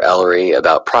for Ellery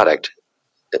about product.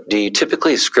 Do you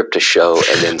typically script a show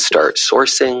and then start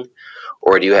sourcing?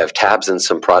 Or do you have tabs in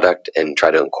some product and try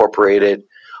to incorporate it?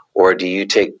 Or do you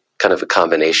take kind of a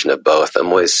combination of both? I'm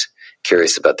always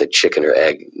curious about the chicken or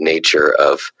egg nature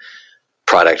of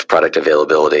product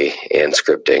availability and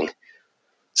scripting.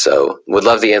 So would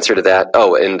love the answer to that.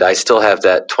 Oh, and I still have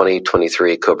that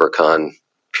 2023 CobraCon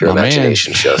Pure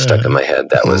Imagination show stuck in my head.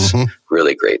 That was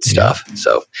really great stuff. Yeah.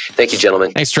 So thank you,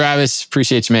 gentlemen. Thanks, Travis.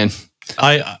 Appreciate you, man.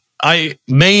 I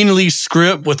mainly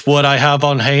script with what I have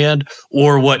on hand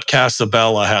or what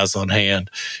Casabella has on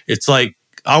hand. It's like,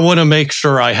 I want to make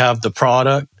sure I have the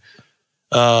product.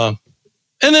 And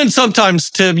then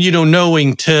sometimes Tim,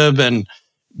 knowing Tim and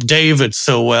David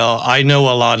so well, I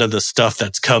know a lot of the stuff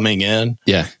that's coming in.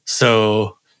 Yeah.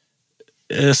 So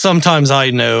sometimes I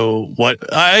know what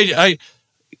like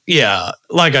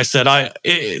I said,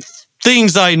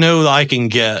 things I know that I can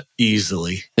get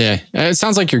easily. Yeah. It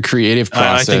sounds like your creative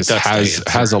process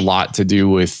has a lot to do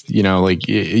with,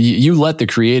 you let the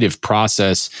creative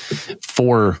process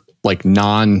for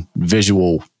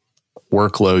non-visual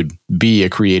workload be a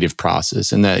creative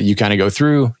process, and that you kind of go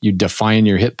through, you define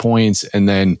your hit points. And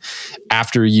then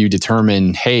after you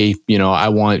determine, hey, I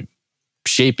want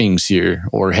shapings here,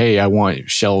 or hey, I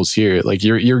want shells here.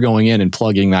 You're going in and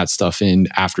plugging that stuff in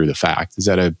after the fact. Is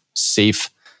that a safe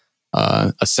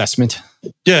assessment?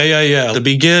 Yeah. The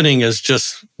beginning is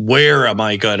just, where am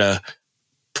I gonna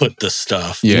put the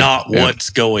stuff, not what's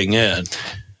going in.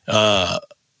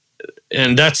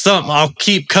 And that's something I'll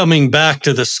keep coming back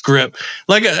to the script.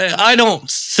 I don't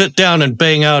sit down and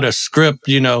bang out a script,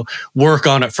 work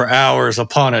on it for hours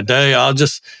upon a day. I'll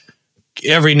just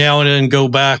every now and then go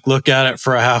back, look at it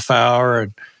for a half hour,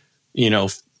 and you know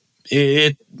what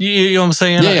I'm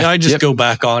saying? Yeah, I just go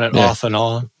back on it off and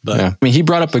on. But I mean, he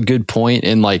brought up a good point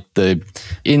in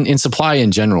in supply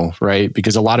in general, right?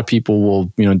 Because a lot of people will,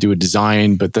 do a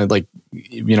design, but then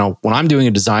when I'm doing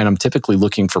a design, I'm typically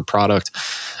looking for product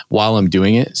while I'm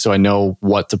doing it. So I know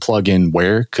what to plug in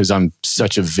where, because I'm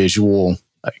such a visual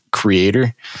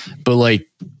creator. But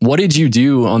what did you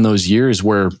do on those years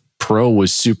where Pro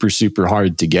was super, super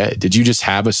hard to get? Did you just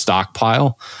have a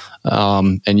stockpile?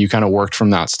 And you kind of worked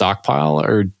from that stockpile,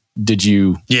 or did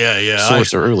you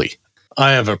source early?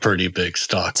 I have a pretty big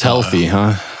stockpile. It's healthy,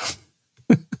 huh?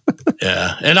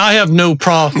 Yeah. And I have no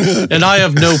problems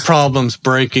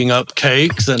breaking up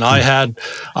cakes. And I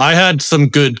had some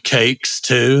good cakes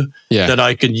too that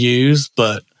I could use,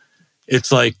 but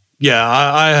it's I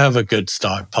have a good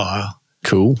stockpile.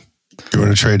 Cool. You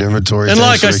want to trade inventory? And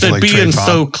like I said, being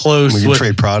so close, we can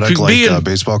trade product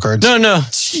baseball cards. No.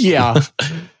 Yeah.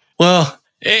 Well,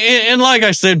 And like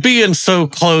I said, being so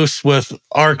close with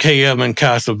RKM and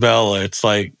Casabella, it's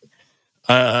like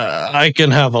I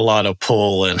can have a lot of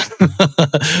pull and really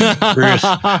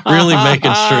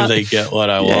making sure they get what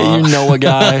I want. You know a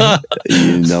guy.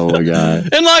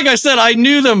 And like I said, I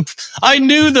knew them.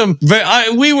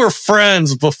 We were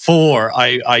friends before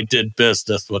I did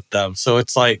business with them. So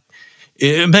it's like,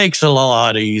 it makes it a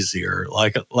lot easier.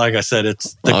 Like I said,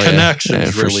 it's the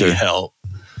connections really help.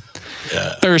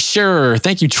 Yeah. For sure.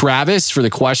 Thank you, Travis, for the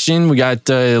question. We got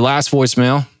last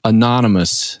voicemail,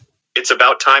 Anonymous. It's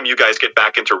about time you guys get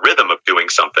back into rhythm of doing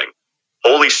something.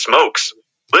 Holy smokes.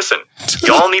 Listen,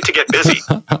 y'all need to get busy.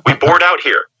 We bored out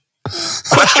here.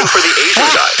 Question for the Asian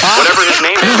guy, whatever his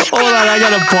name is. Hold on, I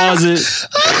gotta pause it.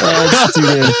 That's too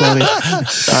damn funny.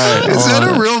 All right, is that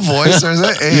a real voice or is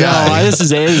that AI? No, this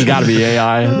has got to be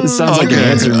AI. It sounds like an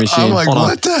answer machine. I'm like, Hold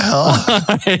what the hell?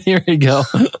 Here we go.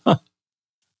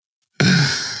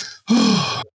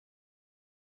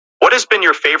 What has been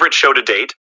your favorite show to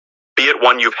date? Be it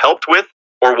one you've helped with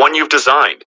or one you've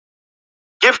designed.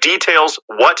 Give details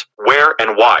what, where,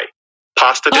 and why.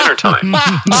 Pasta dinner time.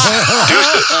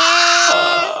 Deuces.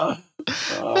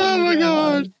 Oh my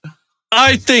God.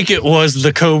 I think it was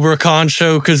the Cobra Con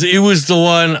show because it was the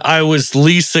one I was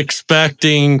least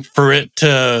expecting for it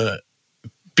to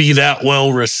be that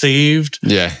well received.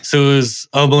 Yeah. So it was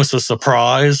almost a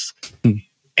surprise.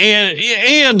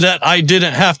 And that I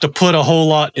didn't have to put a whole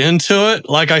lot into it.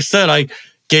 Like I said, I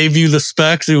gave you the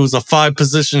specs. It was a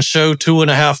 5-position show,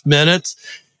 2.5 minutes.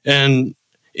 And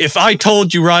if I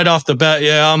told you right off the bat,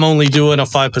 yeah, I'm only doing a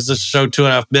 5-position show,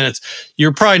 2.5 minutes,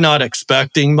 you're probably not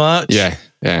expecting much. Yeah.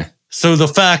 So the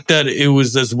fact that it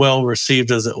was as well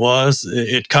received as it was,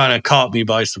 it kind of caught me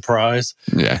by surprise.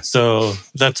 Yeah. So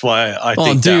that's why I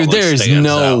think dude, that one there's stands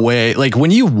no out. way. Like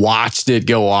when you watched it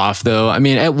go off, though, I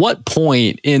mean, at what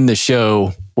point in the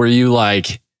show were you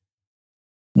like,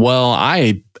 well,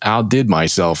 I outdid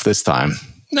myself this time?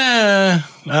 Nah,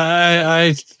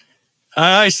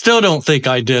 I still don't think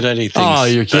I did anything. Oh,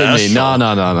 you're kidding me. No.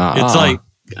 It's like,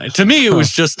 to me, it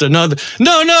was just another.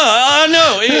 No, I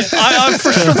know. I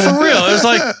for real. It was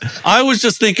like, I was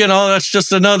just thinking, oh, that's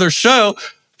just another show.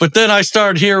 But then I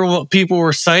started hearing what people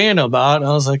were saying about it.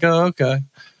 And I was like, oh, okay.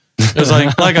 It was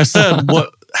like I said,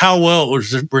 how well it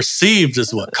was received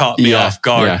is what caught me off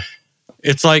guard. Yeah.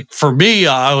 It's like, for me,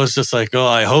 I was just like, oh,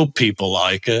 I hope people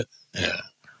like it. Yeah.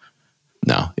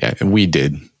 No, yeah, we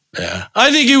did. Yeah.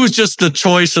 I think it was just the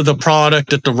choice of the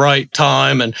product at the right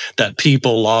time and that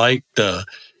people liked.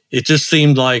 It just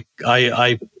seemed like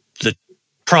the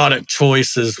product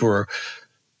choices were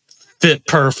fit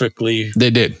perfectly.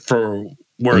 They did. For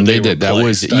where they did. That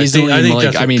was easily, I think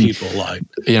that's what I mean, people liked.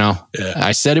 You know,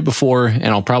 I said it before and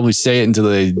I'll probably say it until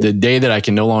the day that I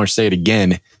can no longer say it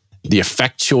again. The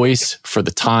effect choice for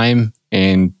the time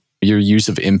and your use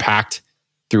of impact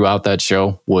throughout that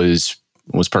show was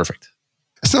perfect.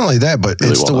 It's not only that, but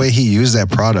Really it's well the way done. he used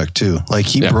that product too. Like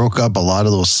he broke up a lot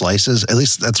of those slices. At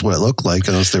least that's what it looked like,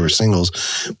 unless they were singles.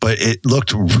 But it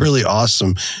looked really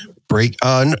awesome.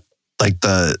 I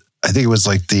think it was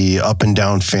like the up and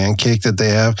down fan cake that they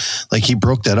have. Like he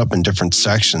broke that up in different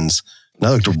sections. That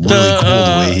looked really cool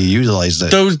the way he utilized it.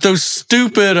 Those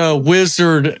stupid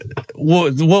wizard.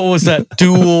 What was that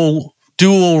dual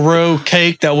row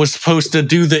cake that was supposed to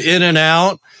do the in and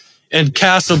out? And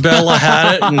Casabella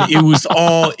had it, and it was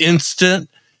all instant.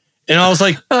 And I was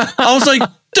like,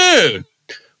 dude,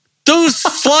 those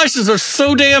slices are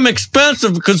so damn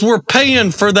expensive because we're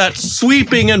paying for that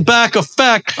sweeping and back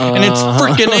effect, and it's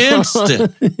freaking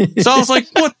instant. So I was like,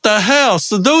 what the hell?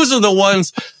 So those are the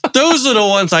ones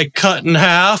I cut in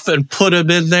half and put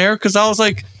them in there because I was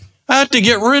like, I have to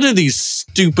get rid of these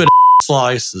stupid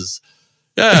slices.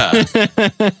 Yeah.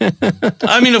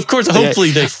 I mean, of course,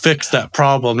 hopefully they fix that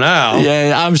problem now.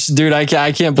 Yeah, I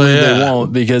can't believe they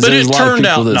won't because there's a lot of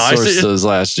people that sourced those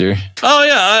last year. Oh,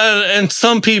 yeah. And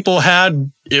some people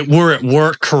had it where it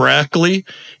worked correctly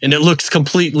and it looks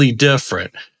completely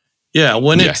different. Yeah.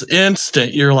 When it's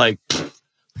instant, you're like, what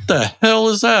the hell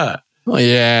is that? Well,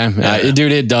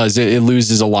 dude, it does. It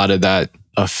loses a lot of that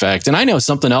effect. And I know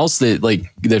something else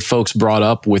that folks brought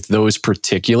up with those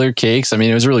particular cakes. I mean,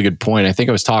 it was a really good point. I think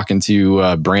I was talking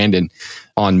to Brandon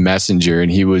on Messenger and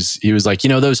he was like,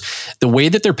 the way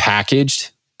that they're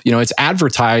packaged, it's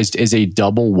advertised as a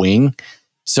double wing.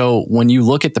 So when you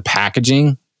look at the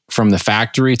packaging from the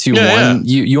factory to one,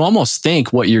 you almost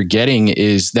think what you're getting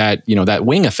is that, that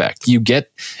wing effect you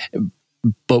get.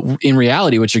 But in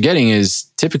reality, what you're getting is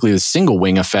typically the single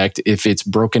wing effect if it's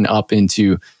broken up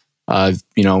into a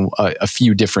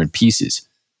few different pieces.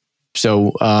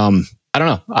 So, I don't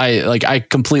know. I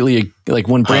completely, like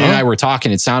when Brandon and I were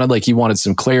talking, it sounded like he wanted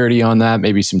some clarity on that,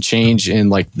 maybe some change in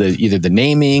like either the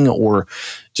naming or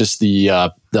just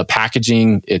the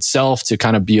packaging itself to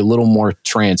kind of be a little more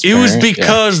transparent. It was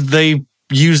because they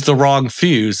used the wrong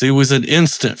fuse. It was an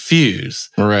instant fuse.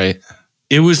 Right.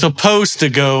 It was supposed to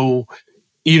go,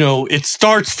 it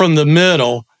starts from the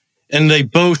middle and they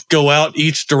both go out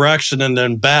each direction and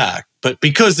then back. But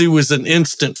because it was an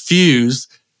instant fuse,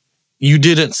 you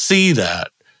didn't see that.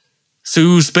 So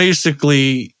it was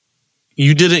basically,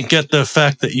 you didn't get the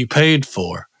effect that you paid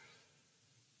for.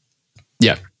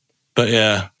 Yeah. But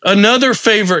yeah. Another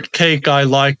favorite cake I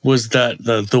like was that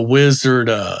the Wizard,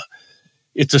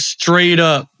 it's a straight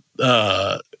up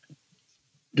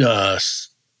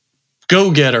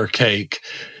go-getter cake.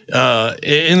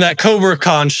 In that Cobra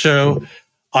Con show,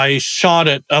 I shot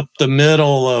it up the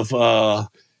middle of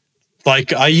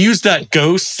I used that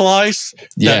ghost slice,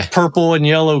 that purple and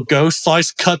yellow ghost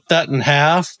slice, cut that in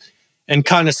half and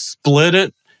kind of split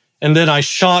it. And then I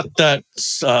shot that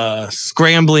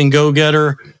scrambling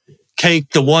go-getter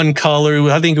cake, the one color,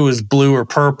 I think it was blue or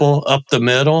purple, up the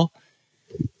middle.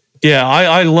 Yeah,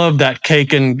 I love that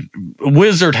cake, and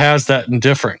Wizard has that in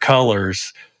different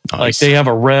colors. Nice. Like they have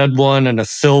a red one and a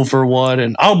silver one,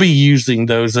 and I'll be using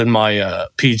those in my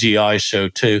PGI show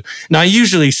too. Now I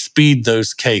usually speed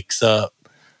those cakes up.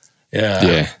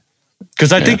 Yeah.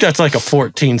 Because I think that's like a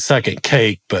 14-second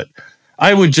cake, but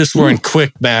I would just run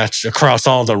quick match across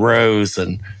all the rows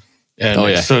and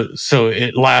so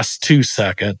it lasts 2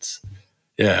 seconds.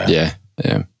 Yeah.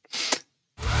 Yeah.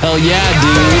 Hell yeah,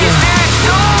 dude.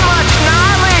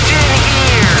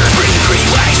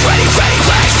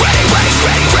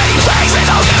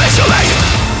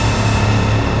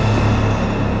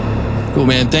 Cool,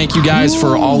 man. Thank you guys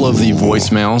for all of the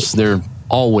voicemails. They're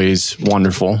always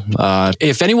wonderful.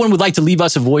 If anyone would like to leave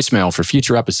us a voicemail for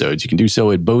future episodes, you can do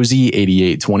so at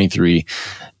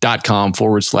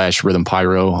bozy8823.com/Rhythm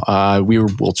Pyro. We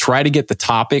will try to get the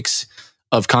topics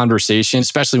of conversation,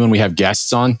 especially when we have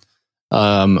guests on,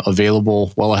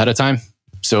 available well ahead of time.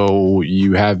 So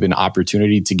you have an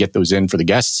opportunity to get those in for the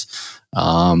guests.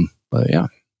 But yeah.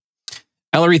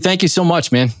 Ellery, thank you so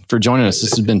much, man, for joining us.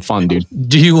 This has been fun, dude.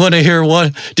 Do you want to hear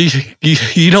one?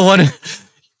 You don't want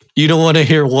to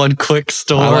hear one quick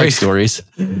story? I like stories.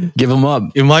 Give them up.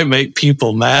 It might make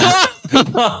people mad.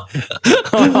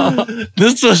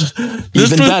 This was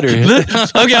better.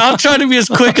 Okay, I'll try to be as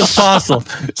quick as possible.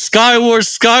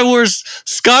 Skywars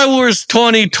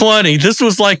 2020. This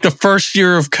was like the first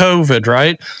year of COVID,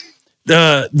 right?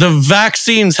 The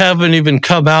vaccines haven't even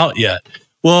come out yet.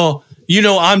 Well,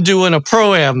 I'm doing a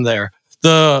pro-am there.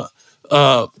 The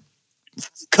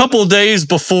couple days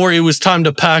before it was time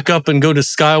to pack up and go to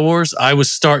Skywars, I was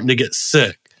starting to get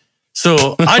sick.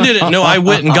 So I didn't know. I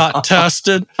went and got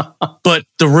tested, but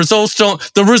the results don't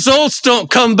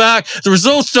come back. The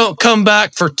results don't come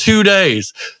back for 2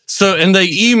 days. So, and they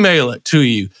email it to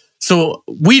you. So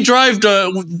we drive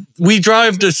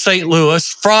to St. Louis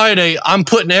Friday. I'm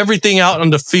putting everything out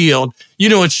on the field.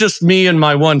 It's just me and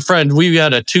my one friend. We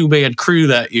had a 2-man crew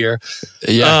that year.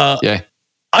 Yeah.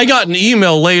 I got an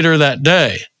email later that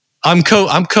day. I'm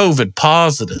COVID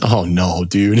positive. Oh no,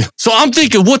 dude. So I'm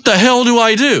thinking, what the hell do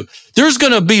I do? There's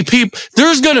going to be people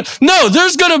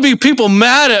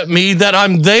mad at me that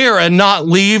I'm there and not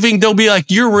leaving. They'll be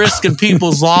like, you're risking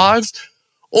people's lives.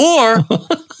 Or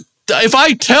if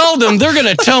I tell them, they're going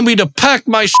to tell me to pack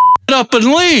my shit up and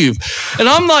leave. And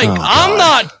I'm like, I'm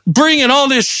not bringing all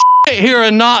this shit here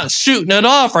and not shooting it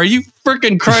off. Are you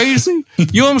freaking crazy?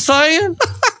 You know what I'm saying?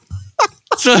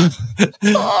 So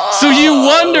you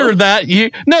wonder that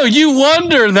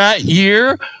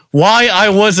year why I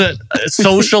wasn't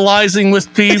socializing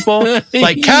with people.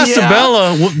 Like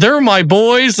Casabella, they're my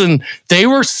boys, and they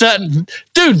were setting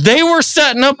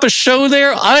up a show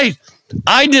there. I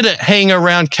didn't hang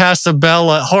around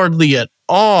Casabella hardly at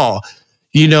all.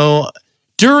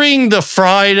 During the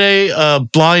Friday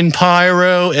blind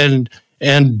pyro and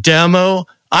demo,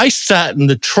 I sat in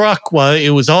the truck while it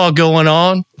was all going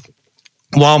on.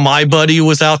 While my buddy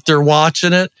was out there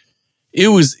watching it, it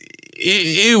was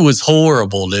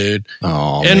horrible, dude.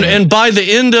 Oh, and by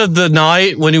the end of the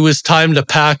night, when it was time to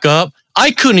pack up,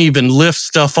 I couldn't even lift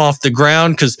stuff off the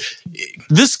ground because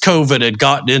this COVID had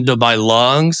gotten into my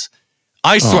lungs.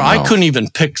 I swear, I couldn't even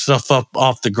pick stuff up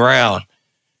off the ground.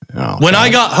 When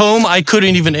I got home, I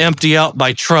couldn't even empty out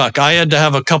my truck. I had to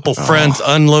have a couple friends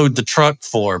unload the truck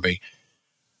for me.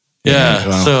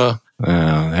 Yeah, so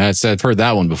I've heard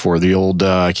that one before. The old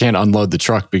I can't unload the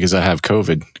truck because I have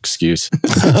COVID excuse.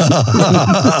 That's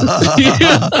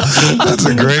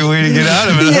a great way to get out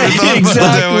of it. Yeah,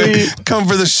 exactly. Come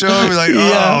for the show and be like,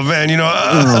 oh man,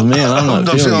 I'm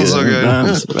not feeling so good.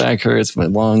 My back hurts, my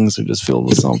lungs are just filled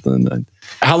with something.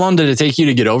 How long did it take you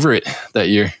to get over it that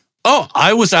year? Oh,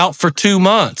 I was out for 2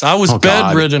 months. I was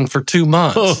bedridden for 2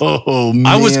 months. Oh, man.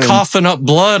 I was coughing up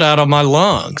blood out of my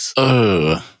lungs.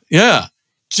 Yeah.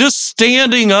 Just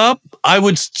standing up, I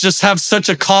would just have such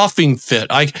a coughing fit.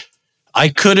 I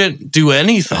couldn't do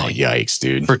anything. Oh, yikes,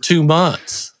 dude. For 2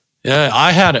 months. Yeah,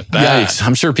 I had it bad. Yikes.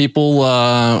 I'm sure people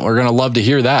are going to love to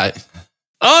hear that.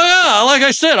 Oh, yeah. Like I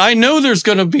said, I know there's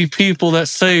going to be people that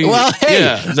say, well, hey,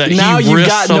 that now you've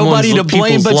got nobody to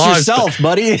blame but lives, yourself,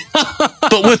 buddy.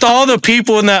 But with all the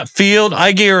people in that field,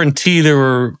 I guarantee there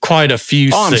were quite a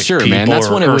few I'm sick sure, people. Man. That's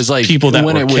when it was like people that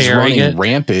when were it was carrying running it.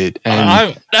 rampant.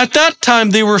 And at that time,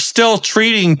 they were still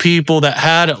treating people that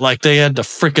had it like they had the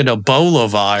freaking Ebola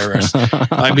virus.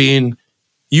 I mean,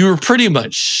 you were pretty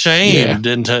much shamed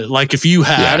into like if you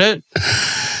had it.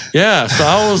 Yeah. So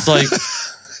I was like,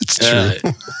 it's true.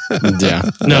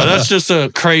 No, that's just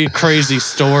a crazy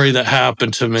story that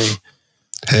happened to me.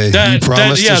 Hey, you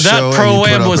promised a show that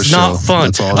pro-am was not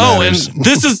fun. Oh, and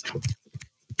this is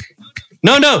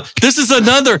this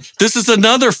is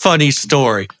another funny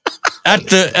story. At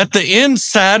the end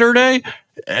Saturday,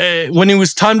 when it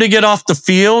was time to get off the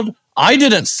field, I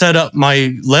didn't set up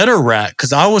my letter rack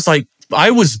because I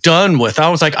was done with. I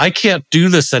was like, I can't do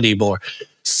this anymore.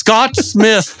 Scott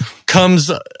Smith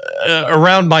comes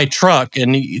around my truck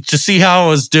and to see how I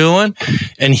was doing,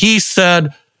 and he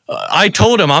said, I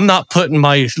told him I'm not putting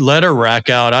my letter rack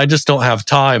out. I just don't have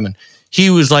time. And he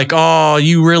was like, oh,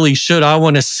 you really should. I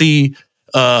want to see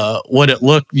what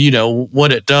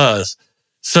it does.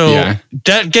 So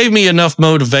that gave me enough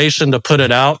motivation to put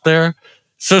it out there.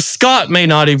 So Scott may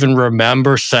not even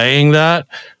remember saying that,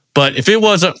 but if it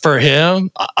wasn't for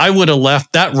him, I would have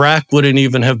left. That rack wouldn't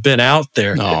even have been out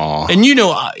there. Aww. And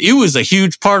it was a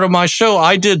huge part of my show.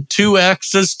 I did 2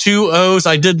 X's, 2 O's.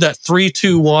 I did that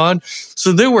 3-2-1.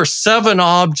 So there were 7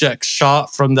 objects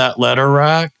shot from that letter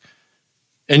rack.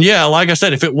 And yeah, like I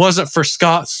said, if it wasn't for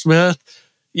Scott Smith,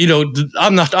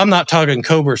 I'm not talking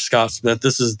Cobra Scott Smith.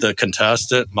 This is the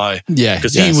contestant.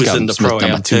 Because he was in the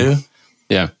pro-am too.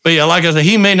 Yeah. But yeah, like I said,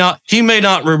 he may not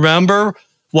remember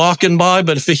walking by,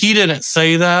 but if he didn't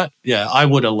say that, I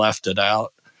would have left it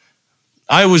out.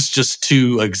 I was just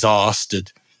too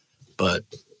exhausted. But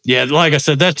yeah, like I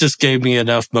said, that just gave me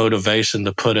enough motivation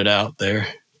to put it out there.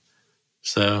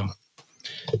 So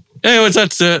anyways,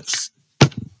 that's it.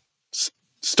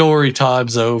 Story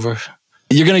time's over.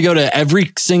 You're going to go to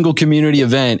every single community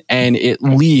event, and at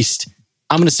least,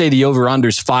 I'm going to say the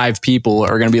over-unders 5 people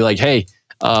are going to be like, hey,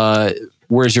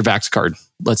 where's your Vax card?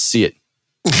 Let's see it.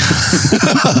 Let's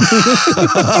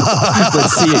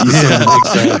see it.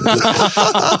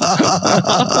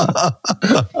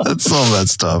 That's all that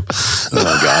stuff. Oh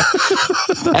my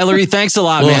God. Ellery, thanks a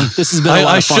lot, man. This has been a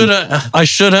lot of fun. I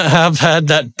shouldn't have had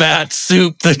that bat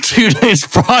soup the 2 days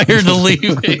prior to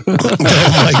leaving. Oh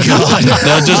my God.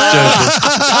 No, just joking.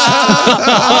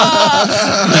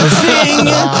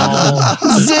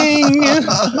 Zing.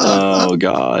 Oh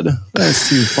God. That's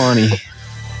too funny.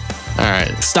 All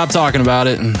right. Stop talking about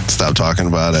it. Stop talking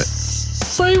about it.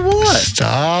 Say what?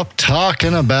 Stop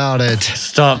talking about it.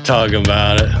 Stop talking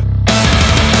about it.